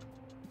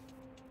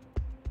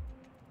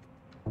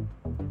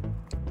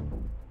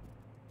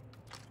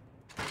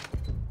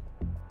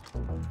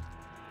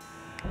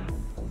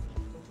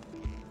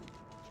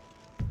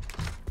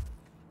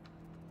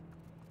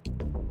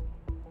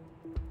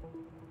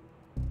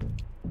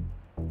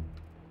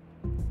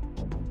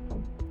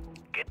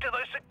 Get to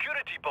those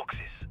security boxes.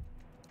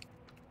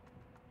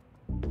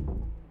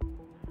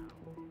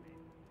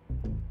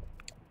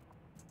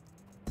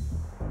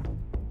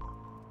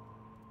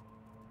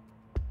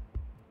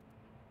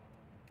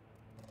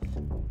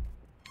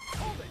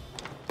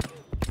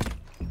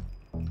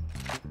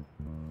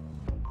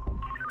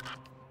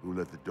 Who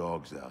let the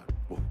dogs out?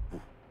 Woof,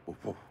 woof, woof,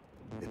 woof.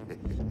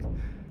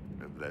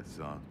 Remember that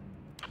song?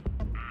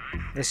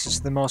 This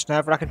is the most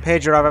nerve-wracking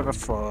pager I've ever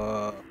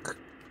fuck.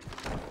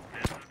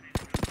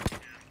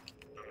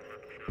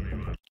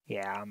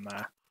 Yeah, I'm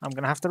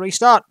gonna have to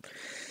restart.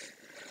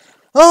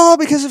 Oh,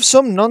 because of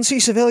some Nazi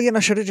civilian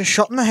I should have just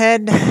shot in the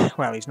head.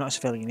 Well, he's not a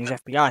civilian, he's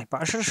FBI,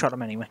 but I should have shot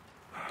him anyway.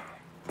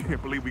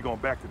 Can't believe we going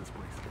back to this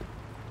place.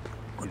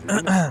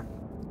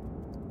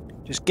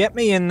 Just get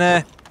me in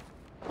there.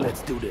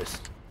 Let's do this.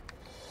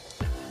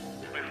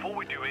 Before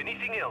we do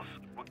anything else,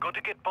 we've got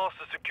to get past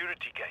the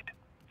security gate.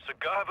 So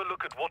go have a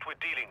look at what we're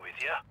dealing with,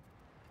 yeah?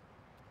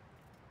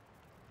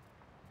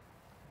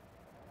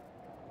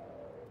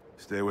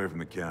 Stay away from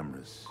the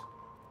cameras.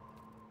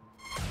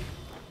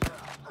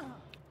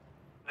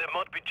 There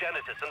might be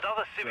janitors and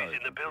other civvies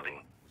in the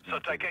building, so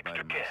take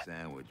extra care.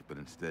 Sandwich, but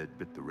instead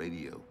bit the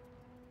radio.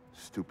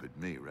 Stupid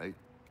me, right?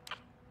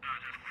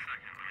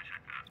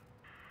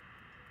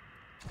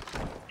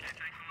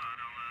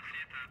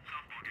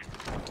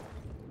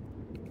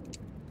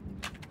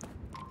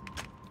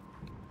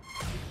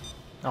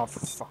 Oh,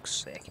 for fuck's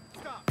sake.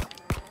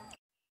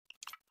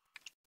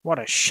 What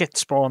a shit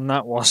spawn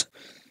that was.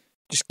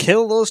 Just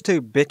kill those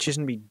two bitches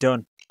and be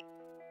done.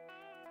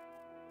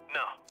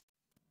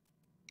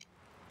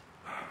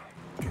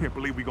 Can't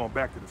believe we going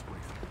back to this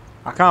place.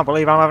 I can't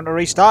believe I'm having to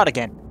restart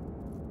again.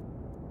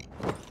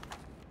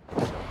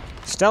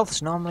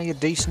 Stealth's normally a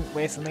decent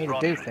way for me to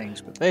do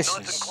things, but this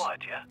Nice and quiet,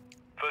 yeah?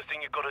 First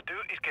thing you've got to do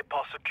is get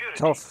past security.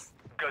 Tough.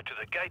 Go to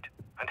the gate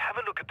and have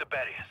a look at the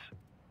barriers.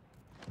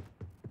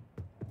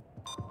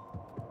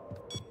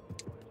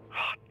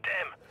 Oh,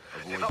 damn.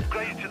 They've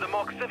upgraded to the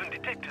Mark 7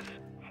 detectors.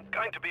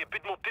 Going to be a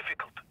bit more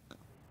difficult.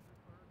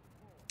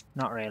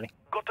 Not really.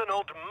 Got an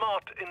old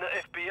mart in the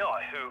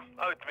FBI who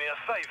owed me a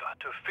favor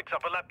to fix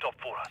up a laptop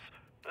for us.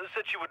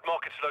 Said she would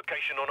mark its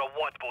location on a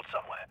whiteboard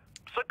somewhere.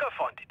 So go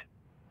find it.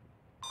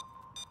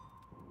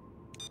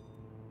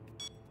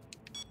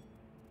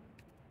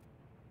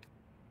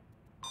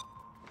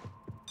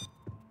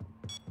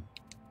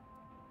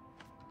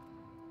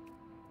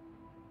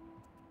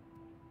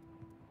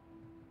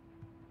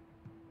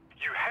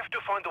 You have to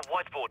find the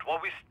whiteboard while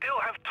we still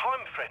have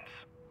time, friends.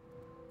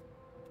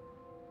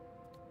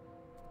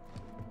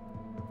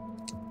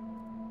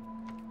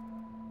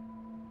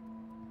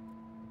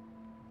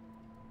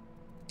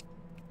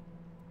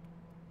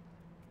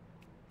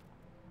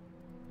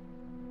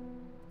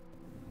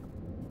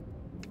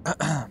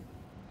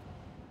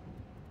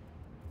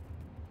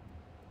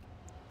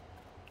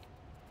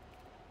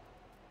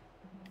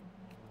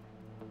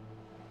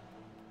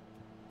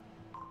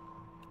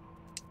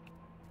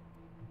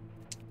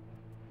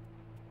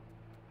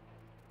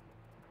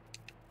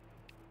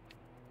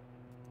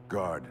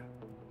 Guard.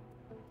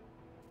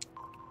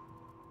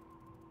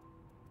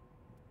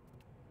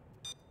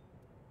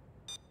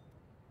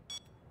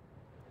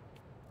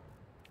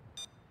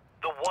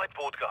 The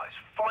whiteboard, guys.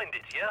 Find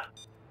it, yeah?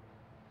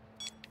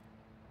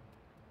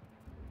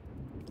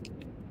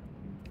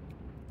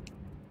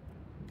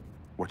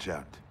 Watch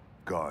out.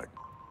 Guard.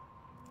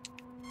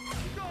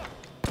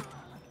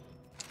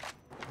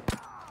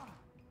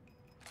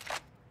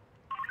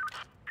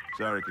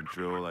 Sorry,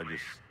 Control. I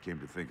just came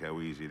to think how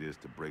easy it is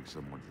to break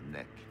someone's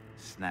neck.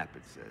 Snap,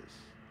 it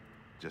says.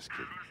 Just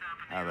kidding.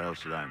 How the hell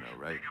should I know,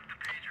 right?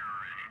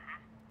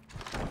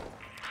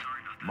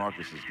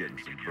 Marcus is getting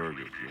some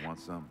burgers. You want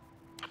some?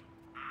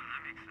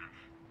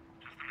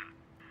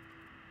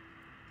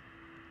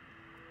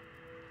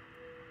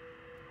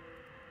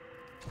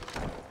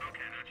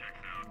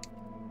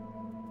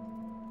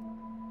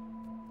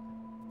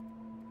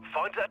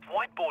 Find that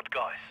whiteboard,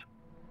 guys.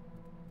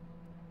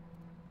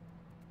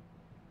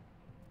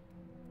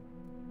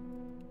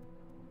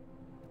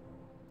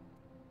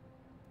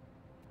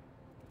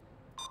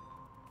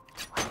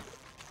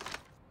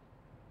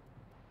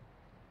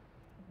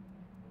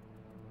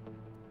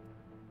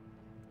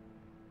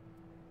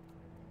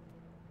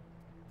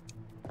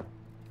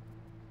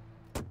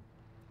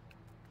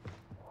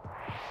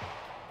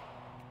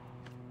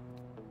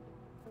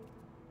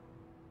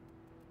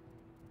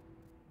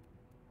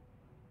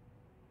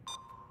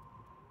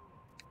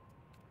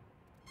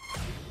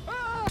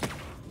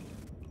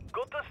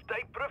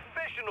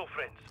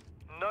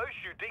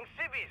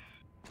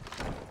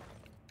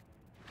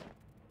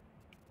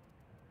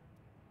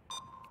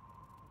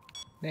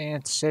 Yeah,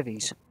 it's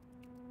civvies.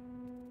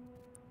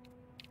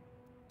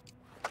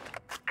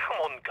 Come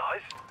on,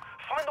 guys.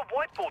 Find the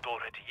whiteboard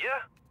already,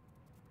 yeah?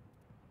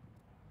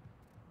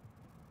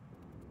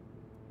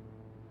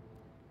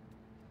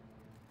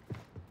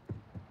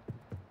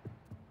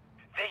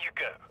 There you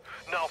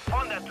go. Now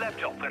find that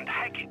laptop and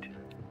hack it.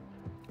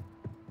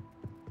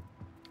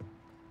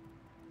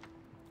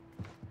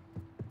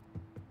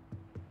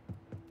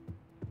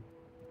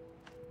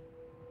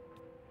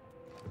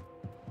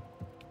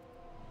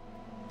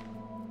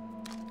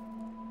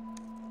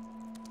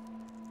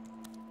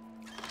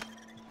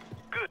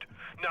 Good.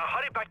 Now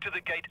hurry back to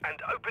the gate and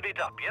open it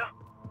up, yeah?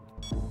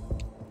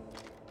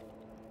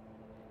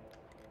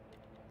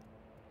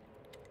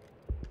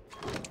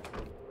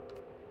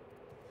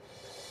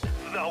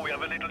 Now we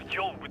have a little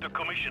job with the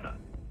commissioner.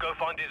 Go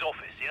find his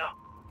office, yeah?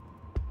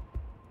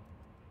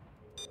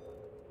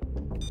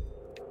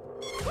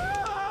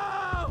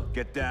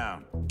 Get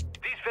down.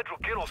 These federal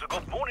killers have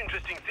got more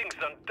interesting things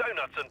than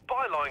donuts and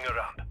pie lying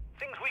around.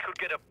 Things we could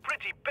get a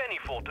pretty penny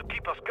for to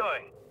keep us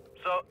going.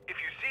 So, if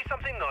you see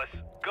something nice,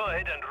 go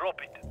ahead and rob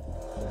it.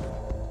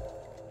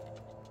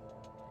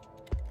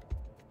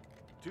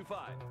 2-5.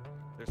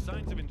 There's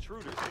signs of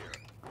intruders here.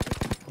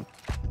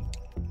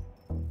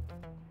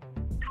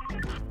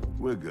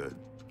 We're good.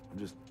 I'm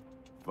just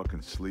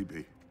fucking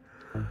sleepy.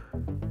 Find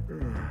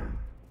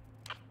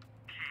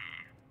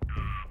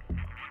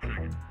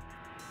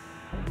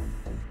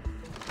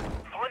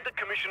the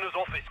commissioner's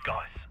office,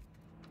 guys.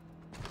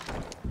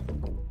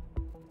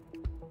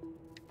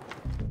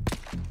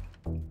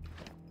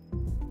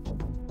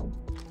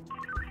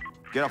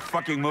 Get a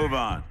fucking move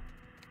on.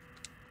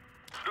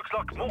 Looks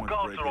like more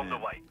guards are on the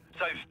way.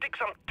 So stick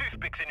some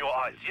toothpicks in your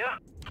eyes, yeah?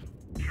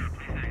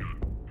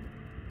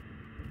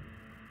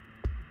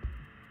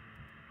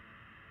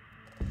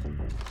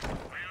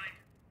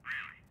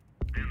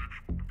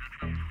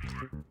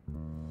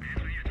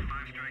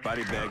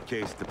 Body bag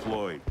case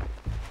deployed.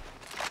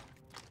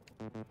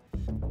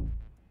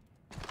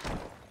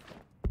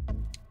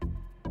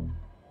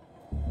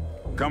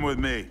 Come with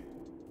me.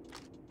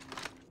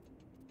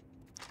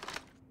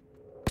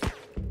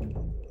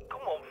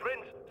 Come on,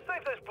 friends.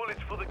 Save those bullets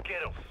for the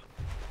girls.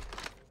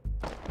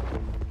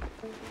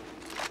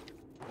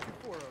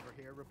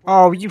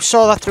 Oh, you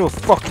saw that through a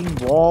fucking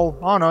wall.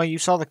 Oh no, you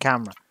saw the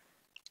camera.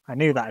 I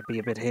knew that'd be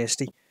a bit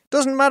hasty.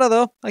 Doesn't matter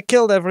though. I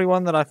killed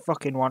everyone that I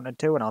fucking wanted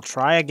to, and I'll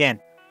try again.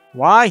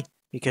 Why?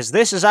 Because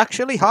this is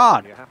actually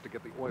hard. You have to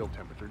get the oil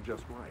temperature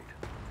just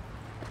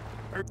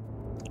right.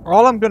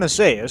 All I'm gonna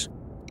say is,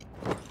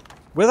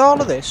 with all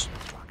of this,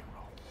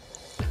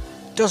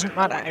 doesn't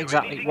matter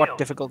exactly what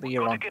difficulty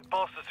you're on.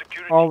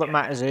 All that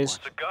matters is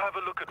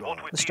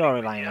the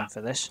storyline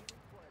for this.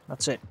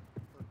 That's it.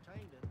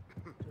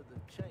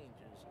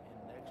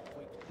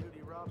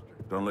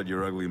 Don't let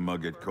your ugly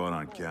mug get caught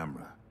on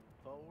camera.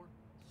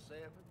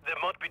 There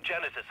might be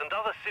janitors and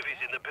other civvies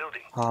in the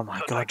building. Oh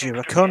my god, you're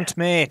a cunt,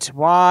 mate.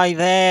 Why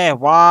there?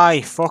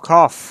 Why? Fuck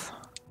off.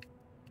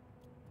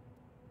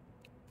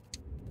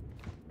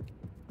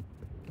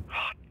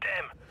 Oh,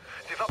 damn.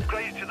 They've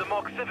upgraded to the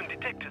Mark 7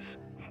 detectors.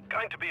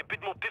 Going to be a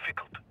bit more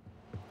difficult.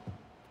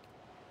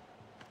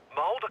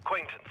 My old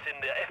acquaintance in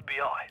the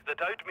FBI that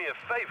owed me a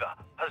favor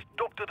has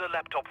doctored a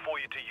laptop for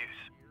you to use.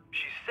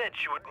 She said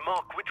she would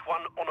mark which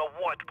one on a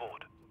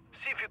whiteboard.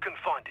 See if you can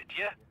find it,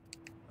 yeah?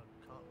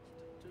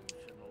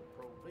 Constitutional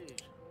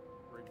provision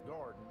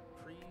regarding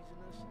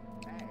treasonous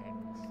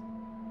acts against the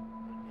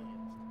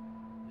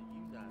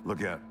United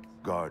Look out.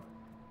 Guard.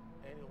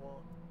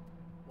 Anyone?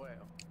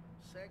 Well,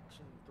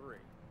 Section 3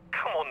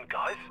 Come on,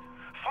 guys.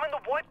 Find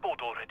the whiteboard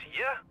already,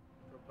 yeah?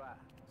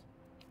 provides,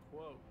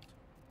 quote,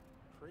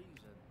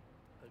 treason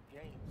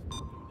against the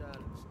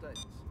United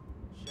States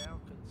shall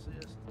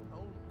consist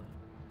only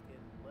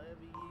in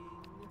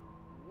levying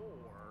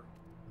war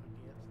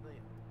against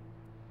them,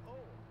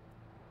 or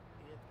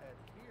in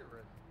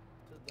adhering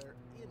to their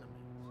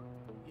enemies,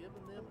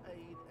 giving them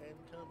aid and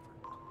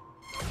comfort. No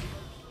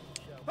person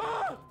shall be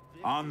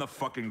convicted On the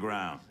fucking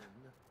ground.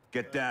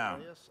 Get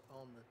down. unless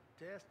on the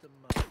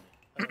testimony of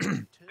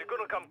They're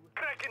gonna come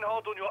cracking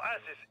hard on your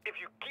asses if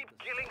you keep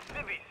killing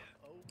civvies.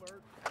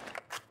 overt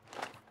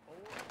or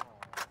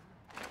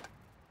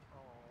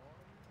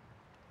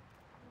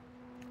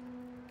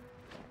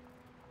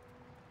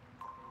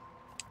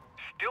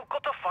Still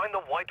got to find the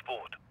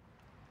whiteboard.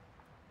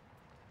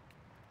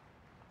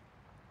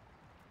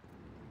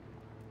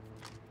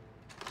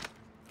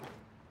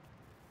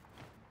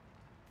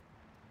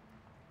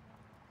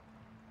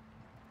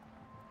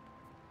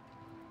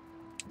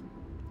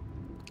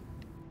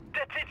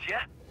 That's it,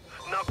 yeah?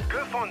 Now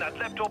go find that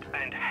laptop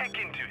and hack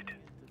into it.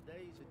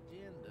 Today's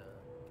agenda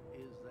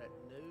is that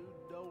new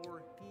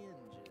door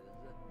hinges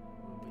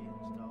will be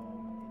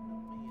installed in the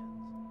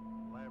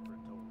men's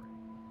laboratory.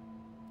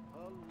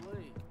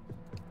 Police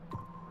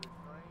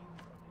refrain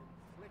from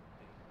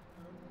inflicting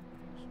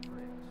undue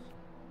stress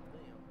on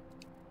them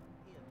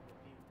in the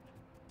future.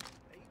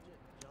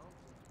 Agent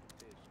Johnson's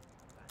petition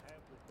to have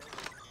the door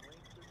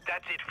lengthened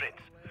That's it, friends.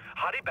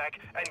 Hurry back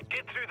and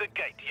get through the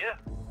gate, yeah?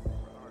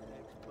 for our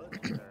next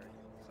budgetary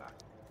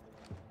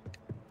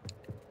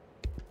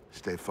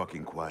Stay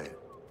fucking quiet.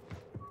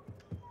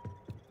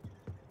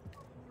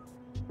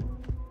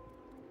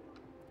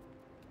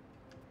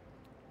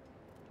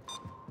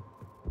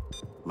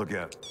 Look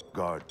out.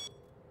 Guard.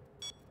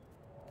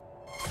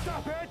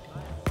 Stop it!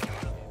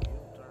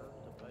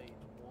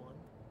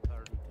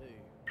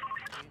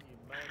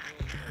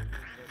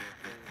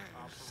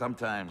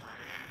 Sometimes.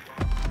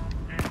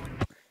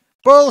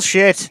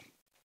 Bullshit!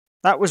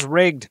 That was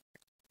rigged.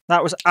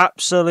 That was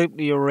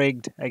absolutely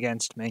rigged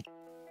against me.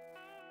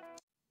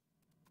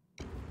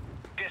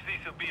 Guess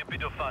this'll be a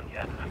bit of fun,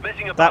 yeah?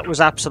 Messing about. That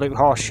was absolute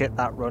horseshit,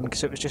 that run,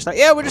 because it was just like,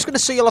 yeah, we're just going to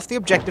seal off the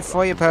objective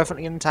for you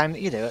perfectly in the time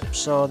that you do it,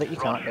 so that you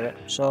can't do it.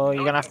 So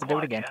you're going to have to do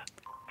it again.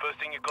 First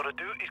thing you've got to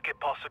do is get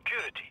past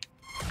security.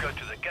 Go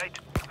to the gate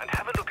and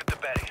have a look at the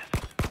barriers.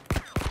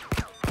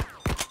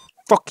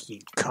 Fuck you,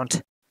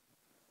 cunt.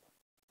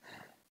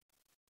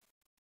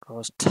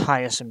 Grows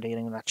tiresome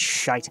dealing with that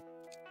shite.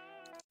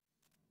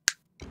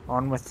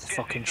 On with the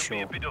fucking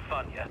show.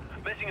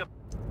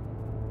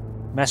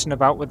 Messing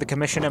about with the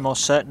Commissioner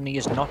most certainly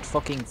is not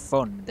fucking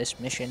fun. This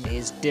mission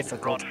is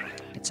difficult.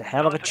 It's a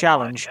hell of a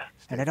challenge,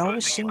 and it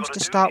always seems to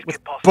start with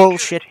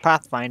bullshit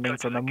pathfinding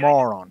from a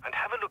moron.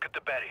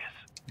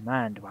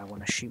 Man, do I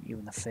want to shoot you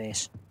in the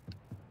face.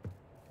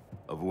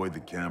 Avoid the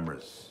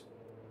cameras.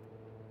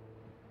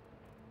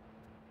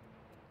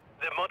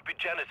 There might be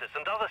janitors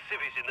and other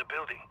civvies in the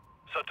building,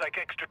 so take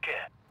extra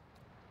care.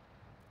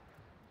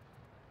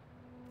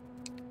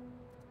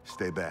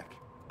 Stay back.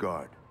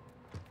 Guard.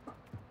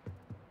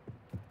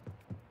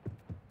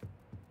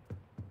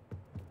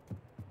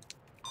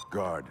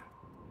 Guard.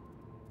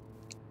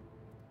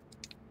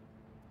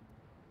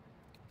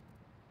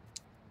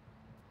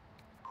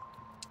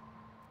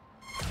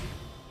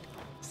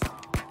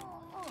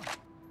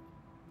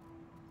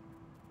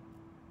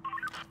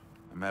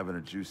 I'm having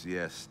a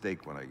juicy-ass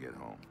steak when I get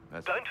home.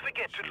 That's Don't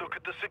forget to look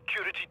at the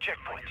security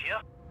checkpoint,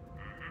 yeah?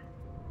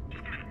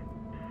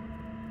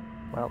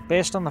 Well,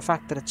 based on the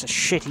fact that it's a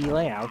shitty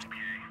layout.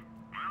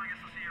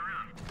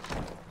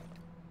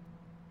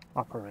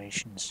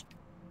 Operations.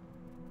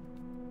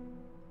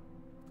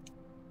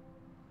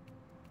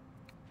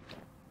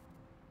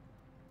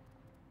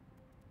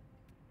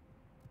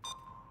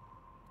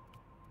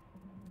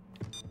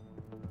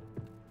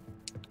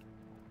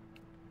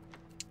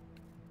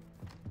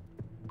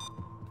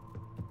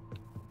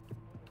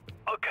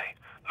 Okay,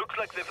 looks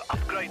like they've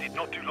upgraded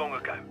not too long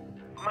ago.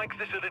 Makes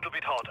this a little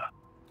bit harder.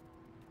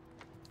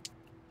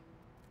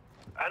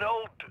 An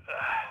old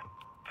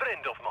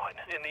friend of mine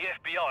in the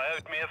FBI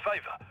owed me a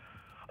favor,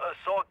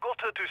 so I got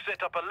her to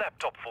set up a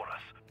laptop for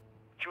us.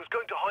 She was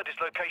going to hide his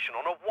location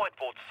on a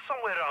whiteboard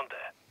somewhere around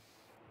there.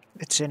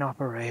 It's in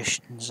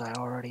operations, I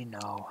already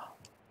know.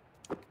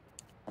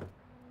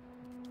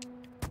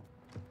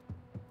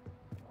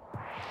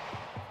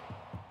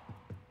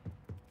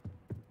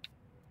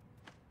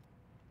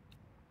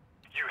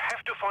 You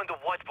have to find the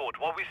whiteboard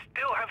while we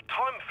still have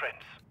time,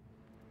 friends.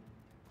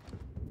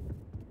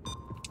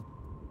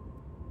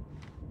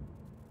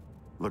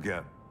 Look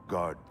out.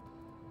 Guard.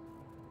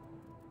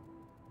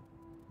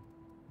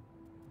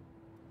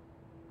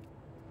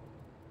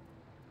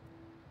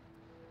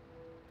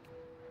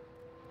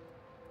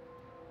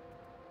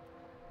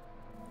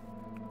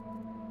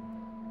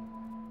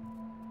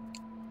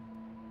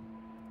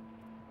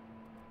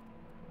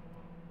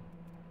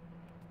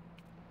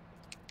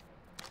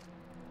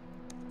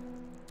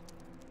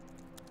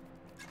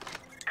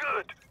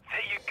 Good.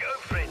 There you go,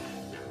 friends.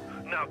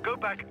 Now go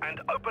back and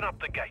open up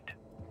the gate.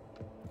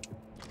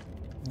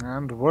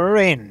 And we're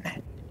in.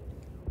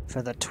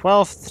 For the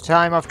 12th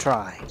time I've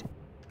tried.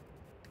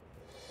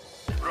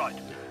 Right.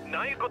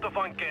 Now you've got to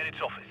find Garrett's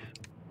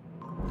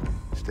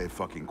office. Stay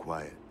fucking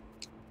quiet.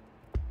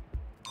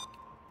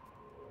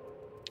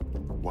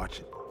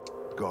 Watch it.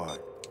 Guard.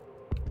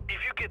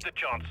 If you get the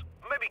chance,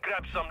 maybe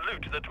grab some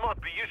loot that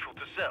might be useful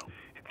to sell.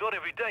 It's not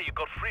every day you've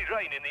got free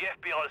reign in the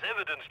FBI's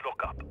evidence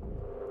lockup.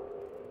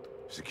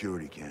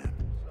 Security cam.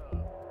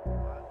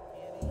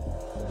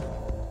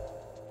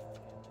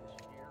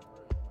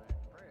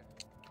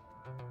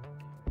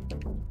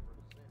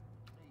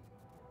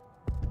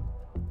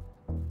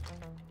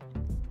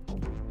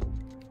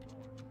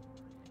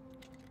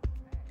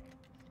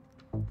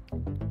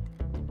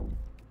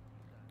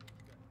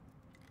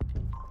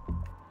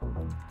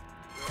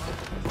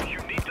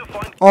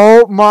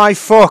 Oh my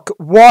fuck,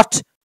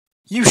 what?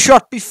 You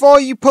shot before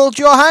you pulled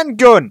your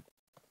handgun!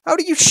 How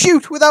do you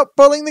shoot without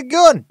pulling the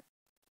gun?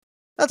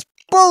 That's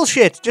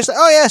bullshit! Just,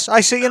 oh yes,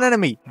 I see an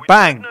enemy.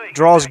 Bang,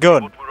 draws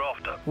gun.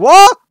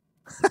 What?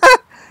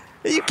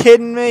 Are you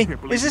kidding me?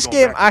 Is this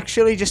game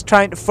actually just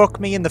trying to fuck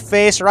me in the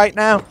face right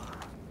now?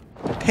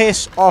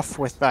 Piss off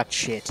with that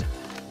shit.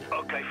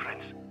 Okay,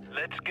 friends,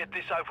 let's get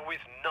this over with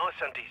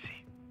nice and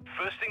easy.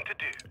 First thing to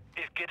do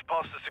is get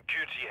past the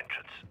security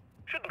entrance.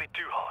 Shouldn't be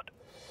too hard,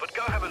 but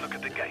go have a look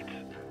at the gates.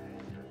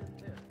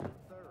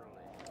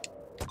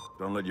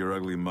 Don't let your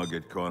ugly mug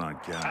get caught on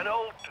camera. An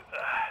old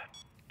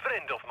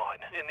friend of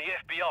mine in the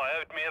FBI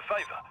owed me a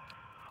favor,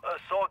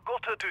 so I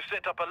got her to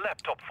set up a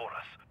laptop for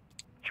us.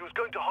 She she was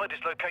going to hide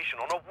his location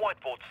on a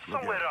whiteboard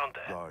somewhere around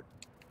there. Guard.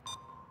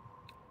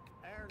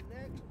 Our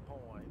next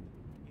point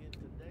in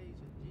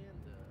today's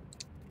agenda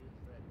is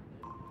that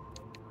new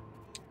lower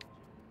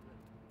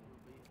engine will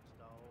be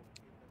installed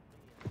in the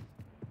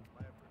men's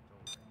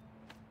laboratory.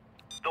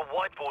 The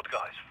whiteboard,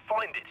 guys.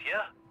 Find it,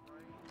 yeah?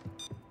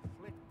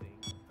 Inflicting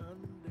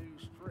undue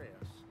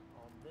stress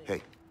on them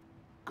Hey,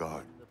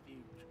 guard. in the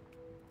future.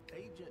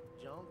 Agent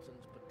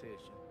Johnson's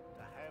petition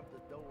to have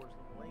the doors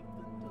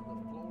lengthened to the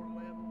floor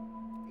level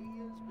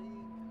is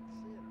being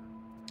considered.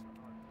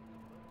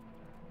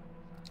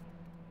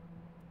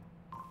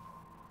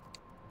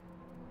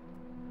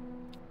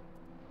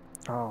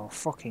 Oh,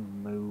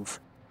 fucking move.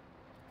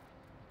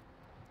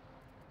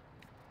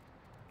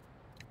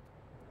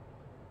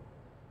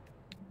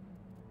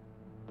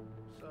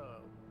 So,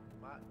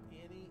 might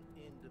any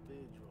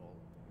individual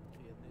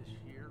in this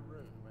here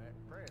room at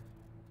present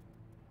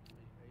be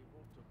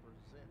able to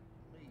present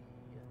me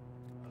a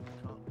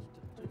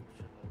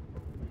constitutional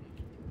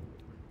provision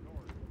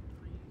regarding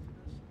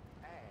treasonous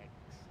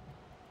acts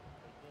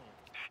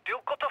against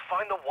Still got to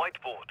find the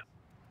whiteboard.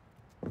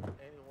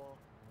 anyone?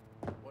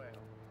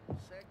 Well,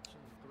 Section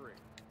 3,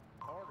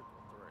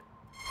 Article 3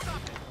 of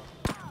the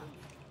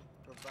Constitution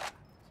provides,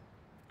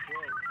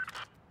 quote,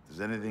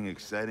 Does anything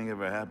exciting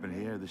ever happen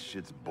here? This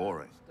shit's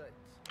boring. States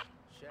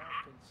shall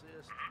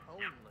consist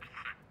only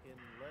in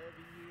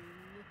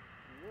levying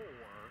war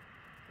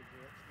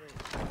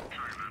against them,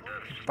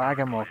 Bag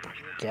him up.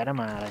 Get him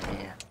out of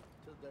here.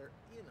 to their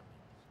enemies,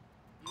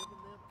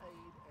 giving them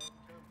aid and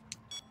comfort.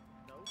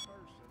 No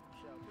person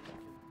shall be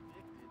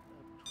convicted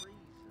of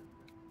treason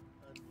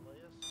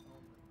unless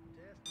on the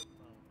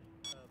testimony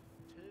of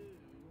two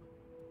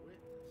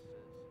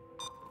witnesses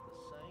to the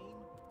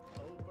same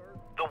overt.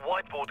 The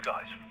whiteboard,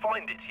 guys.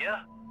 Find it,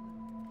 yeah?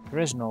 There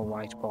is no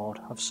whiteboard.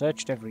 I've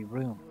searched every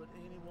room. Would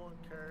anyone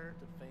care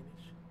to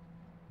finish?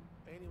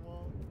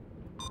 Anyone?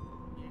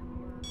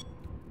 Bueller?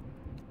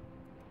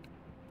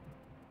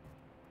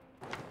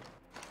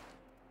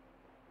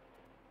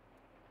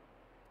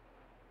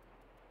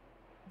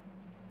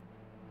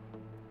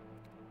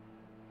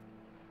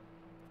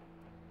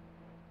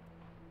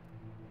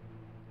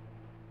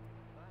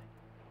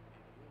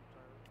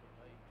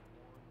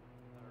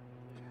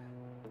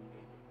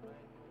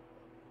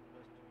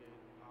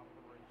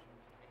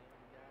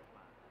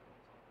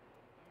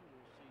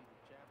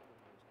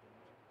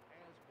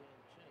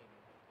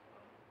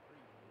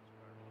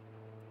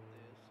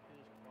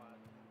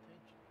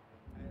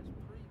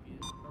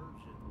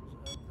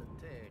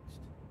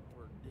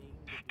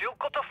 Still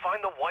got to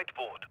find the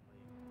whiteboard.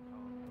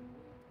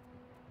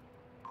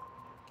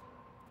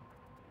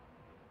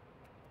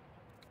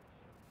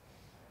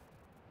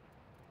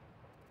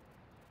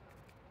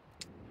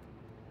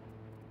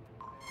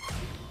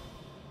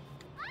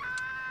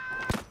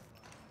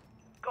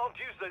 Can't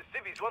use those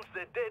civvies once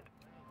they're dead.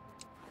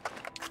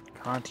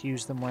 Can't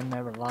use them when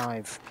they're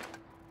alive.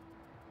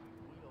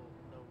 Will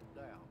no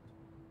doubt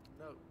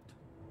note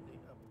the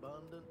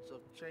abundance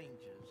of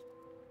changes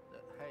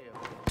that have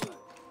been made.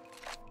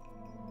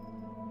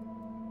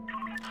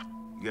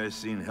 You guys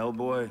seen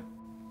Hellboy?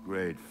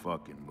 Great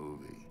fucking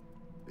movie.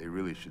 They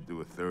really should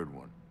do a third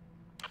one.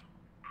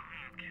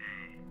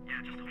 Okay.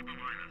 Yeah, just hold the line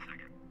a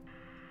second.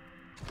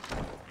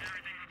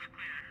 Everything looks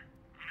clear.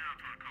 You know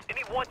how to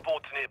Any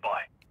whiteboards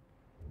nearby?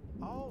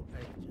 All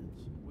agents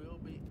will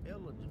be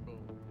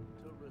eligible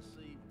to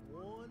receive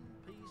one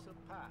piece of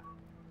pie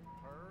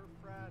per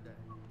Friday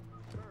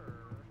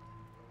per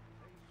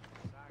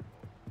rotation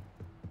cycle.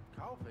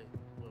 Coffee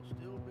will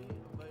still be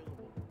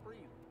available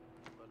freely,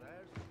 but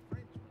as the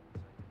Frenchman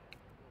said,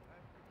 you'll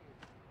have to get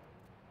your own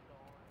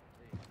darn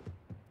tea.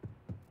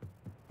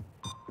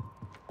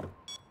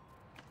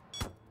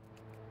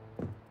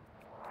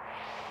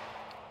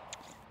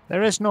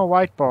 There is no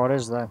whiteboard,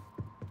 is there?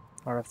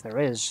 Or if there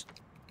is,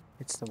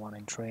 it's the one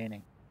in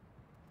training.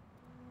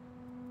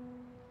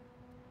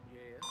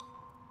 Yes,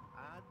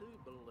 I do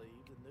believe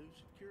the new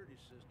security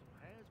system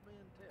has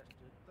been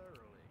tested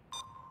thoroughly.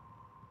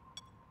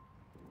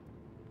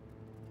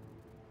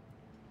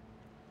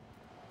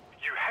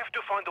 You have to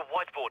find the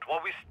whiteboard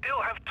while we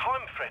still have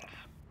time, friends.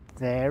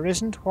 There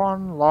isn't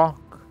one,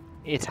 Lock.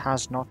 It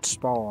has not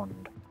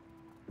spawned.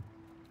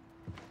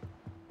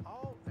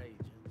 All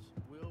agents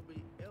will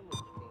be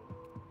eligible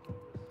to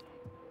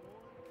receive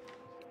one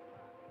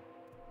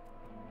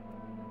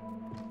piece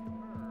of pie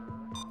per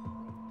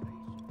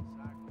rotation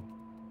cycle.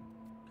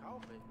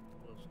 Coffee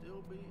will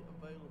still be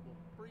available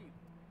freely,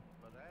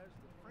 but as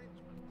the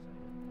Frenchman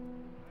said,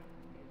 you'll have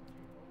to get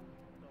your own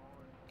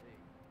darn tea.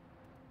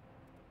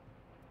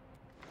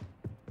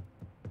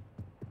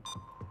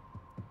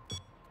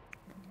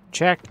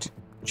 Checked.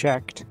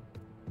 Checked.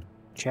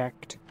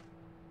 Checked.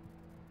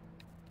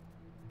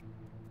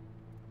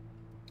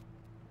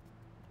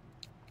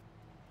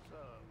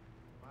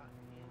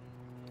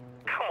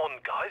 Come on,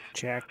 guys.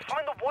 Checked.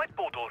 Find the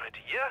whiteboard already,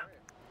 yeah?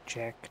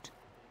 Checked.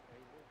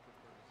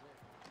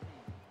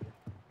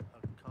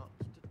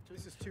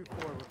 This is 2-4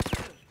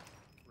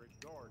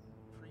 regarding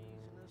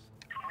treasonous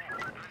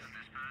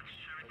acts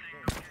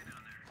against the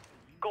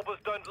Coppers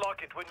don't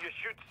like it when you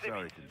shoot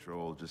Sorry, civvies.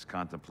 Control. Just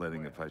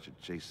contemplating if I should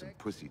chase some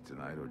pussy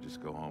tonight or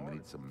just go home and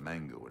eat some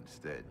mango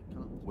instead.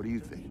 What do you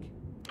think?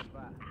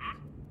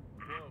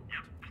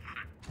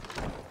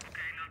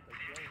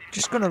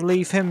 Just gonna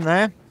leave him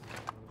there.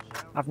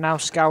 I've now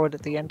scoured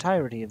the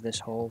entirety of this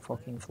whole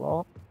fucking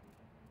floor.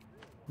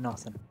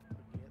 Nothing.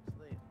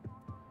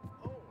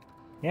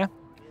 Yeah?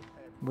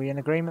 We in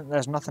agreement?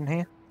 There's nothing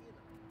here?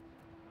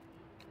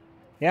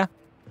 Yeah?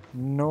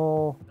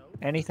 No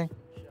anything?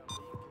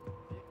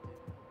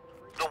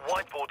 The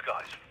whiteboard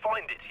guys,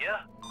 find it,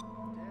 yeah?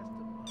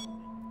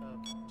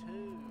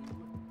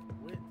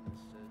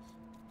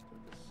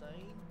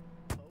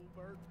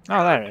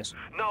 Oh, there it is.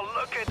 Now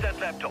look at that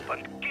laptop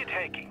and get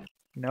hacking.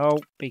 No,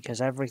 because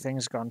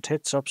everything's gone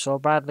tits up so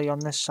badly on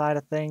this side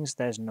of things,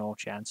 there's no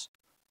chance.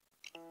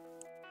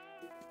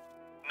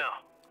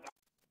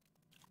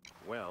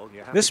 Well,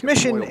 you have This to get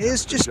mission oil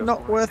is tested just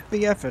not right. worth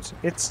the effort.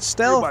 It's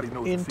stealth Everybody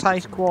knows the in secrets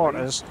tight in the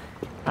quarters,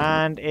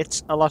 and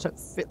it's a lot of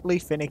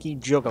finicky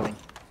juggling.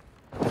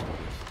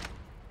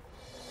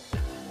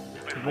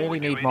 You really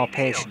need more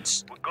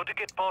patience.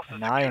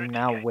 And I am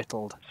now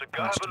whittled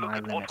past my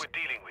limit.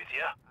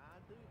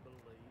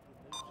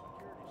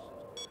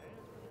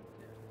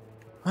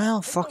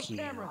 Well, fuck you.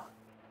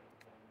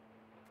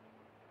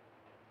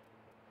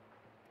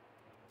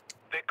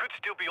 There could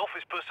still be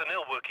office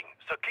personnel working,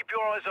 so keep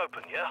your eyes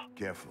open, yeah?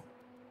 Careful.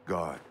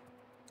 Guard.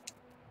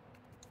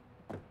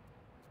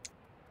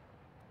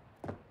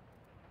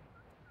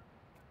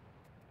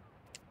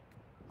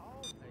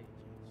 All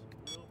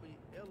agents will be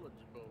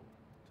eligible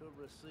to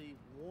receive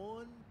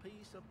one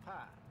piece of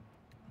pie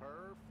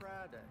per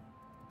Friday,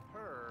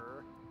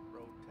 per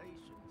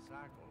rotation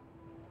cycle.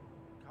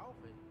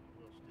 Coffee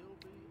will still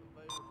be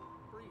available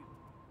freely,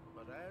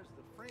 but as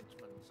the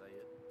Frenchmen say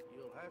it,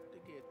 you'll have to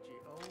get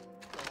your own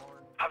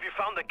darn... Have you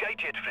found the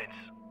gate yet, friends?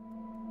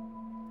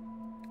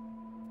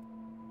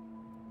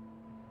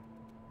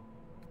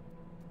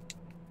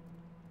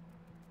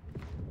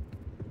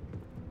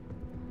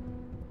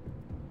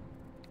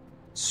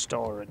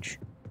 Storage.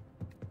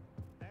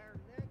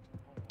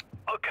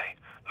 Okay,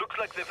 looks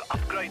like they've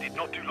upgraded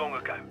not too long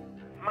ago.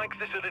 Makes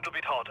this a little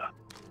bit harder.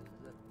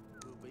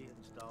 will be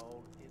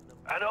installed in the...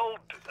 An old...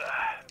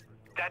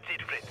 that's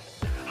it, friends.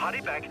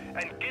 Hurry back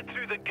and get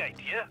through the gate,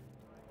 yeah?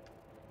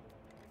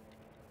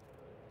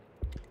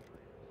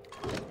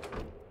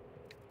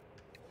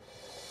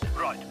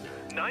 Right,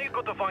 now you've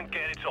got to find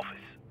Garrett's office.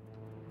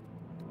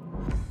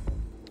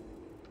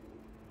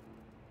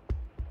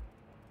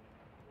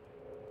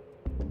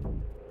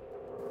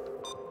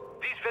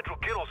 These federal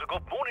killers have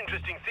got more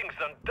interesting things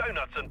than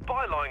donuts and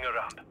pie lying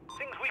around.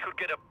 Things we could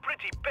get a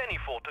pretty penny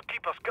for to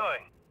keep us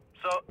going.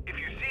 So, if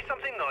you see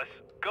something nice,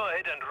 go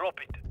ahead and rob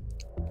it.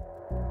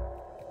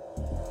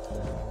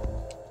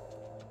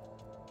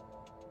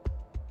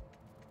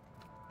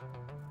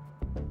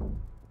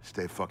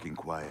 Stay fucking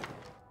quiet.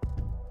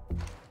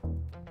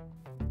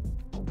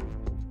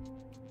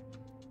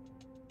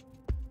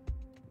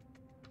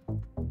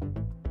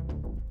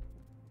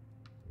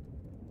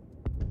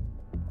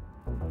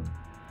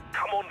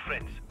 Come on,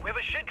 friends. We have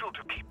a schedule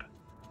to keep.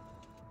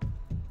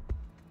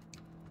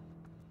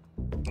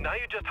 Now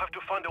you just have to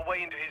find a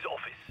way into his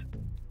office.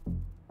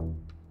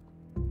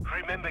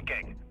 Remember,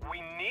 gang,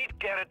 we need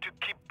Garrett to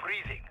keep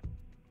breathing.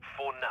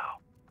 For now.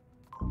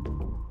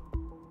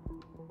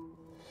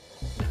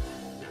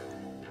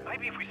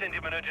 Maybe if we send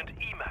him an urgent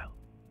email.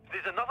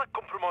 There's another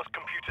compromised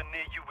computer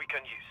near you we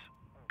can use.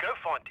 Go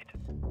find it.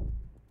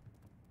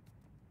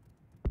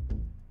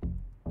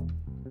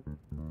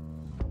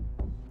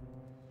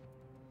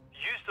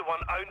 Use the one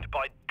owned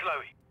by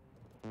Chloe.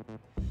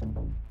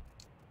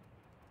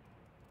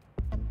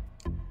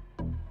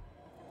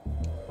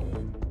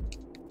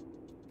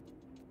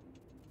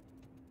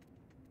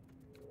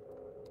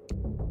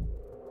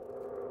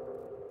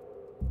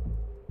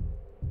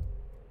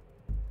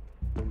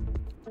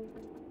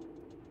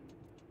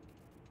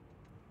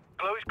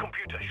 Chloe's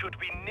computer should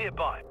be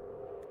nearby.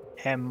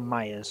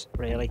 Myers,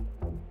 really?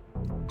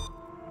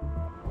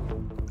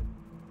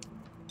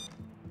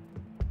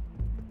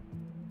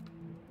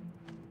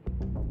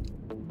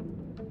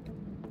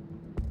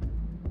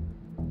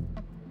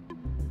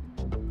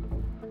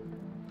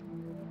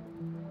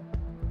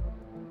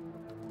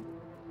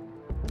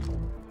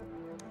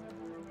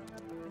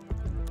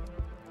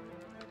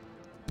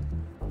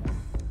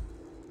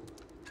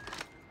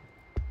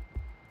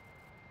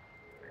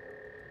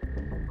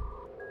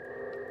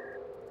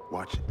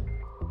 Watch it.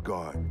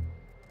 Guard.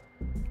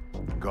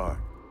 Guard.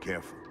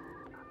 Careful.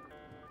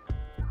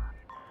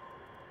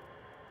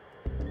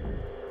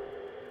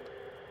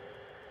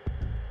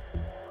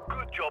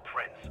 Good job,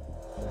 friends.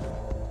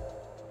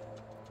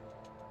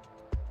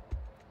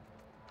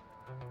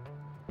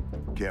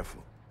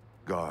 Careful.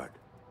 Guard.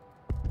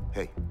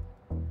 Hey.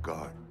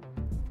 Guard.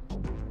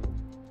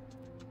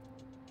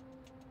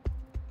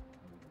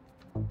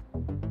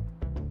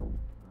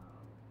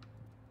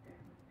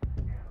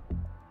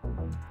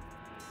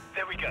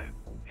 There we go.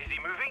 Is he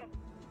moving?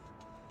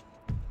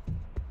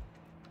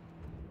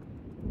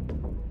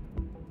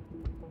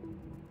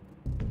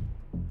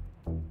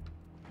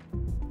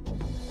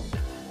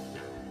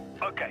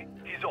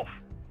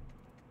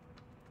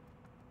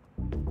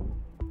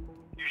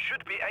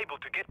 should be able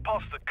to get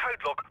past the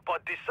code lock by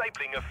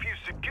disabling a few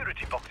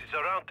security boxes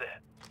around there.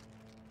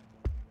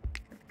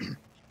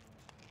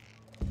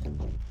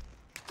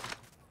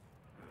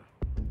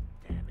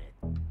 Damn it.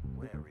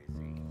 Where is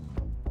he?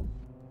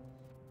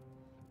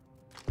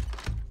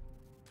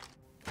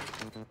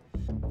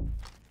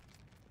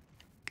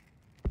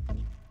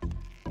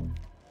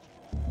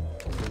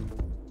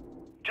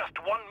 Just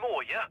one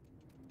more, yeah?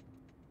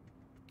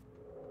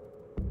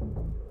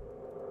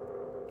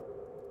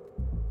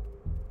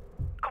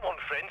 Come on,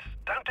 friends.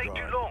 Don't take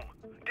too long.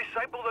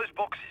 Disable those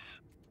boxes.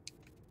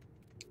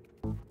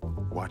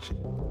 Watch it.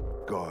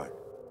 Guard.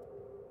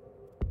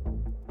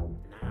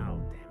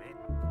 Now, damn it.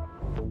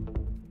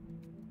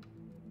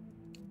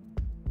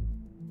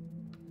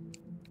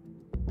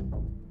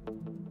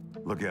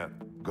 Look out.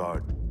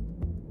 Guard.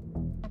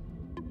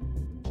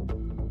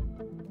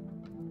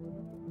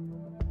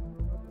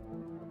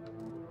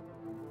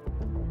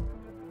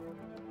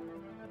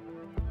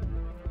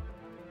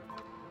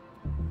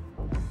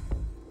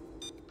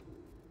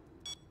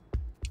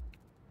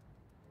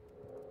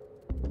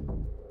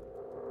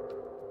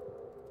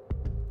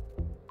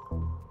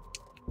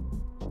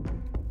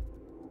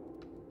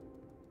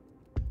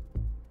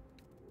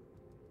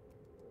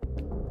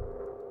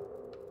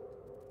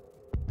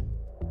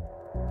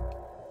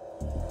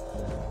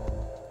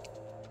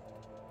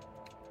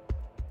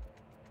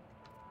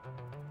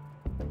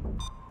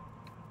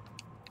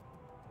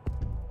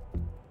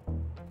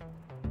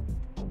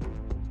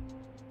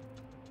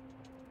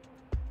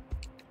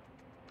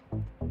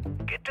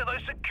 Get to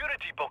those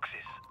security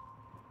boxes.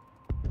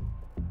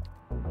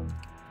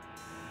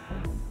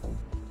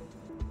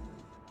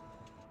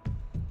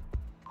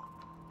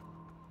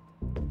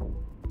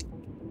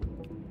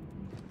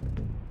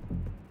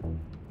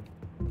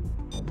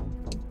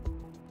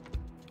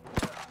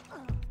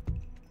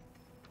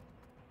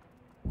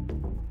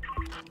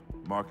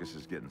 Marcus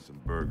is getting some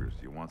burgers.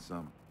 You want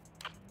some?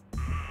 Oh,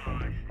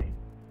 I see.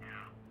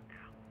 Yeah.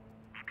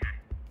 Okay.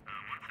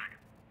 One second.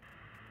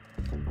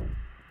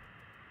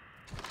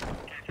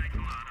 Okay, thanks a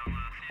lot.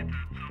 I'll see you at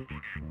the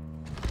softball game.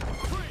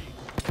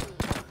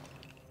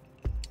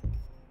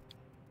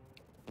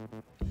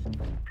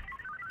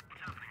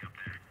 What's happening up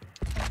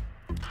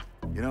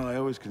there? You know, I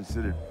always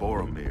considered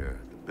Boromir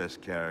the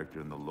best character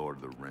in the Lord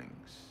of the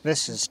Rings.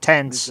 This is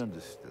tense.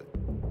 Misunderstood.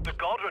 The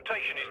guard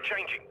rotation is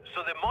changing,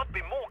 so there might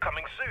be more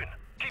coming soon.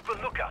 Keep a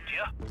lookout,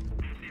 yeah?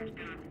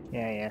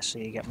 Yeah, so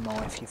you get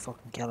more if you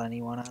fucking kill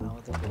anyone. I know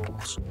the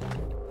rules.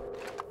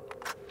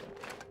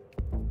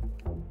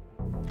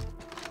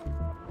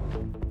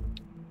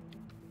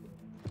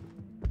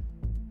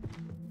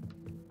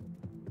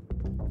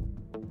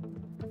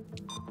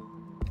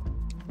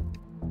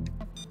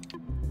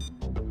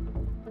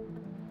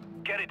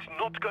 Garrett's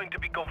not going to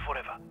be gone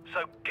forever,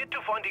 so get to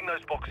finding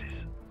those boxes.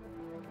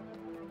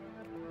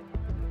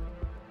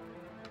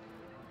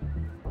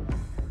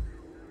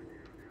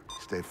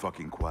 Stay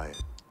fucking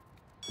quiet.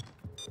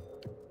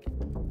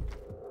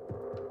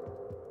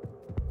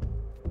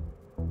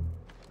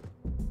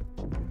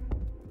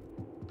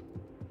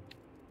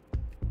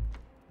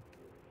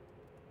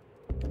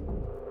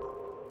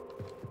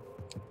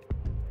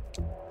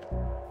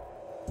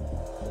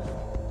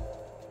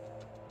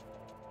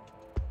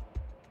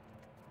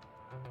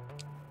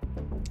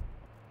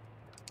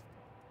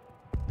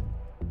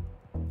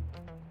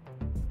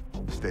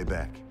 Stay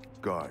back.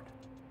 Guard.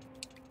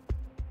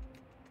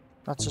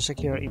 That's a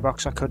security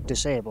box I could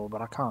disable,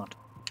 but I can't.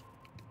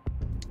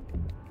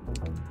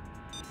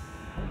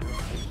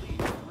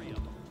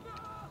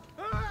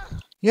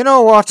 You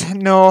know what?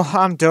 No,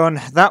 I'm done.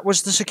 That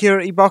was the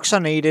security box I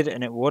needed,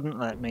 and it wouldn't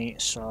let me,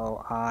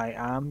 so I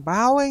am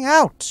bowing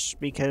out,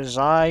 because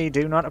I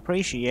do not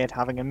appreciate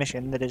having a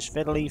mission that is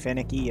fiddly,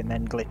 finicky, and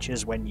then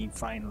glitches when you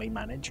finally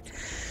manage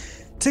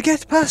to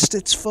get past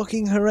its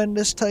fucking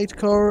horrendous tight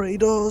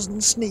corridors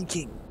and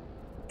sneaking.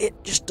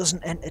 It just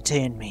doesn't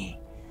entertain me.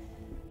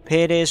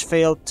 Payday's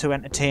failed to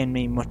entertain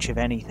me much of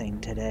anything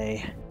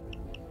today.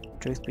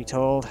 Truth be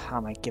told, I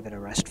might give it a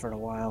rest for a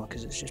while,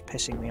 because it's just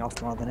pissing me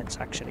off more than it's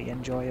actually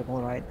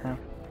enjoyable right now.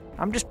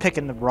 I'm just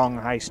picking the wrong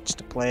heists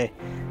to play.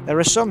 There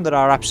are some that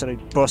are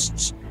absolute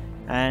busts,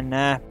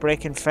 and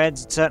breaking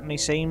feds it certainly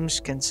seems,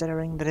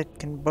 considering that it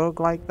can bug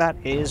like that,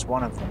 is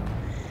one of them.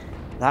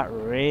 That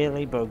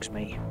really bugs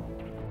me.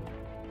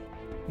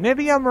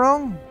 Maybe I'm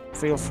wrong.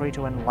 Feel free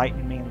to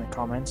enlighten me in the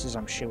comments, as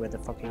I'm sure the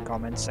fucking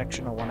comments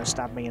section will want to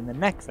stab me in the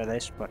neck for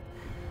this, but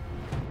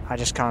I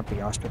just can't be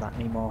arsed with that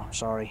anymore.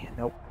 Sorry.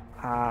 Nope.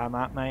 I'm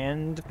at my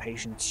end of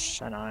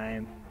patience, and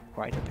I'm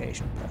quite a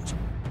patient person.